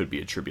it could be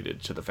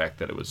attributed to the fact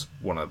that it was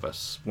one of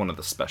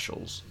the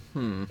specials.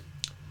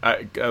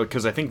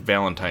 Because I think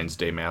Valentine's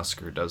Day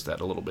Massacre does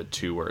that a little bit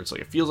too, where it's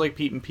like, it feels like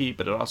Pete and Pete,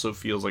 but it also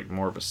feels like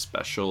more of a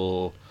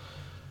special.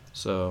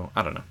 So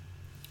I don't know.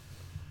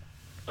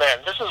 Man,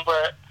 this is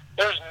where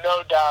there's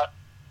no doubt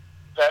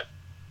that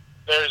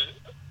there's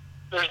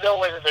no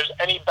way that there's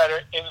any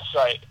better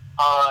insight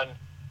on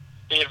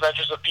the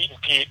adventures of Pete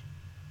and Pete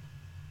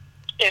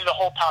in the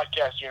whole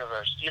podcast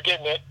universe. You're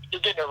getting it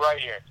right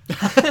here.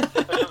 This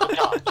is the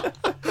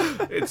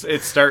top.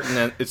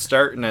 It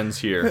start and ends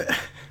here.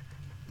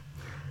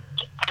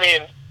 I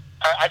mean,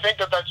 I think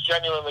that that's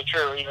genuinely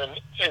true, even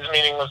as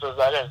meaningless as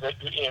that is. It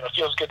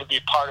feels good to be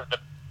part of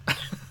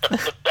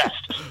the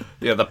best.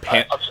 Yeah,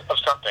 of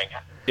something.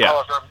 Yeah.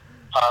 However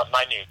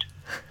minute.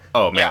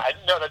 Oh man. Yeah,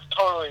 no, that's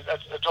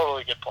a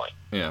totally good point.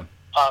 Yeah.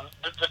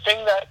 The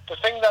thing that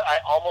I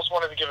almost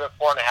wanted to give it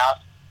 4.5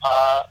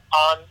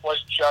 on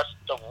was just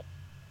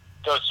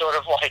the sort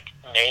of, like,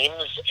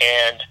 names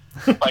and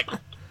like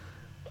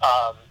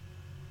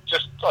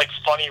just, like,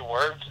 funny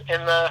words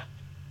in the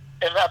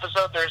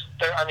episode.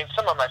 I mean,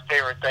 some of my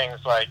favorite things,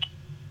 like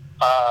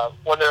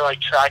when they're,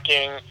 like,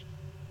 tracking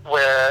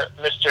where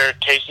Mr.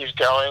 Casey's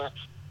going,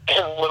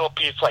 and Little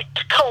Pete's like,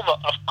 Tacoma,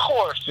 of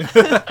course. You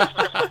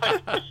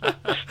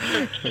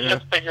can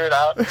figure it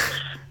out.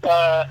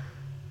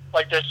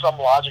 Like, there's some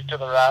logic to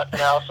the rat,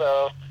 and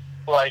also,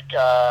 like,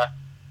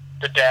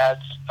 the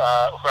dad's, who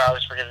I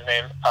always forget his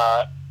name,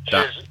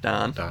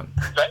 Don.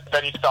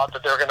 That he thought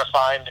that they were going to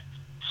find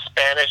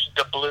Spanish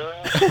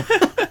doubloons.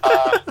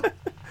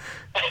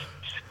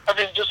 I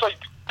mean, just, like,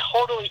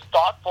 totally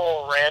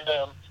thoughtful,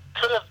 random,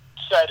 could have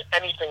said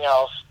anything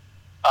else.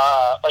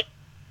 Like,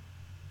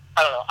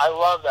 I don't know, I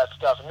love that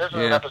stuff, and this is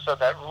an episode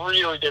that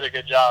really did a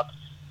good job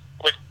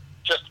with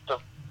just the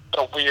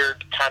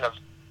weird kind of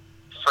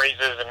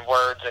phrases and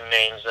words and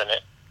names in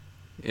it.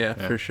 Yeah,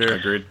 for sure.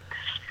 Agreed.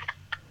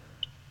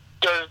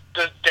 Does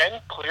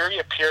Den Cleary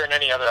appear in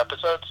any other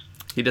episodes?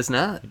 He does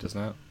not.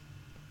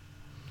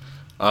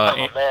 Oh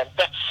man,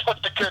 that's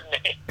such a good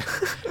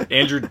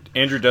name.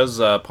 Andrew does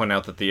point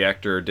out that the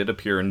actor did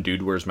appear in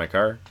Dude, Where's My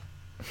Car?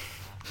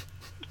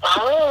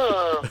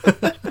 Oh,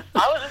 I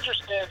was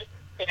interested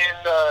in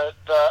the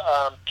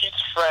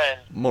Pete's friend.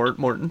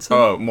 Mortensen?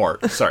 Oh,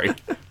 Mort. Sorry.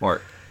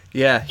 Mort.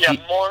 Yeah.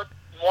 Mort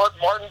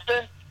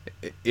Mortensen?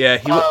 Yeah,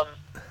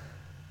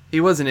 he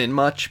wasn't in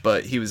much,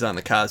 but he was on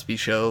the Cosby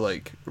Show,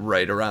 like,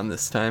 right around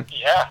this time.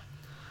 Yeah.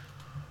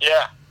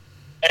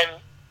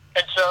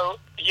 And so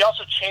he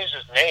also changed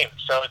his name,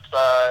 so it's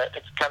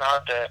kind of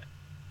hard to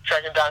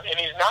track him down. And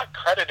he's not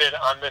credited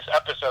on this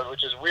episode,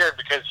 which is weird,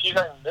 because he's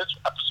in this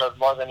episode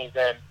more than he's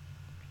in,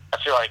 I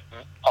feel like,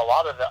 a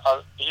lot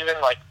of he's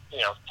in, like,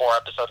 4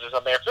 episodes or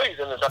something. I feel like he's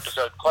in this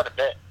episode quite a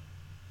bit.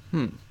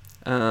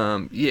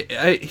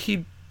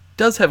 He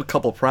does have a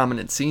couple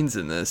prominent scenes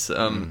in this,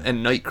 and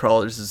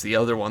Nightcrawlers is the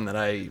other one that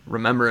I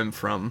remember him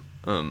from.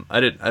 I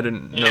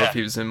didn't know if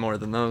he was in more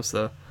than those,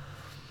 though.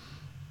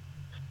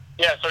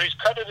 Yeah, so he's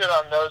credited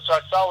on those. So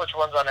I saw which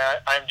ones on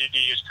IMDb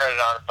he was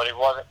credited on, but he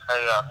wasn't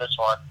credited on this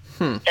one.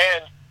 And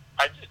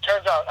it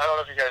turns out, I don't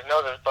know if you guys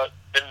know this, but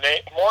the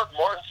name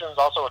Mortensen is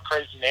also a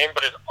crazy name,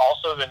 but it's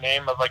also the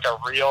name of, like, a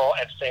real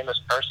and famous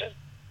person.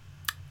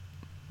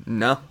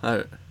 No,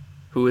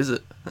 Who is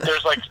it?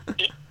 There's like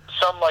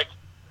some like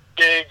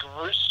big,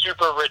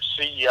 super rich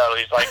CEO.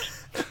 He's like,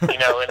 you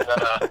know, in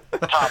the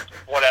top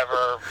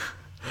whatever.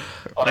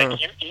 Like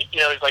he's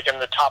like in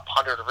the top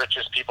 100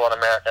 richest people in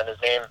America, and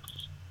his name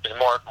is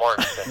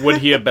Morgan. Would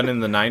he have been in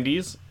the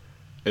 90s?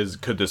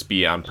 Could this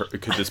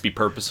be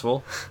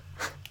purposeful?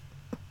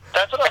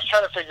 That's what I was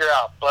trying to figure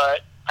out,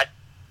 but I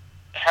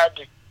had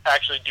to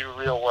actually do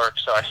real work,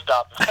 so I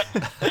stopped my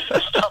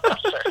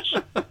search.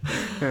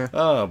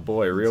 Oh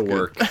boy, real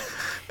work.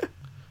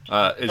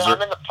 I'm in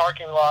the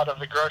parking lot of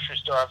the grocery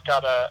store. I've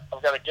got to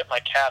get my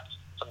cats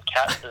some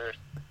cat food.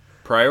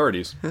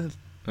 Priorities.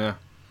 Yeah.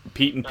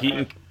 Pete and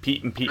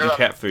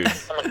cat food.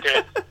 I'm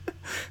good.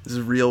 This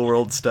is real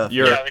world stuff.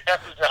 Yeah, the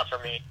cat food's not for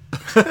me.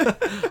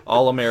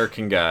 All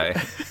American guy.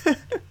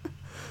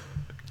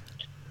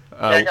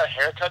 I got a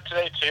haircut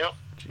today too.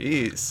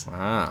 Jeez.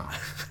 Wow.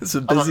 It's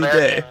a busy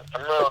day.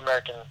 I'm real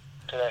American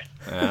today.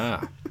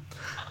 Yeah.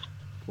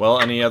 Well,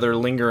 any other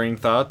lingering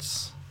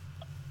thoughts?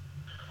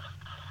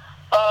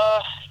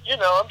 You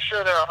know, I'm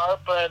sure there are,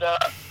 but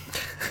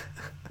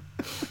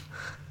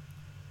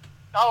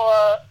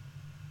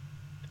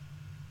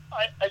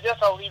I guess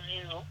I'll leave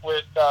you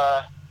with.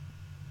 I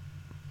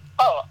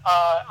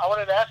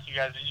wanted to ask you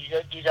guys: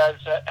 do you guys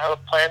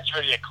have plans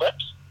for the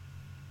eclipse?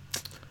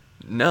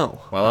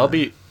 No. Well, I'll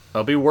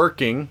be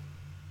working.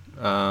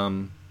 Are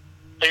you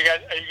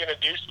gonna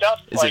do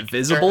stuff? Is it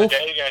visible? During the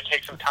day, you gonna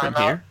take some time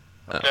from out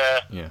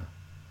here?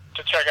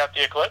 to check out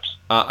the eclipse?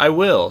 I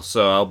will.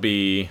 So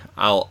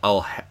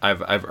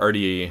I've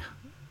already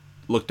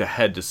looked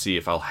ahead to see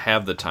if I'll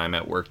have the time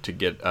at work to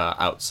get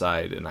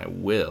outside, and I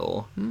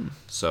will.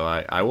 So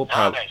I will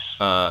probably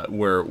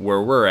where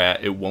we're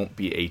at. It won't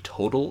be a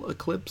total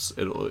eclipse.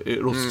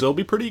 It'll still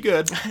be pretty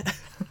good.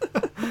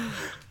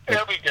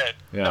 It'll be good.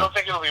 Yeah. I don't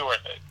think it'll be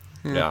worth it.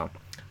 Yeah.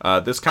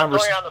 This I'm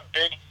conversation. going on a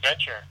big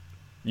adventure.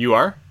 You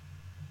are?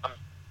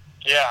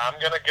 I'm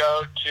gonna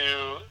go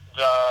to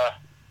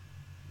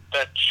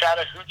the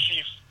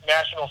Chattahoochee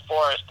National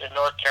Forest in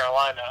North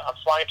Carolina. I'm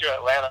flying to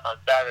Atlanta on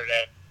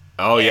Saturday.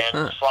 Oh yeah.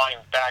 And flying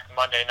back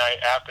Monday night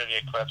after the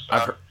eclipse.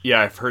 So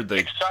I've heard the.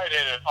 Excited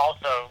and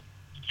also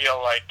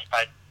feel like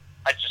I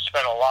just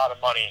spent a lot of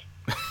money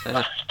for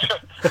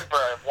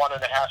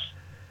 1.5.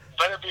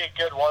 Better be a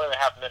good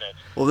 1.5 minutes.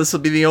 Well, this will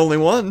be the only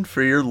one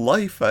for your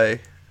life, I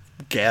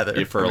gather.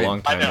 Yeah, for a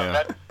long time. I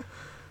know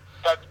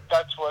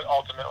that's what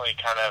ultimately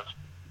kind of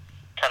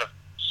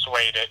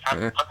swayed it.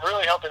 I'm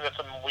really hoping that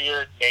some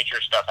weird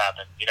nature stuff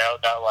happens. You know,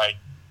 that like,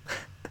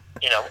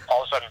 you know,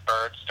 all of a sudden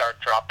birds start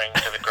dropping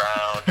to the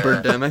ground.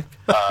 Birdemic.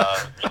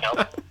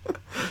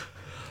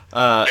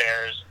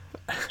 Bears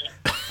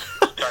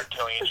start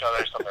killing each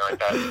other, something like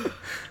that.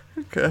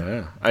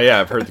 Okay.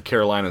 Yeah, I've heard the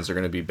Carolinas are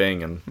going to be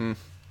banging.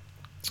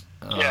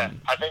 Yeah,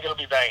 I think it'll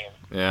be banging.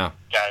 Yeah.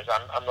 Guys,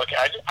 I'm looking.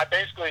 I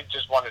basically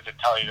just wanted to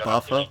tell you that.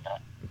 Bafo?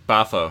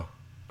 Bafo.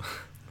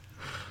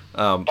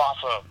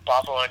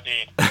 Bafo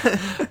indeed.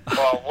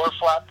 Well, we're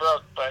flat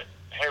broke, but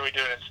hey, we do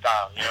it in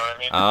style. You know what I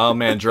mean? Oh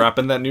man,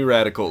 dropping that new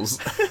radicals.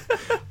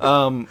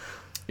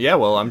 Yeah,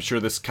 well, I'm sure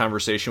this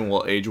conversation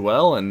will age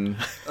well, and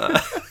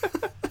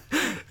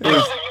it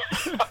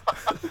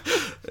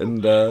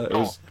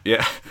was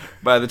yeah.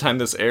 By the time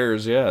this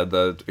airs,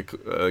 the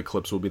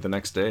eclipse will be the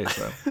next day.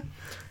 So,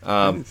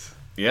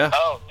 yeah.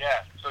 Oh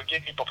yeah, so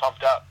get people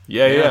pumped up.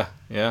 Yeah.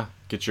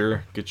 Get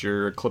your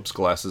eclipse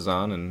glasses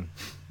on and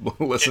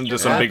listen to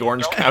some Big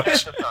Orange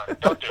Couch.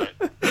 Don't do it.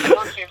 The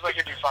sun seems like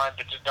it'd be fine,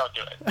 but just don't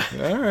do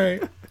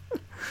it.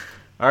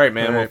 All right,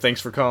 man. Well,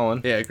 thanks for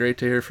calling. Yeah, great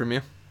to hear from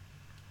you.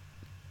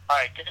 All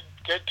right,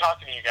 good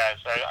talking to you guys.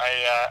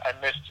 I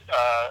missed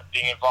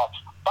being involved.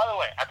 By the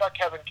way, I thought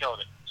Kevin killed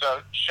it.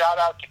 So shout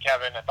out to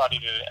Kevin. I thought he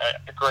did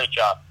a great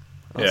job.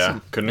 Awesome. Yeah,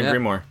 couldn't agree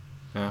more.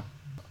 Yeah.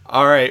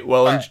 All right.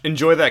 Well,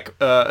 enjoy that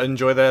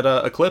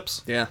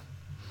eclipse. Yeah.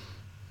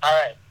 All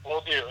right,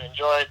 we'll do.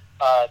 Enjoy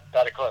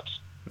that eclipse.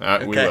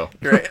 We will.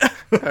 Great.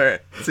 All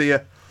right. See ya.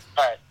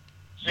 All right.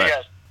 See you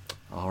guys.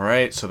 All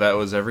right. So that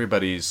was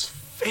everybody's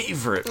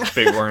favorite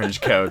Big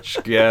Orange Couch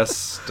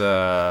guest,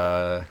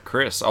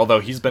 Chris. Although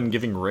he's been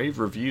giving rave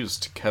reviews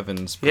to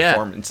Kevin's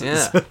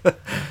performances.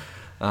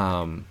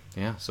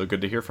 Yeah. So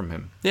good to hear from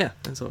him. Yeah,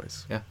 as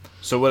always. Yeah.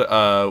 So what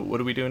are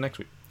we doing next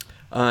week?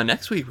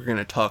 Next week we're going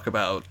to talk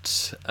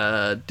about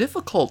a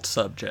difficult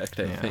subject,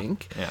 I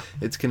think. Yeah.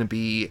 It's going to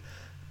be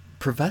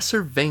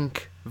Professor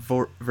Vink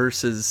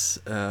versus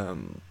Mr.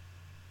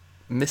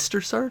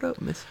 Sardo?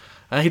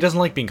 He doesn't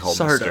like being called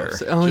Sardo.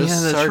 Mr. Oh, Just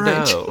yeah, that's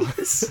Sardo.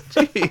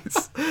 right.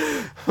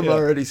 Jeez. I'm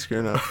already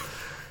screwing up.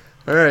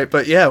 All right,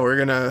 but yeah, we're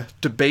going to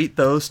debate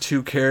those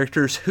two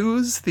characters.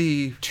 Who's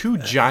the... Two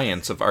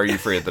giants of Are You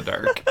Afraid of the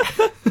Dark?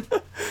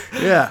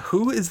 Yeah,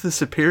 who is the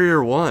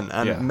superior one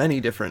on many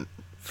different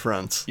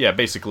fronts? Yeah,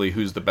 basically,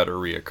 who's the better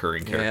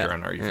reoccurring character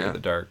on Are You Afraid of the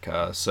Dark?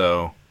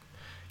 So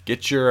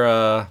get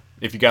your...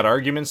 if you got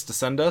arguments to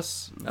send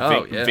us,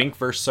 Vink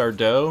versus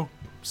Sardo,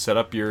 set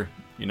up your...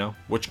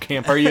 which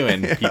camp are you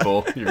in,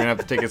 people? You're going to have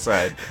to take a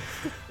side.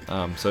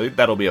 So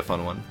that'll be a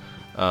fun one.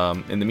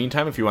 In the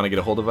meantime, if you want to get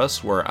a hold of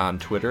us, we're on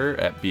Twitter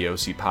at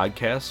BOC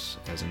Podcasts,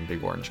 as in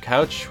Big Orange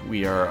Couch.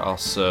 We are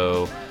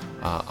also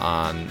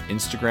on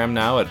Instagram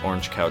now at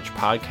Orange Couch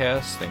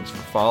Podcast. Thanks for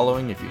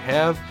following if you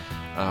have.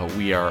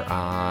 We are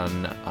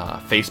on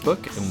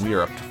Facebook, and we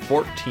are up to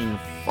 14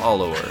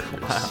 followers.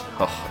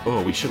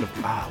 Wow. We should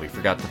have. We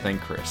forgot to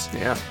thank Chris.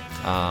 Yeah.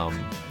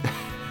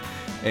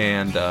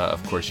 And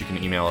of course, you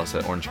can email us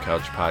at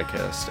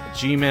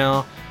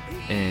orangecouchpodcast@gmail.com.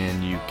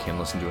 And you can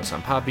listen to us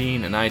on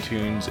Podbean and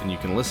iTunes, and you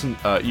can listen.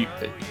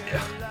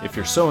 If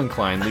you're so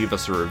inclined, leave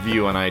us a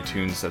review on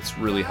iTunes. That's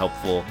really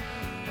helpful.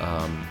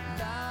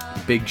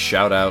 Big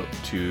shout out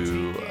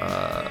to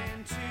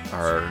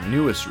our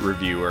newest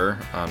reviewer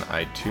on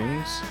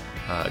iTunes,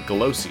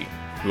 Galosi,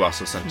 who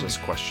also sent us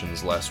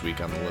questions last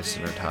week on the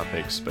listener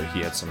topics, but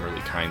he had some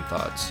really kind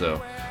thoughts.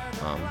 So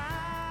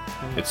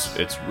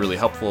it's really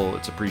helpful.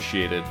 It's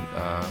appreciated.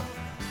 I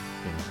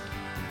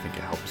think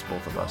it helps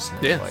both of us.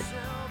 And yeah.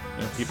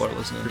 People are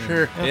listening. For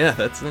sure. Yeah,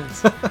 that's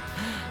nice. Yeah.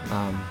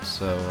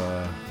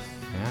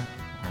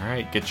 All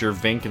right. Get your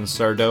Vink and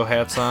Sardo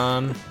hats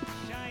on.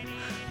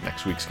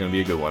 Next week's going to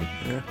be a good one.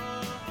 Yeah.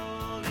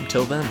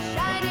 Until then.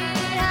 Shining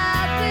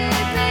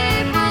happy